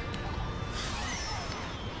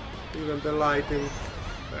 Even the lighting.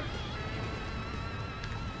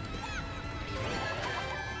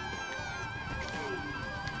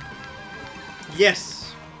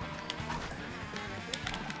 Yes!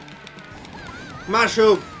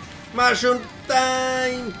 Mushroom! Mushroom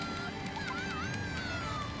time!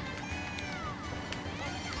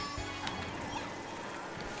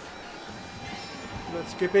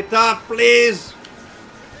 Let's keep it up, please!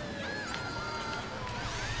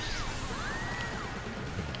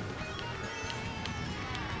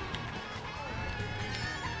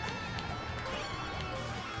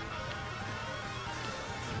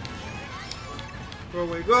 Go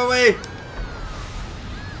away, go away!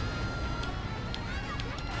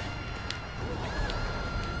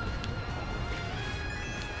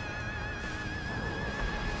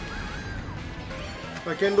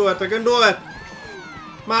 I can do it, I can do it!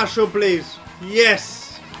 Mushroom, please!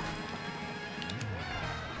 Yes!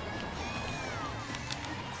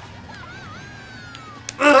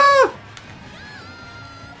 Ah!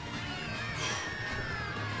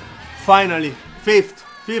 Finally, fifth.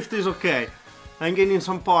 Fifth is okay. I'm gaining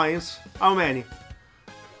some points. How many?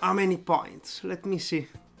 How many points? Let me see.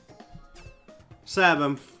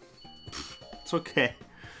 7. It's okay.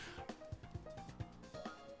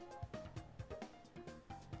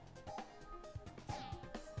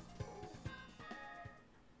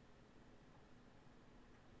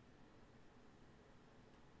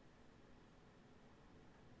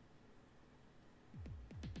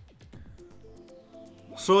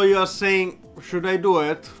 So you are saying, should I do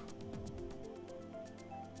it?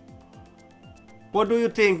 What do you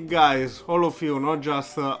think, guys? All of you, not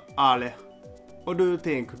just Ale. What do you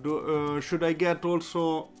think? Should I get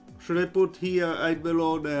also... Should I put here right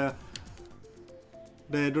below the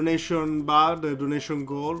donation bar, the donation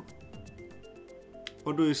goal?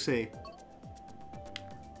 What do you say?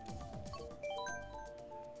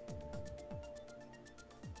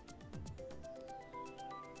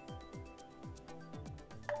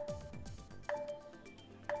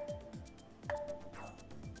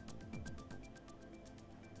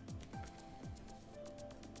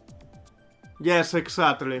 Yes,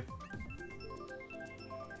 exactly.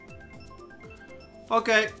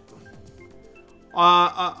 Okay.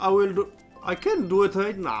 I will do... I can do it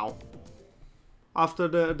right now. After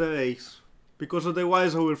the race. Because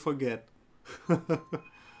otherwise I will forget. You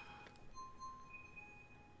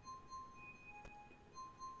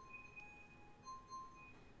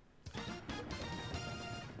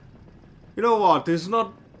know what? It's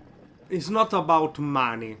not about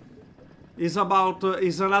money. It's about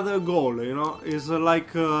it's another goal, you know. It's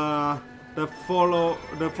like the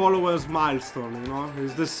followers milestone, you know.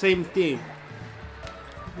 It's the same thing.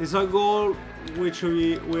 It's a goal which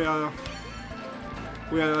we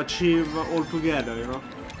achieve all together, you know.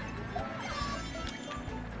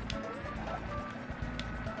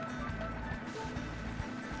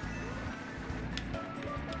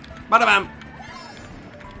 Bada bam.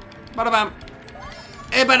 Bada bam.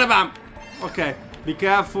 Hey, bada bam. Okay. Be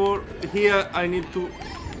careful. Here I need to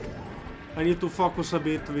focus a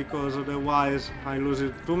bit because otherwise I lose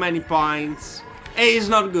it too many points. Hey, it's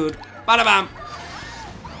not good. Bada bam.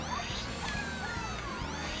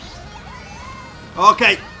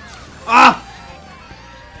 Okay. Ah.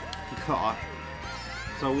 God.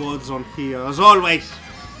 The words on here as always.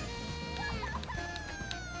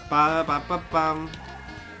 Ba ba ba bam.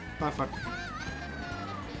 Perfect.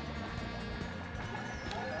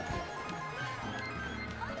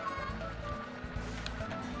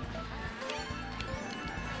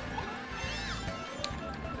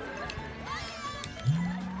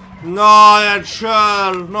 No,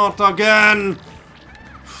 shell, not again.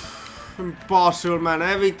 Impossible, man.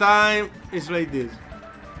 Every time it's like this.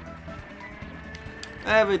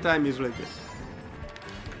 Every time it's like this.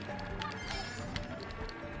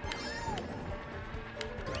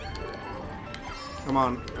 Come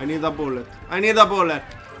on, I need a bullet. I need a bullet.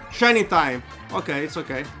 Shiny time. Okay, it's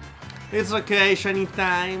okay. It's okay, shiny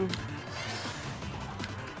time.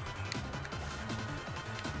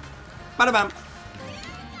 Bada bam.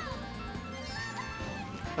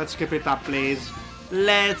 Let's keep it up, please.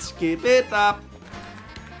 Let's keep it up.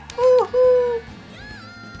 Woohoo!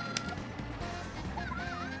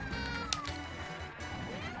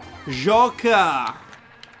 Joker.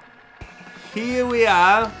 Here we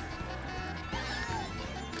are.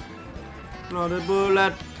 Not a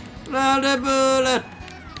bullet. Not a bullet.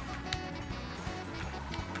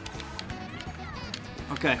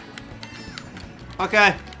 Okay.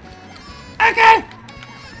 Okay. Okay.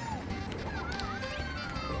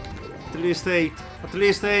 At least 8. At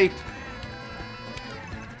least 8.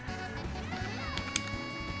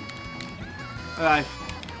 Alright.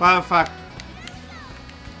 Perfect.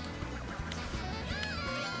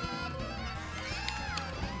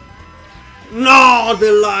 No,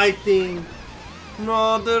 the lighting.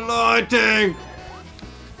 No, the lighting.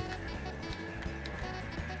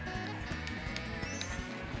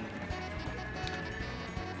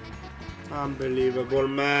 Unbelievable,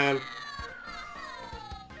 man.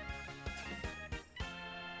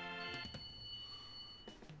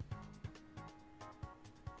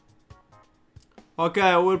 Okay,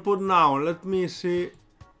 I will put now. Let me see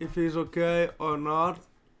if it's okay or not.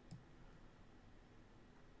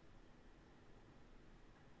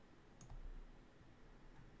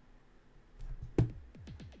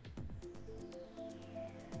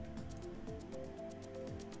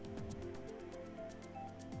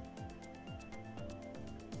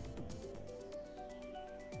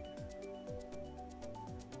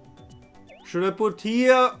 Should I put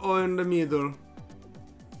here or in the middle?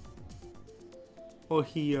 Or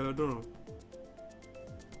here, I don't know.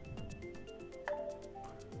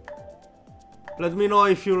 Let me know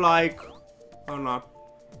if you like or not.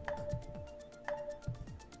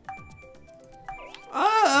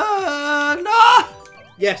 No!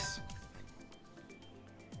 Yes.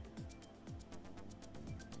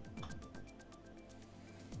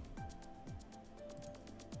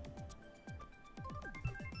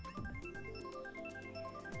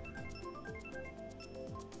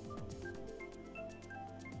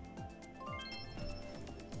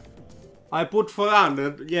 I put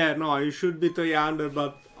 400. Yeah, no, it should be 300,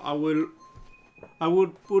 but I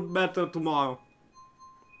would put better tomorrow.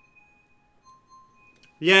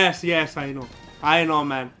 Yes, yes, I know. I know,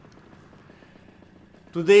 man.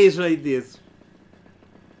 Today is like this.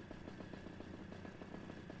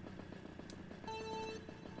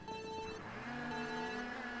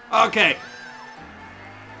 Okay.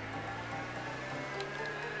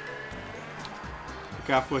 Be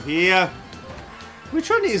careful here. Which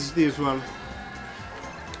one is this one?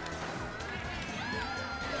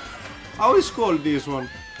 How is called this one?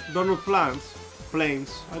 Donut plants?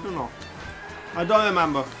 Planes? I don't know. I don't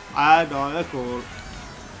remember. I don't recall.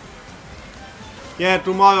 Yeah,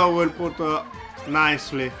 tomorrow we'll put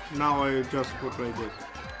nicely. Now I just put like this.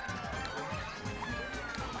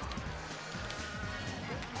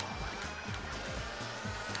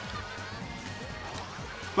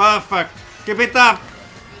 Perfect. Keep it up.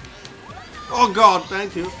 Oh God,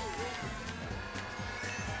 thank you.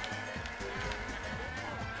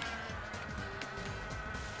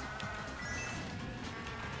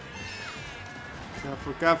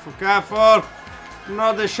 Careful, careful, careful.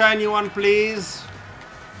 Not the shiny one, please.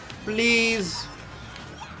 Please.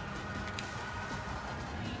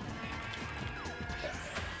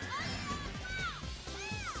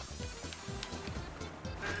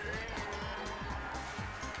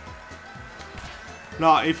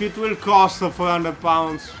 No, if it will cost 400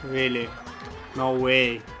 pounds, really. No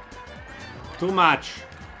way. Too much.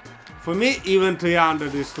 For me, even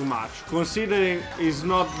 300 is too much. Considering it's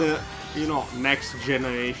not the, you know, next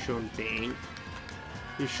generation thing.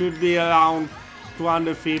 It should be around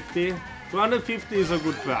 250. 250 is a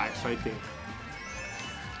good price, I think.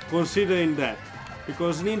 Considering that.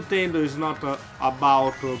 Because Nintendo is not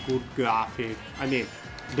about a good graphic. I mean,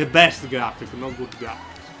 the best graphic, not good graphics.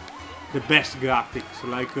 The best graphics,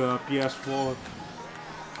 like PS4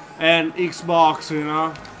 and Xbox, you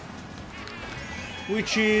know.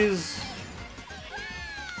 Which is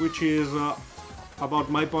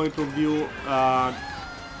about my point of view,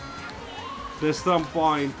 the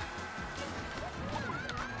standpoint.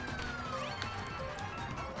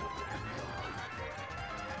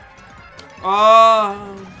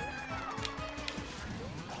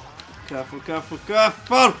 Careful, careful,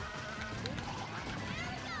 careful!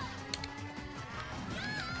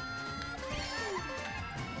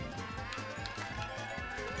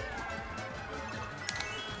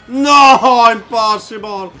 No,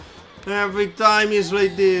 impossible! Every time is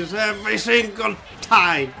like this, every single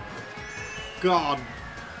time. God.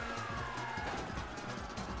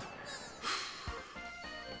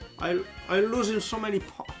 I'm losing so many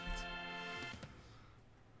points.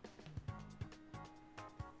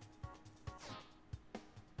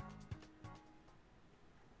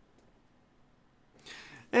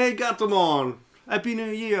 Hey Gatomon! Happy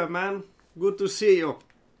New Year, man! Good to see you.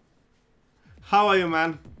 How are you,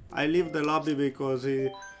 man? I leave the lobby because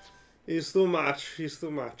it's too much. It's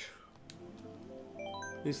too much.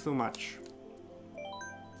 It's too much.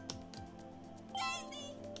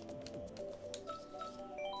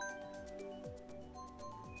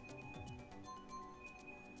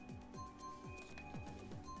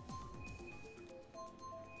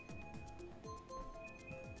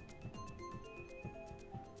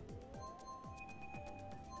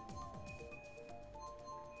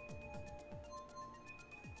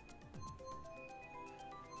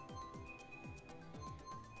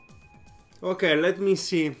 Okay, let me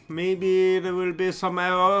see. Maybe there will be some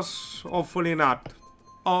errors. Hopefully not.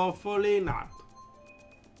 Hopefully not.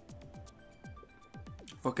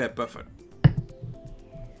 Okay, perfect.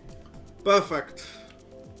 Perfect.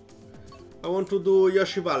 I want to do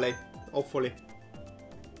Yoshi Valley. Hopefully.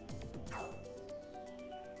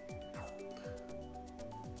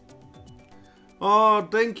 Oh,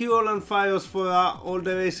 thank you Alan Fires for all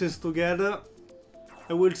the races together.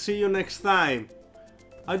 I will see you next time.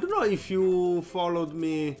 I don't know if you followed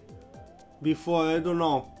me before, I don't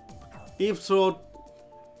know. If so,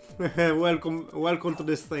 welcome to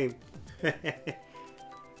the stream.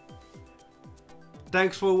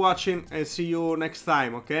 Thanks for watching and see you next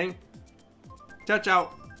time, okay? Ciao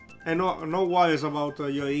ciao. And no worries about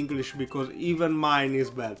your English because even mine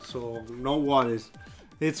is bad, so no worries.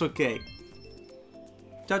 It's okay.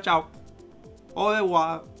 Ciao ciao. Au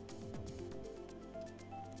revoir.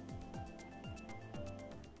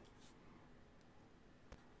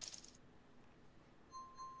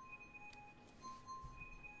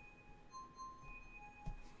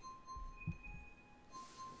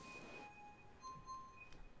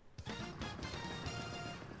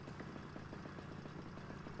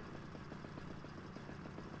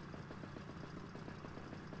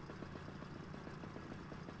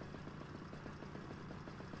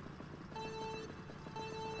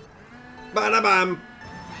 Bada bam!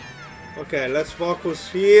 Okay, let's focus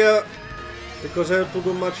here. Because I have to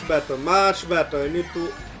do much better. Much better. I need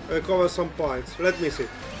to recover some points. Let me see.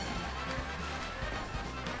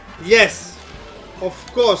 Yes! Of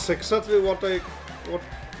course, exactly what I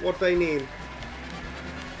need.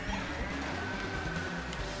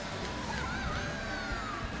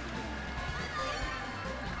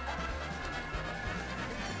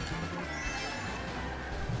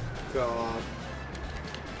 God.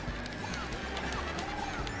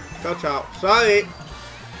 Ciao ciao. Sorry!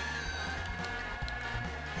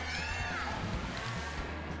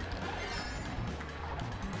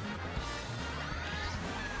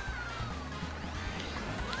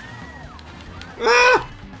 Ah!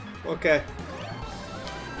 Okay.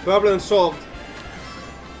 Problem solved.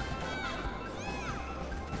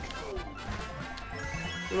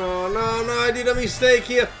 No, no, no, I did a mistake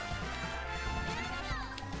here.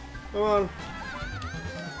 Come on.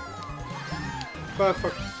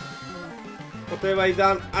 Perfect. What have I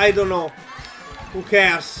done? I don't know. Who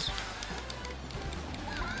cares?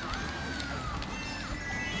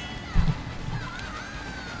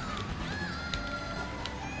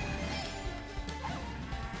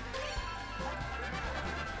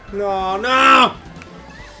 No, no!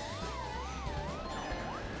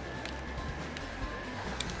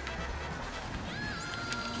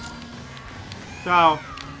 Ciao.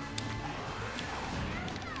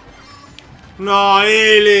 No,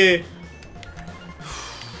 really?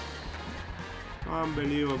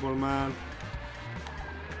 Unbelievable, man.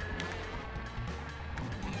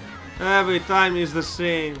 Every time is the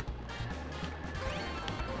same.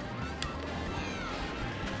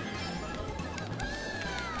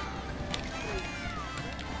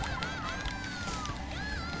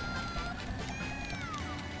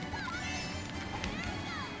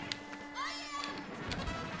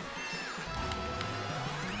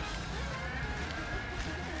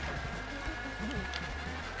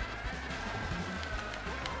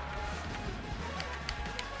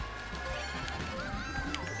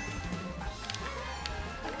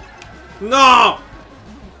 No!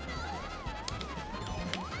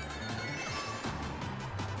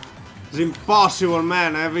 It's impossible,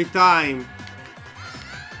 man, every time.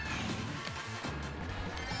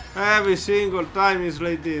 Every single time is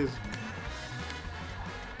like this.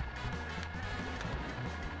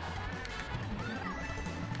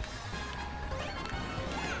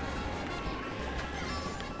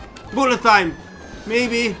 Bullet time!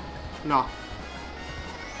 Maybe? No.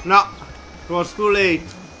 No. It was too late.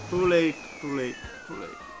 Too late, too late, too late.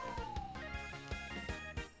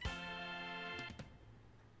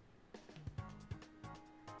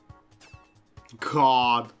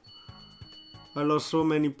 God. I lost so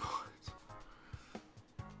many points.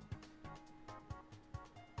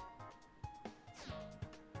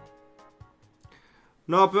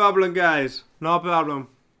 No problem, guys. No problem.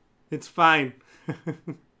 It's fine.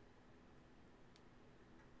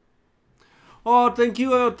 Oh, thank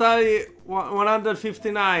you,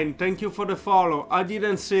 Otari159. Thank you for the follow. I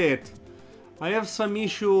didn't see it. I have some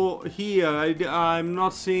issue here. I'm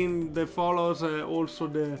not seeing the follows. Also,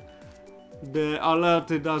 the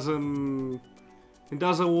alert it doesn't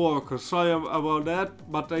work. Sorry about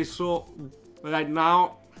that, but I saw right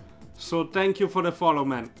now. So thank you for the follow,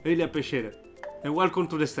 man. Really appreciate it. And welcome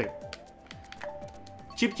to the stream.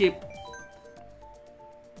 Chip chip.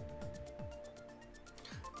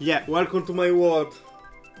 Yeah, welcome to my world.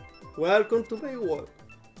 Welcome to my world.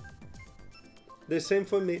 The same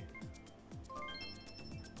for me.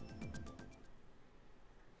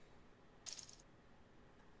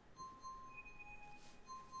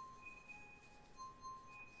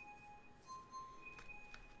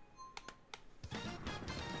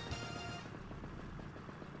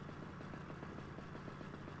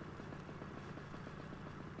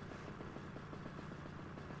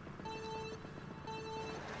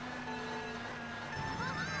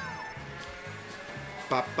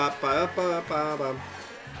 Pa pa pa pa pa pa.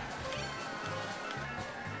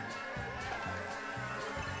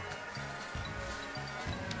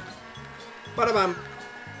 Bada bam.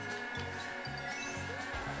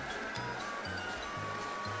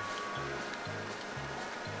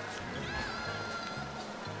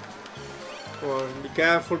 Oh, be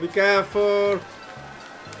careful, be careful.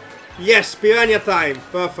 Yes, piranha time.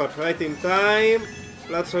 Perfect, right in time.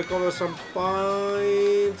 Let's recover some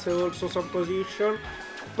points and also some position.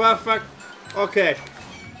 Perfect. Okay.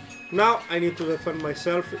 Now I need to defend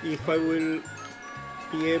myself if I will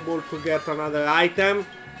be able to get another item.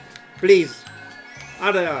 Please.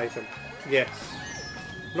 Other item. Yes.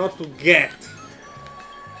 Not to get.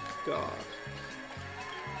 God.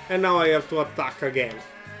 And now I have to attack again.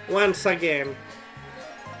 once again.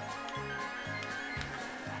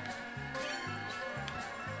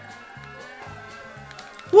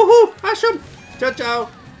 Woohoo! Awesome! Ciao, ciao!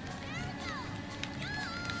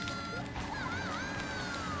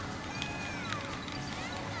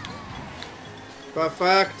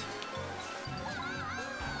 Perfect.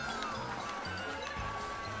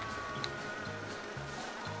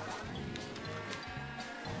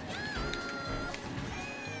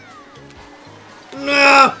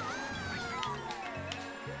 No!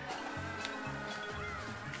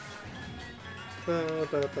 Da,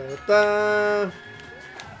 da, da, da.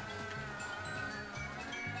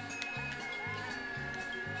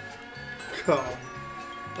 God.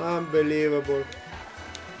 Unbelievable.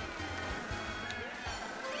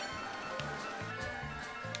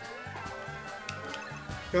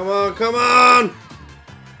 Come on, come on!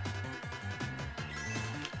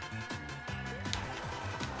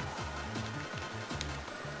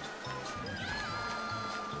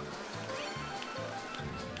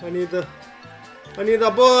 I need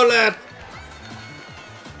a bullet!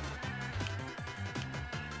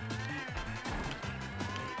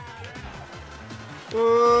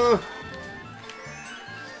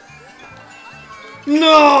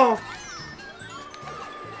 No!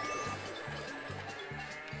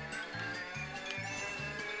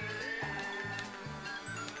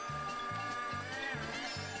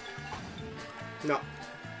 No.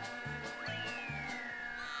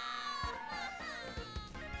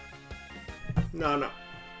 No, no.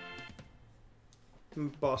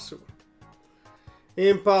 Impossible.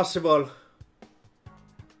 Impossible.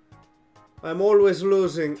 I'm always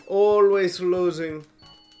losing. Always losing.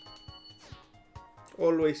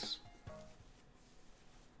 Always.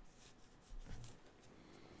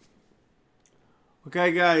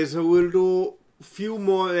 Okay, guys, I will do few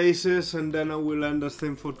more races and then I will end the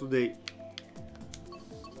stream for today.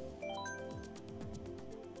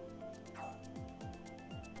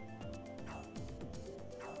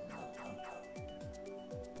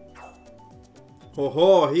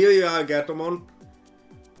 Oh, here you are, Gatomon.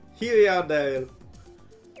 Here you are, Daryl.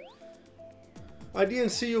 I didn't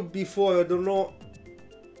see you before. I don't know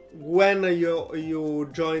when you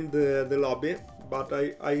joined the lobby, but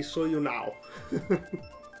I saw you now.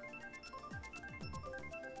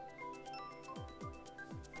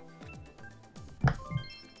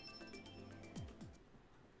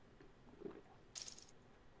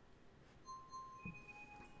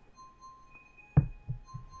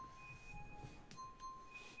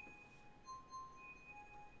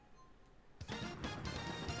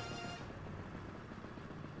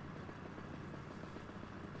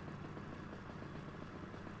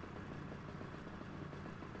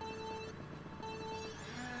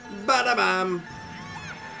 Bada-bam!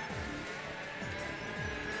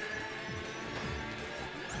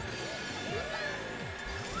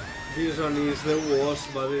 This one is the worst,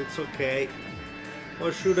 but it's okay.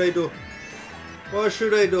 What should I do? What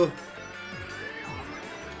should I do?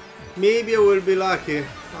 Maybe I will be lucky.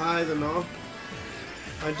 I don't know.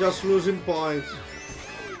 I'm just losing points.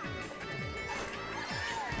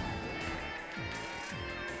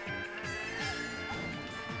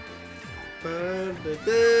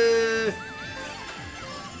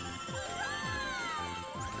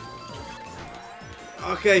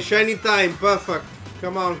 Okay, shiny time, perfect.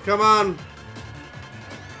 Come on, come on.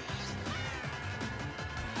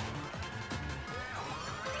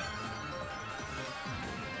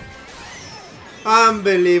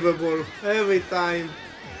 Unbelievable. Every time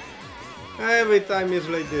is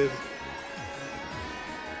like this.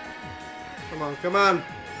 Come on, come on.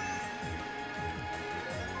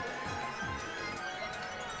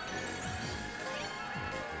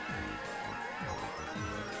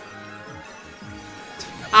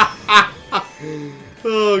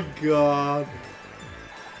 Oh God.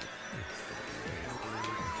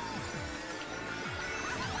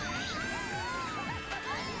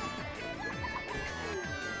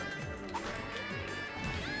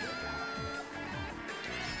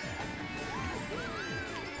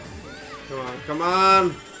 Come on, come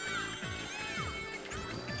on.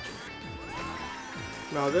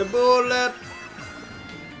 Now the bullet.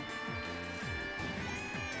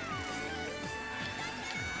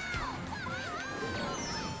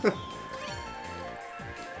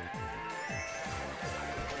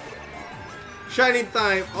 Shiny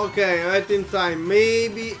time. Okay, right in time.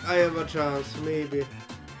 Maybe I have a chance. Maybe.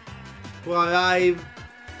 Well, I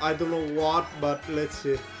don't know what, but let's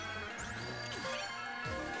see.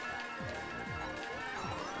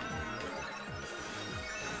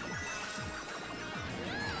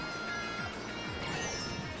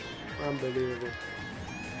 Unbelievable.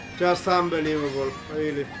 Just unbelievable,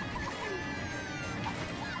 really.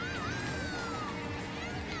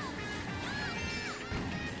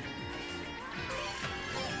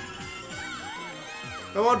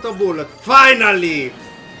 I want a bullet. Finally!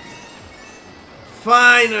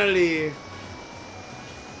 Finally!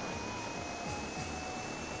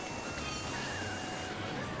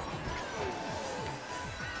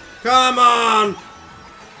 Come on!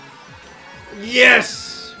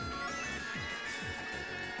 Yes!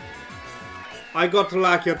 I got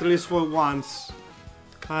lucky at least for once.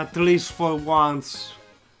 At least for once.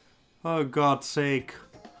 Oh, God's sake.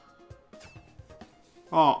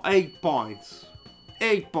 Oh, 8 points.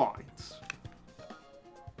 8 points.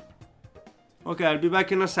 Okay, I'll be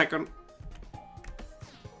back in a second.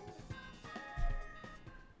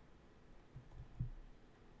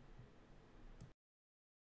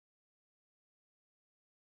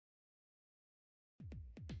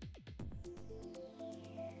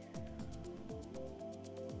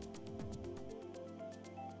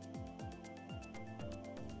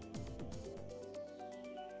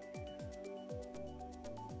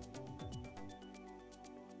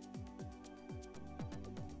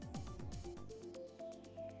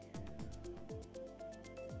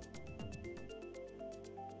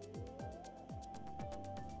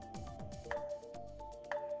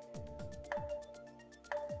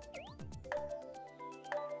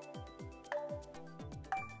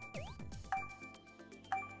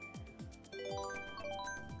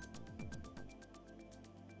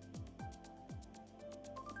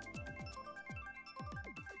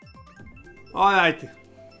 Alrighty.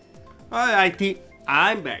 Alrighty.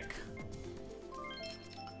 I'm back.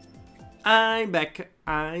 I'm back.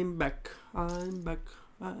 I'm back. I'm back.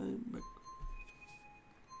 I'm back.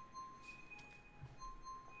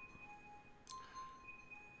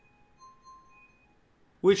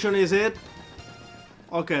 Which one is it?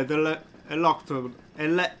 Okay, the electro,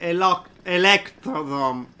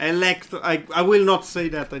 electrodrome. I will not say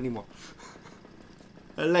that anymore.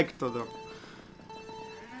 Electrodrome.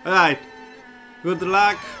 Alright. Good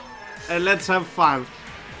luck and let's have fun.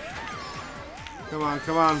 Come on,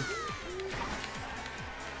 come on.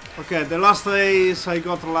 Okay, the last race I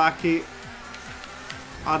got lucky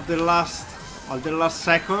at the last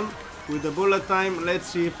second with the bullet time. Let's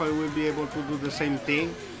see if I will be able to do the same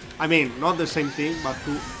thing. I mean, not the same thing, but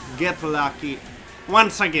to get lucky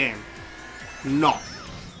once again. No.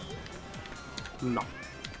 No.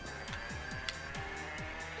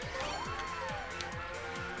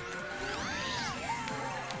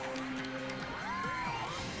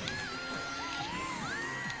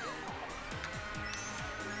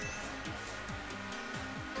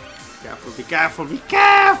 Careful, be careful, be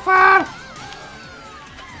careful!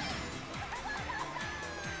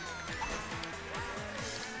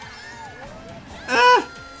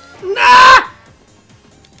 No!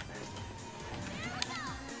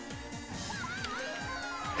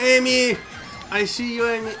 Amy! I see you,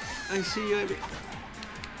 Amy. I see you, Amy.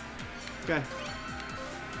 Okay.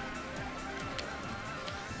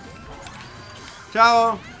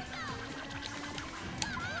 Ciao!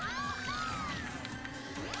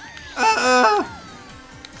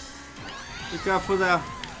 Be careful there.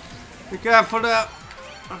 Be careful there.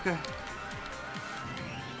 Okay.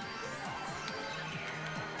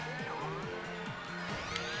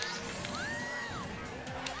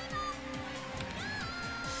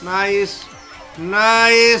 Nice.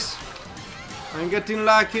 Nice. I'm getting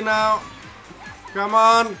lucky now. Come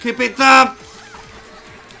on, keep it up.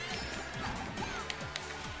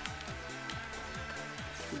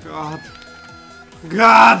 God.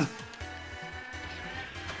 God.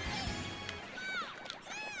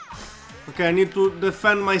 Okay, I need to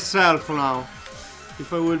defend myself now.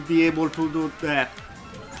 If I will be able to do that.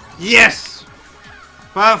 Yes!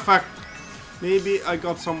 Perfect. Maybe I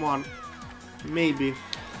got someone. Maybe.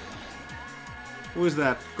 Who is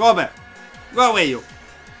that? Go back. Go away, you.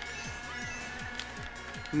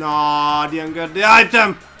 No, I didn't get the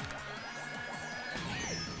item.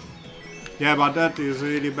 Yeah, but that is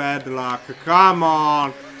really bad luck. Come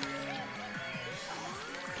on.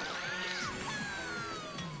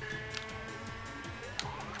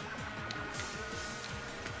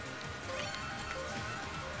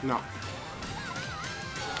 No.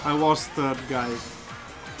 I was third, guys.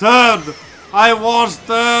 Third! I was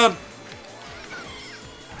third!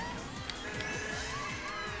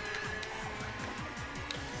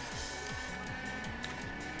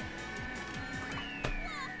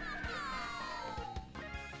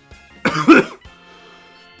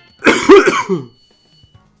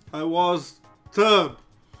 I was third.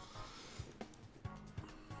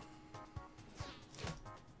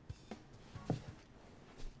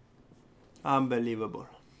 Unbelievable.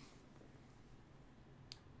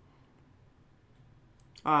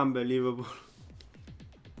 Unbelievable.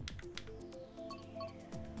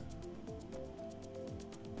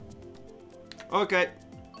 Okay.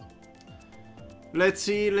 Let's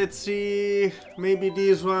see. Maybe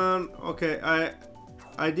this one. Okay,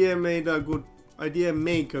 I didn't make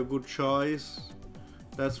a good choice.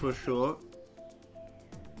 That's for sure.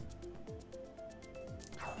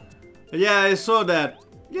 Yeah, I saw that.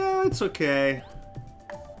 Yeah, it's okay.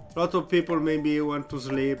 A lot of people maybe want to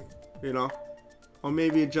sleep, you know. Or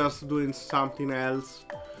maybe just doing something else.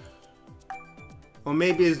 Or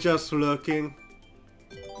maybe it's just lurking.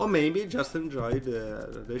 Or maybe just enjoy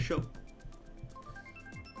the show.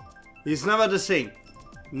 It's never the same.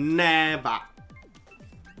 Never.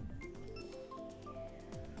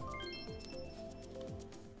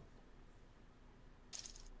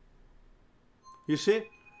 You see?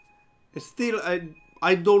 Still,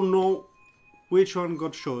 I don't know which one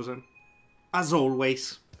got chosen. As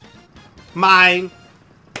always. Mine.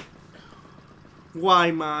 Why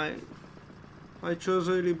mine? I chose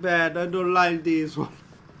really bad. I don't like this one.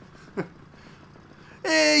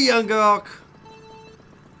 Hey, Young Rock.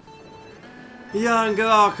 Young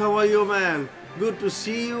Rock, how are you, man? Good to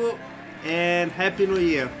see you and Happy New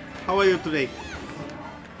Year. How are you today?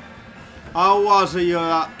 How was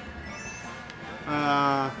your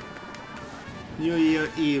New Year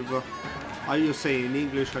Eve? Are you saying in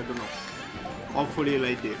English? I don't know. Hopefully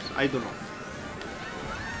like this. I don't know.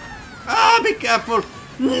 Ah, be careful!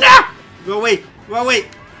 No! Go away! Go away!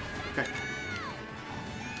 Okay.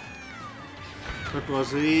 That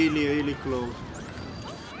was really close.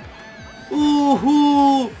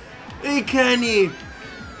 Ooh! Hey Kenny!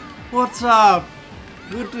 What's up?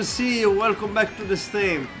 Good to see you. Welcome back to the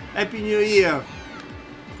stream. Happy New Year.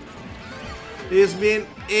 It's been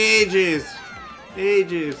ages.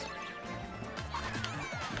 Ages.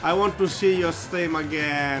 I want to see your stream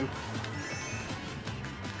again.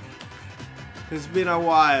 It's been a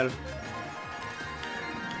while.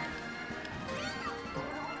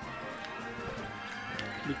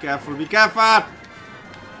 Be careful, be careful!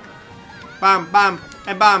 Bam, bam,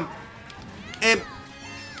 and bam! And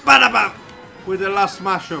bada bam! With the last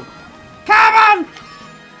mushroom. Come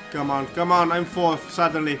on! Come on, I'm fourth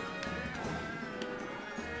suddenly.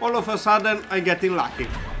 All of a sudden, I'm getting lucky.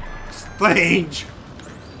 Strange!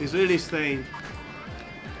 It's really strange.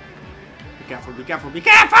 Be careful, be careful, be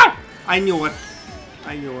careful! I knew it.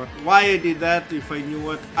 I knew it. Why I did that if I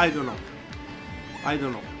knew it, I don't know. I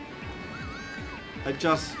don't know. I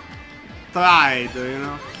just tried, you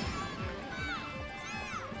know.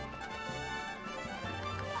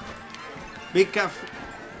 Be careful.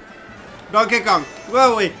 Donkey Kong,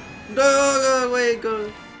 go away. Go away,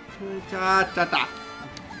 go. Ta ta ta.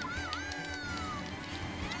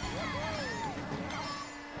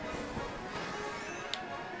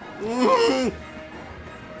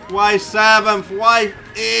 Why 7th? Why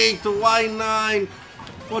 8th? Why 9?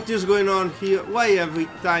 What is going on here? Why every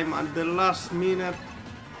time at the last minute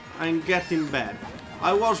I'm getting bad?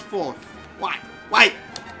 I was 4th. Why? Why?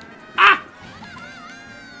 Ah!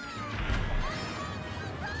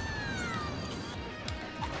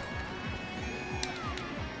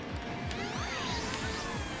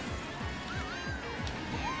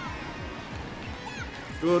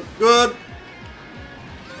 Good, good.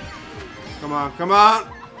 Come on, come on.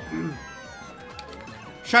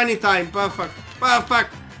 Shiny time, perfect,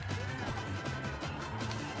 perfect.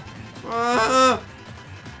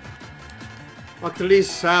 At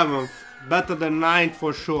least 7th, better than 9th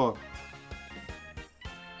for sure.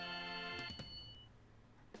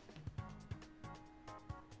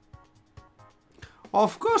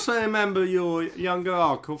 Of course I remember you, Young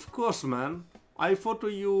Rock, of course, man. I thought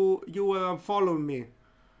you were following me.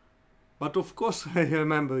 But of course I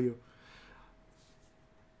remember you.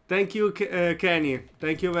 Thank you, Kenny.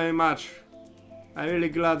 Thank you very much. I'm really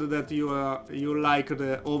glad that you like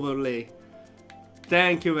the overlay.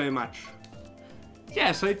 Thank you very much.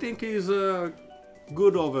 Yes, I think it's a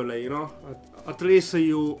good overlay, you know. At least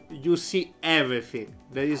you see everything.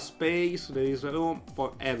 There is space, there is room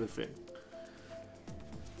for everything.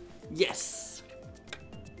 Yes.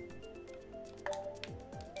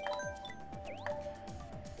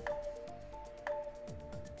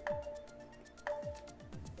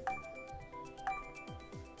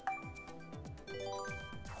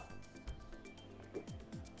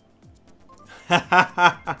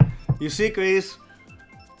 You see, Chris?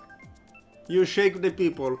 You shake the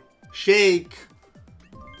people. Shake.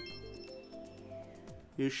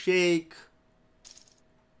 You shake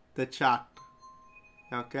the chat.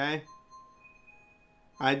 Okay?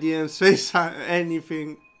 I didn't say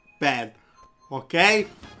anything bad. Okay?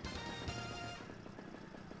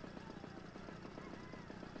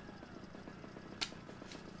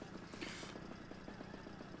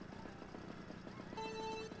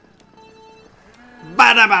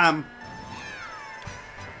 Bada-bam!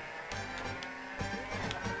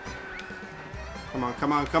 Come on,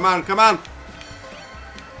 come on, come on, come on!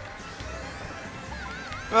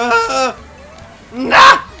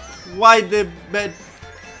 Nah! Why the bad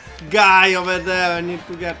guy over there? I need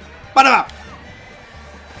to get... Bada-bam!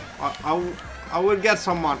 I will get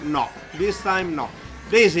someone. No. This time, no.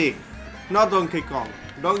 Daisy! Not Donkey Kong.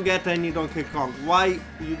 Don't get any Donkey Kong. Why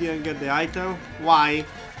you didn't get the item? Why?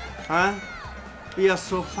 Huh? We are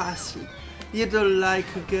so fussy. You don't like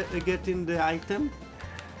getting the item?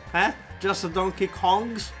 Huh? Just a Donkey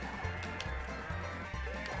Kongs?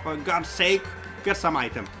 For God's sake, get some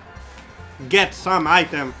item. Get some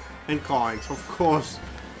item and coins, of course.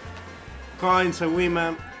 Coins and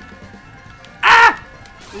women. Ah!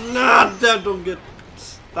 No, don't get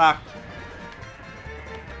stuck.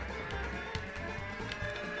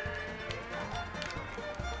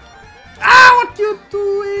 Ah, what you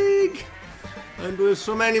doing? I'm doing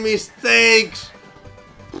so many mistakes.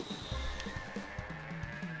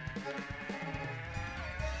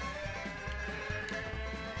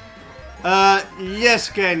 Yes,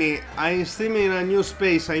 Kenny, I'm streaming in a new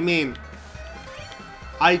space. I mean,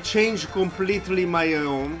 I changed completely my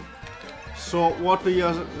room. So what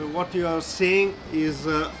you are seeing is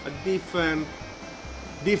a different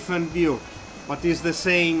view, but it's the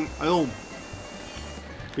same room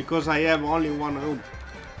because I have only one room.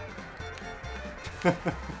 Be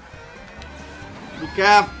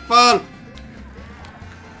careful!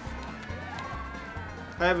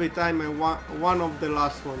 Every time I want one of the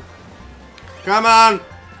last one. Come on!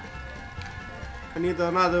 I need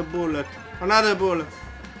another bullet. Another bullet.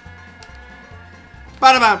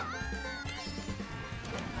 Bada-bam!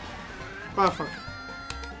 Perfect.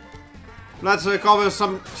 Let's recover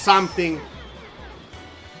something.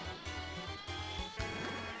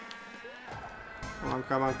 Come on,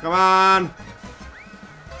 come on, come on!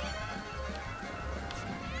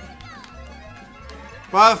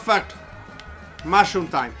 Perfect! Mushroom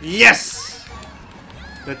time. Yes!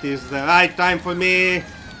 That is the right time for me.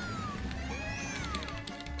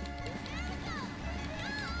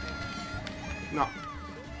 No.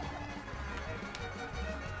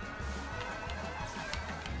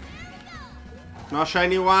 No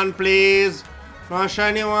shiny one, please. No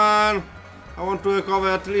shiny one. I want to recover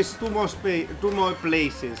at least two more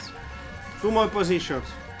places. 2 more positions.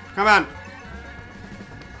 Come on.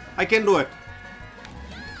 I can do it.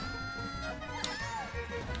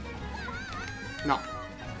 No.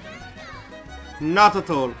 Not at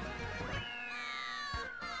all.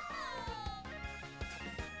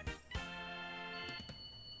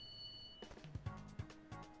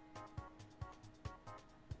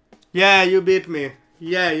 Yeah, you beat me.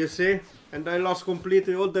 Yeah, you see? And I lost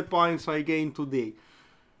completely all the points I gained today.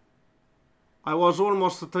 I was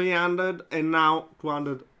almost 300 and now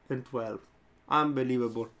 212.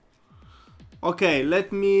 Unbelievable. Okay,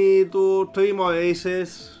 let me do 3 more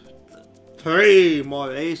races. 3 more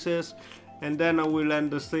races. And then I will end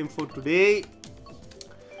the stream for today.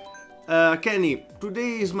 Kenny,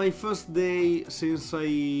 today is my first day since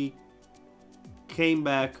I came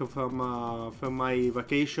back from my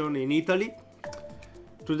vacation in Italy.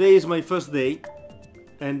 Today is my first day,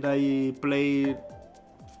 and I played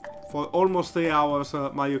for almost 3 hours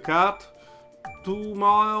Mario Kart.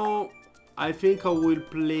 Tomorrow, I think I will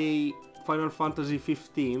play Final Fantasy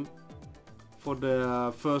 15 for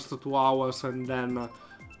the first 2 hours, and then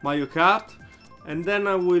Mario Kart, and then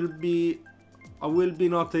I will be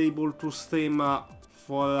not able to stream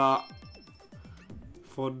for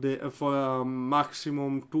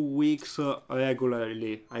maximum 2 weeks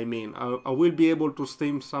regularly. I mean, I will be able to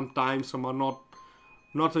stream sometimes, but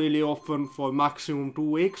not really often for maximum 2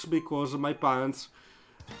 weeks, because my parents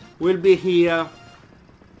will be here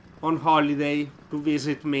on holiday to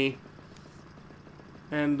visit me,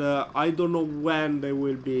 and I don't know when they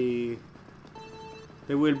will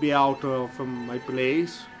be out from my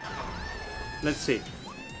place. Let's see.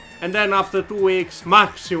 And then after 2 weeks,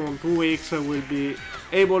 maximum 2 weeks, I will be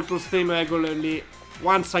able to stream regularly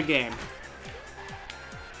once again.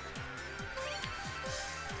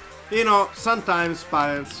 You know, sometimes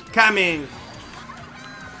parents coming,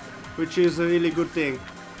 which is a really good thing.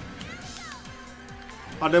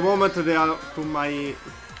 At the moment they are to my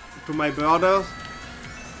brother,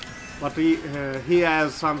 but he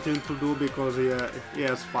has something to do because he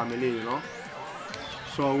has family, you know.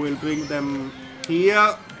 So I will bring them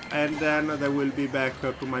here, and then they will be back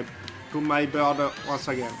to my brother once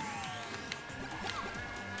again.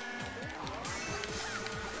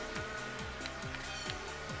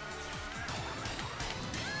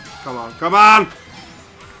 Come on, come on!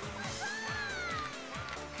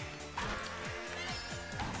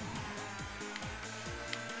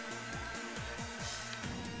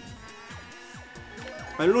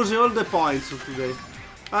 I'm losing all the points today.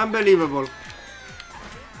 Unbelievable.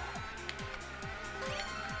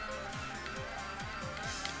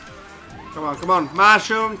 Come on.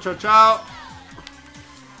 Mushroom, ciao ciao.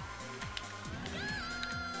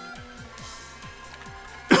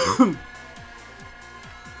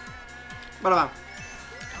 Bada bang.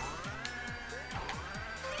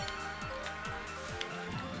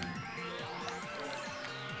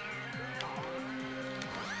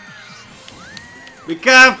 Be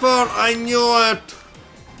careful, I knew it.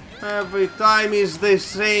 Every time is the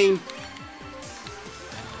same.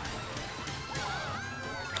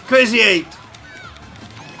 Crazy 8.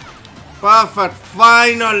 Perfect,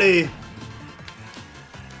 finally.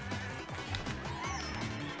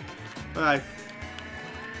 Right.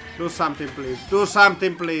 Do something, please. Do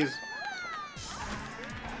something, please.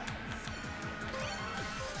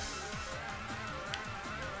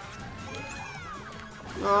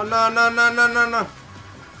 No, no, no, no, no, no, no.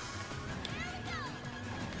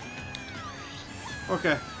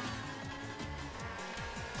 Okay.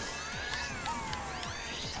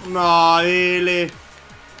 No, really.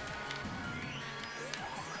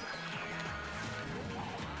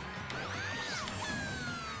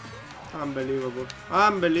 Unbelievable.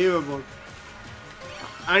 Unbelievable.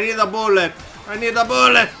 I need a bullet. I need a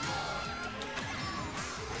bullet.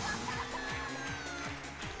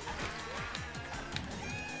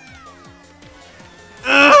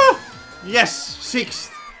 Yes,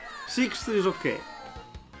 sixth. Sixth is okay.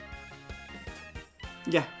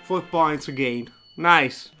 Yeah, 4 points again.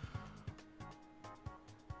 Nice.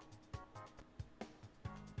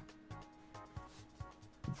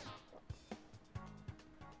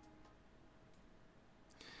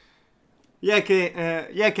 Yeah,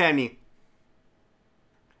 Kenny.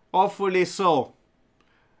 Hopefully so.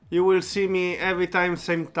 You will see me every time,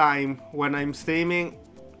 same time when I'm streaming.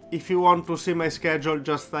 If you want to see my schedule,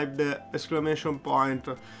 just type the exclamation point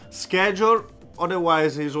schedule.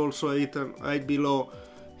 Otherwise, it's also written right below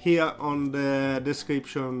here on the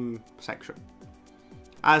description section.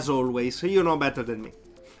 As always, you know better than me.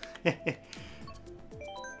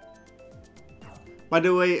 By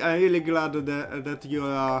the way, I'm really glad that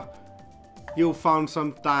you found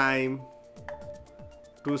some time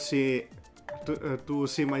to see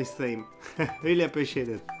my stream. Really appreciate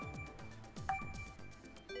it.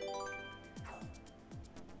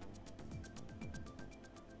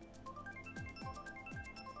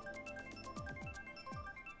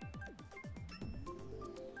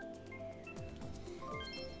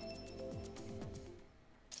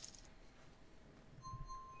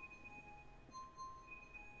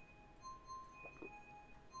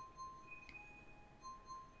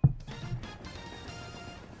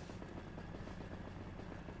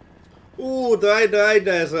 Ooh, dry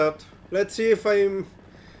desert. Let's see if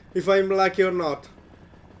I'm lucky or not.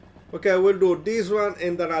 Okay, we'll do this one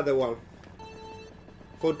and another one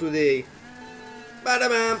for today. Bada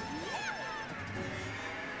bam.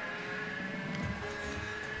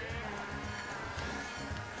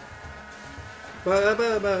 Ba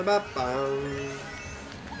ba ba ba bam.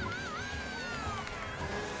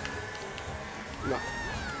 No,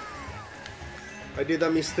 I did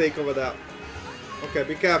a mistake over there. Okay,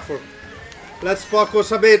 be careful. Let's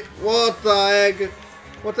focus a bit. What the heck?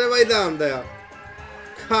 What have I done there?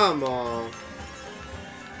 Come on.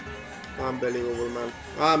 Unbelievable, man.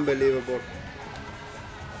 Unbelievable.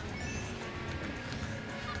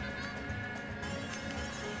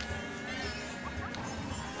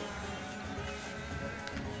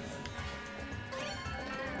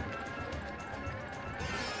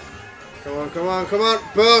 Come on, come on, come on.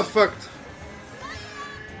 Perfect.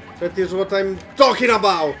 That is what I'm talking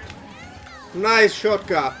about. Nice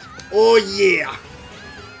shortcut. Oh yeah.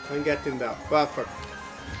 I'm getting that. Perfect.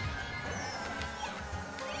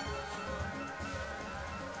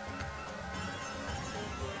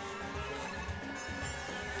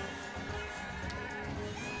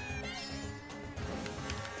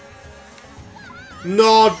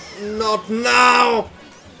 Not now.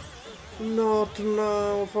 Not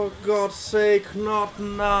now, for God's sake, not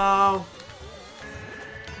now.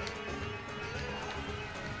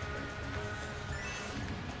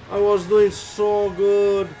 I was doing so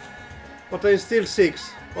good, but I'm still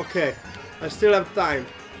 6. Okay, I still have time.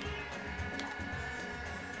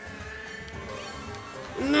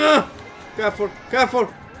 No! Careful,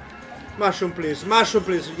 careful! Mushroom, please,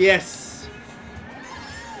 yes!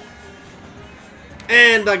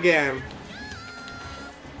 And again.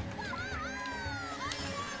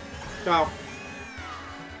 Ciao.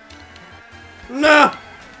 No!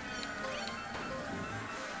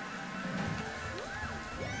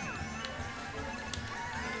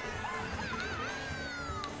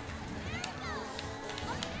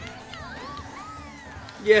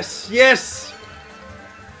 Yes, yes!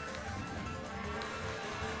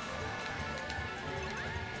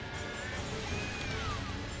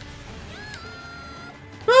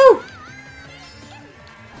 Woo!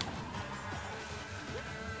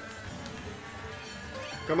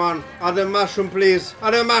 Come on, other mushroom please,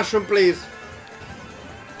 other mushroom please.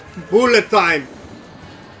 Bullet time!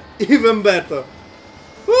 Even better.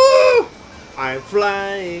 Woo! I'm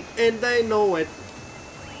flying and I know it.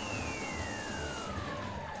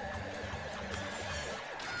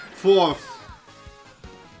 Fourth.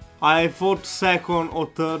 I thought second or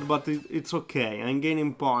third, but it's okay. I'm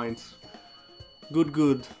gaining points. Good,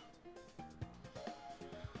 good.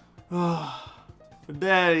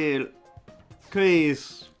 Daryl,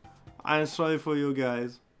 Chris, I'm sorry for you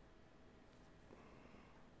guys.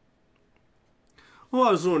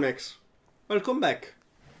 Oh, Zunex, welcome back.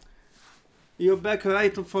 You're back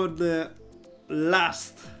right for the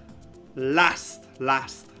last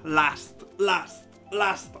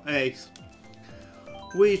race,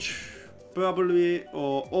 which probably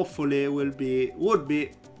or hopefully would be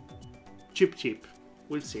cheap.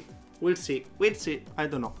 We'll see. I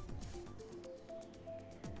don't know.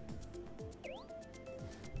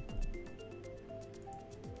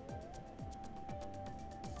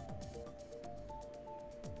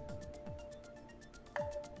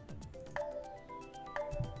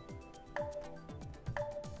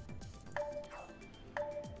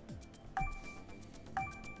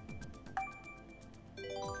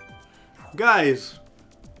 Guys,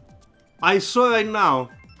 I saw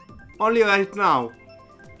only right now,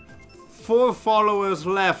 4 followers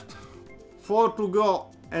left, 4 to go,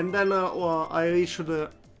 and then I reached the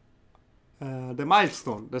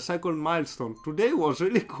milestone, the second milestone. Today was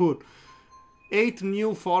really good. 8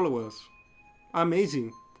 new followers.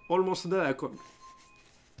 Amazing. Almost the record.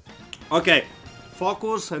 Okay,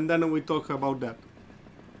 focus and then we talk about that.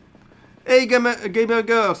 Hey gamer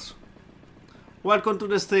girls, welcome to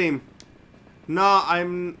the stream. No,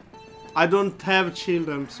 I don't have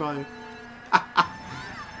children, sorry.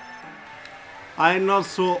 I'm not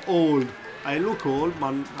so old. I look old,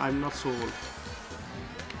 but I'm not so old.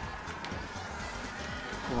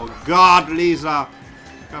 Oh God, Lisa.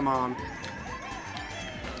 Come on.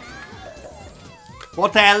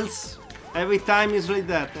 What else? Every time is like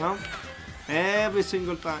that, huh? Every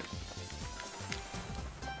single time.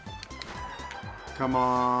 Come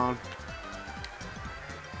on.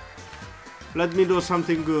 Let me do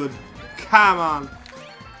something good. Come on.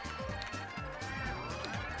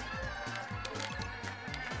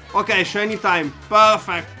 Okay, shiny time.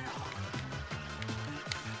 Perfect.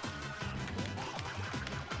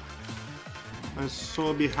 I'm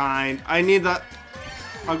so behind. I need a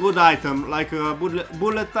good item, like a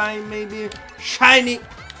bullet time maybe. Shiny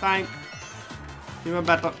time. Even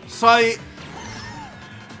better. Sorry.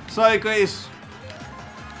 Sorry, Chris.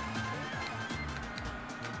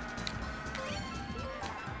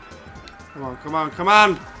 Come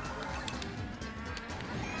on.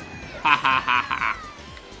 Ha ha ha ha.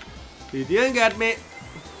 You didn't get me.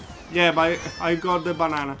 Yeah, but I got the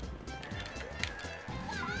banana.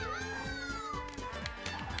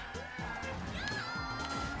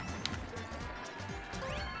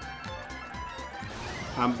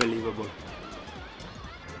 Unbelievable.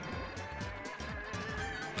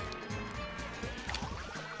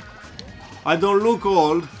 I don't look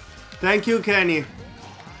old. Thank you, Kenny.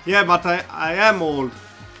 Yeah, but I am old.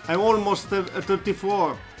 I'm almost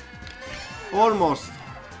 34. Almost.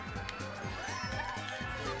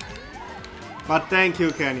 But thank you,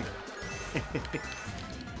 Kenny.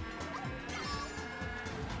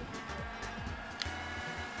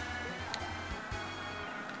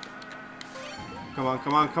 Come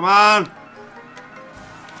on.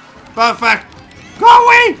 Perfect. Go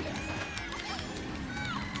away.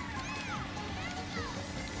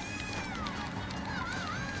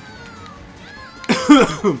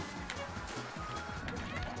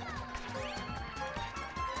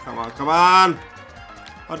 Come on.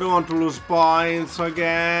 I don't want to lose points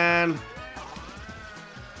again.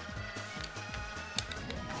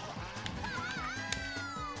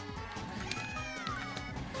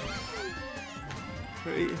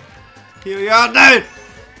 Here we are, dude.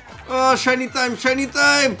 Oh, shiny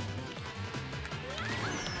time.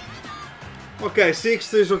 Okay,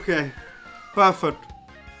 6 is okay. Perfect.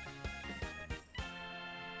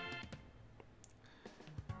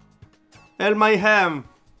 El Mayhem,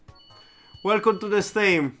 welcome to the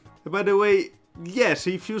stream. By the way, yes,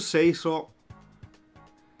 if you say so.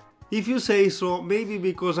 If you say so, maybe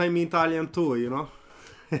because I'm Italian too, you know?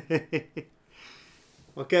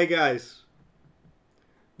 Okay, guys.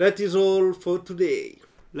 That is all for today.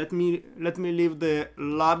 Let me leave the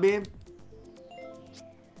lobby.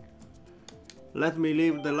 Let me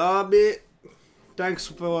leave the lobby. Thanks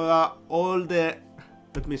for all the...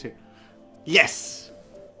 Let me see. Yes!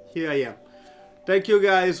 Here I am. Thank you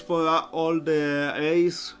guys for all the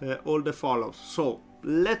rays, all the follows. So,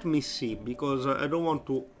 let me see, because I don't want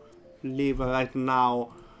to leave right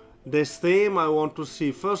now the stream. I want to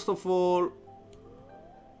see, first of all,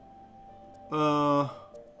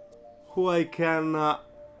 who I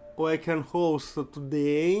can host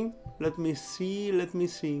today. Let me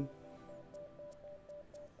see.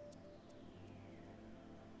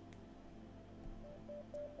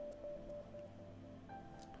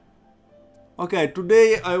 Okay,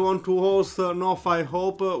 today I want to host No Fire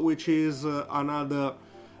Hope, which is another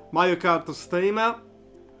Mario Kart streamer.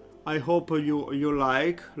 I hope you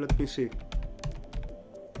like. Let me see.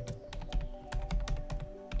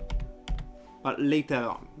 But later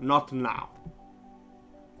on, not now.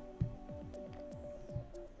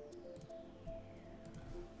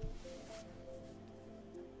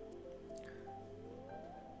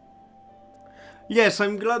 Yes,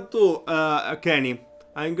 I'm glad to, Kenny.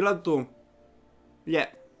 I'm glad to. Yeah.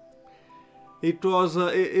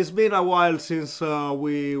 It's been a while since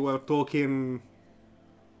we were talking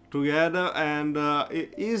together, and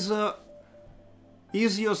is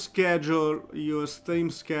your schedule, your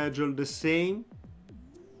stream schedule, the same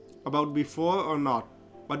about before or not?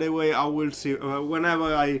 By the way, I will see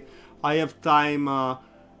whenever I have time. I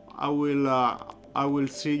will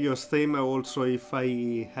see your stream. Also, if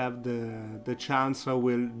I have the chance, I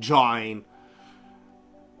will join.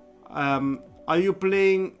 Are you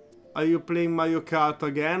playing Mario Kart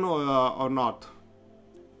again or not?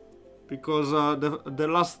 Because the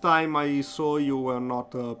last time I saw you were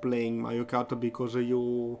not playing Mario Kart because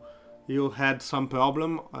you had some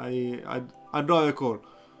problem. I don't recall.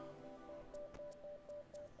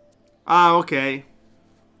 Ah, okay.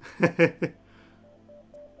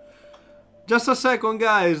 Just a second,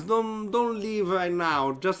 guys. Don't leave right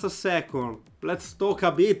now. Just a second. Let's talk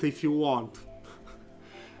a bit if you want.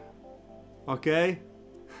 Okay?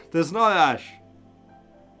 There's no rush.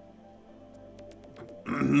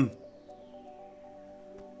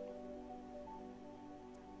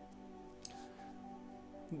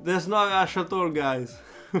 There's no rush at all, guys.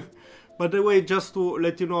 By the way, just to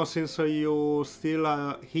let you know, since you still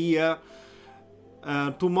are here,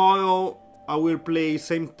 tomorrow I will play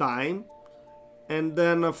same time, and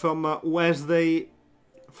then from Wednesday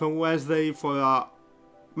for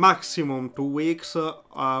maximum 2 weeks,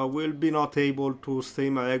 I will be not able to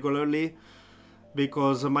stream regularly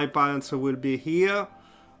because my parents will be here.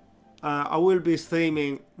 I will be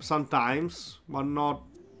streaming sometimes, but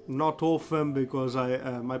not often because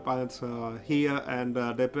my parents are here, and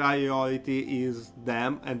the priority is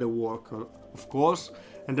them and the work, of course,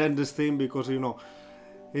 and then the stream, because you know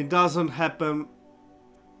it doesn't happen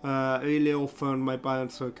really often. My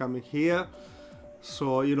parents are coming here,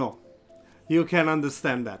 so you know you can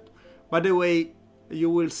understand that. By the way, you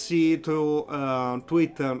will see through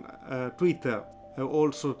Twitter,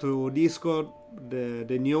 also through Discord,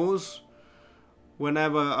 the news.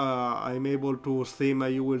 Whenever I'm able to stream,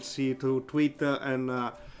 you will see through Twitter and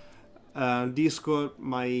Discord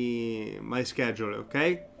my schedule.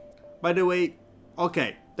 Okay. By the way,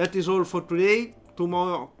 okay, that is all for today.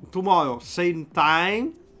 Tomorrow same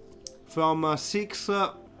time from 6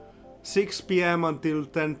 p.m. until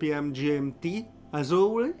 10 p.m. GMT, as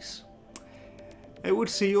always. I will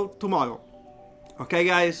see you tomorrow. Okay,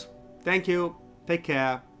 guys. Thank you. Take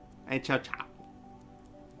care. And ciao, ciao.